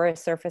on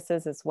porous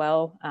surfaces as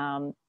well.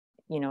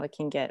 You know, it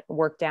can get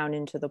worked down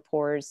into the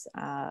pores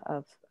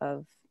of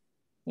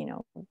you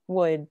know,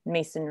 wood,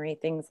 masonry,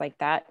 things like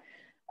that.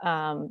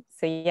 So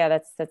yeah,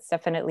 that's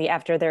definitely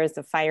after there is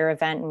a fire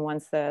event, and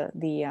once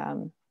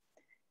the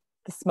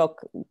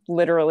smoke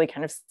literally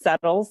kind of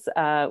settles,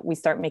 we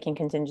start making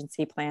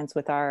contingency plans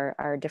with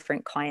our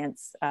different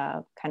clients,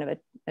 kind of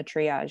a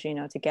triage, you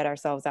know, to get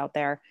ourselves out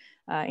there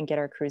and get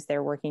our crews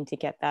there working to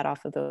get that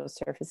off of those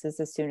surfaces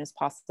as soon as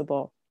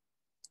possible,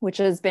 which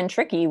has been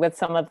tricky with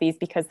some of these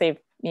because they've,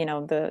 you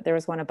know, there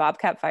was a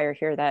bobcat fire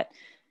here that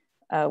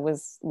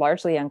was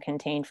largely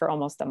uncontained for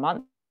almost a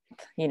month,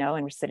 you know,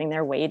 and we're sitting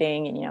there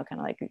waiting and, you know, kind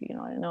of like, you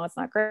know, I know it's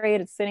not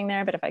great, it's sitting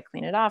there, but if I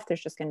clean it off,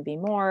 there's just going to be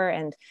more.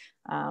 And,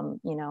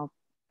 you know,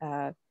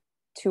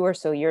 2 or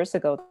so years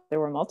ago, there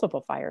were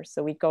multiple fires.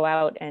 So we'd go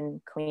out and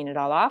clean it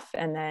all off.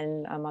 And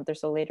then a month or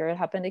so later, it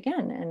happened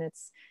again. And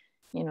it's,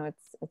 you know,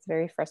 it's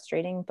very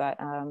frustrating, but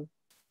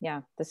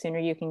yeah, the sooner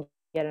you can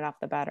get it off,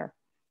 the better.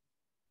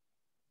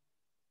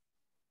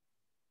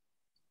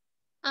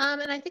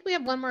 And I think we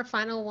have one more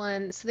final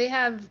one. So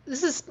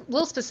this is a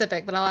little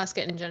specific, but I'll ask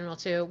it in general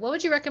too. What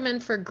would you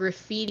recommend for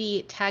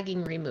graffiti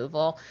tagging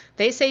removal?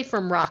 They say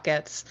from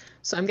rockets,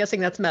 so I'm guessing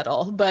that's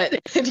metal, but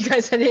have you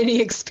guys had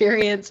any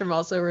experience from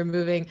also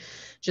removing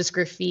just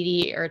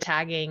graffiti or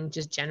tagging,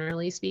 just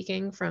generally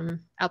speaking,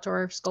 from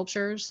outdoor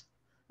sculptures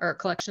or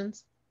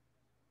collections?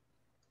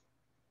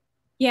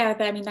 Yeah,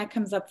 I mean, that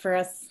comes up for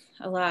us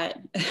a lot.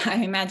 I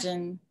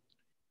imagine,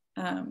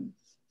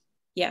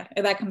 yeah,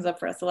 that comes up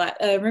for us a lot.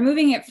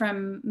 Removing it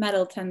from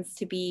metal tends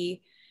to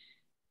be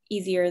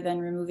easier than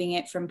removing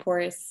it from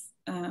porous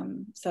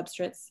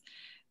substrates.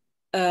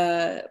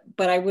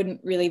 But I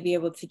wouldn't really be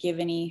able to give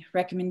any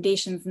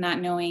recommendations, not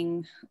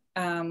knowing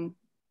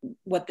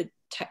what the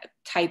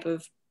type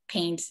of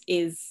paint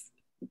is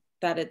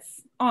that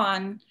it's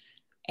on,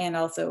 and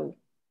also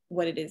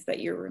what it is that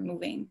you're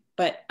removing.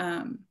 But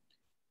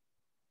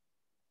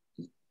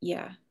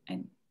yeah,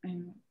 I'm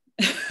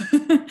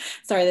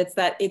sorry, that's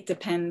that it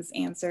depends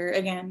answer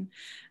again.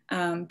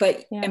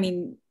 But yeah. I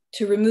mean,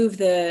 to remove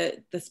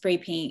the spray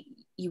paint,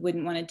 you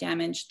wouldn't want to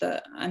damage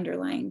the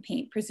underlying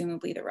paint.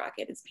 Presumably the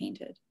rocket is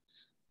painted.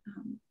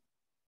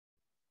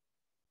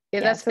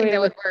 Yeah, that's the thing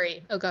that would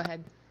worry. Oh, go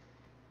ahead.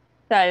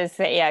 That is,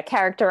 yeah,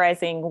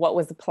 characterizing what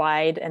was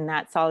applied and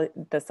that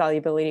the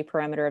solubility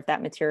parameter of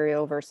that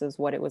material versus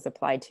what it was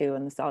applied to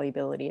and the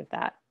solubility of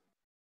that.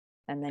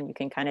 And then you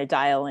can kind of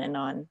dial in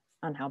on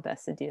how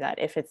best to do that.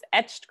 If it's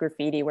etched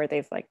graffiti where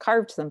they've like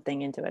carved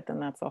something into it, then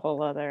that's a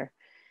whole other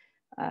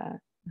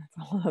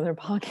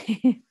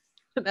ballgame.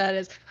 That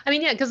is, I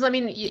mean, yeah, because I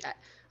mean,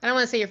 I don't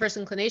want to say your first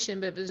inclination,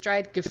 but if it was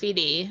dried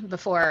graffiti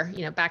before,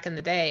 you know, back in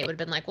the day, it would have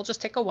been like, well,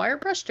 just take a wire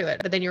brush to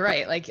it. But then you're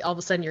right, like all of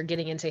a sudden you're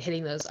getting into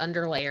hitting those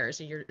underlayers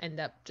and you end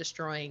up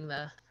destroying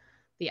the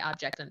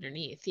object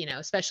underneath, you know,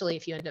 especially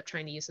if you end up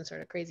trying to use some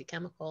sort of crazy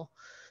chemical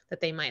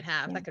that they might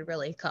have, that could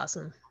really cause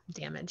some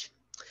damage.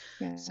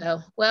 Yeah.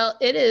 So, well,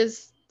 it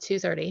is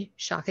 2:30,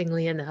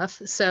 shockingly enough.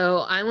 So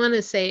I want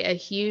to say a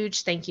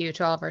huge thank you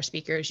to all of our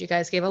speakers. You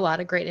guys gave a lot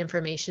of great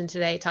information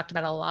today, talked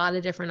about a lot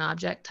of different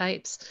object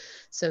types.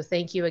 So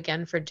thank you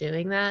again for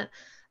doing that.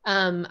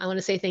 I want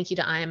to say thank you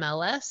to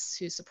IMLS,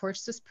 who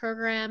supports this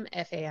program,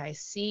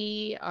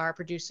 FAIC, our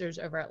producers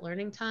over at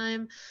Learning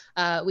Time.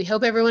 We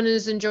hope everyone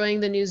is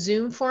enjoying the new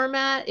Zoom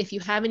format. If you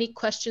have any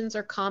questions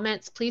or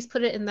comments, please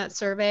put it in that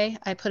survey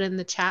I put in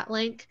the chat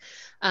link.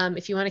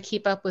 If you want to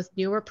keep up with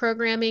newer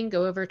programming,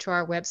 go over to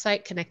our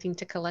website,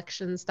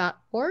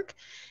 connectingtocollections.org.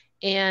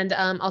 And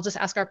I'll just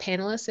ask our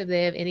panelists if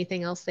they have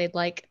anything else they'd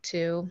like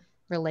to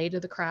relay to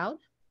the crowd.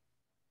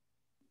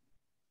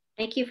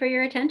 Thank you for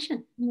your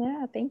attention.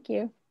 Yeah, thank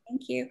you.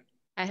 Thank you.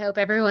 I hope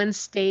everyone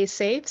stays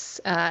safe,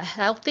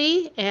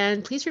 healthy,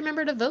 and please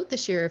remember to vote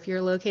this year if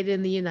you're located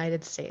in the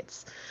United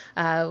States.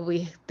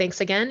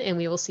 Thanks again, and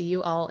we will see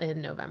you all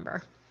in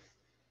November.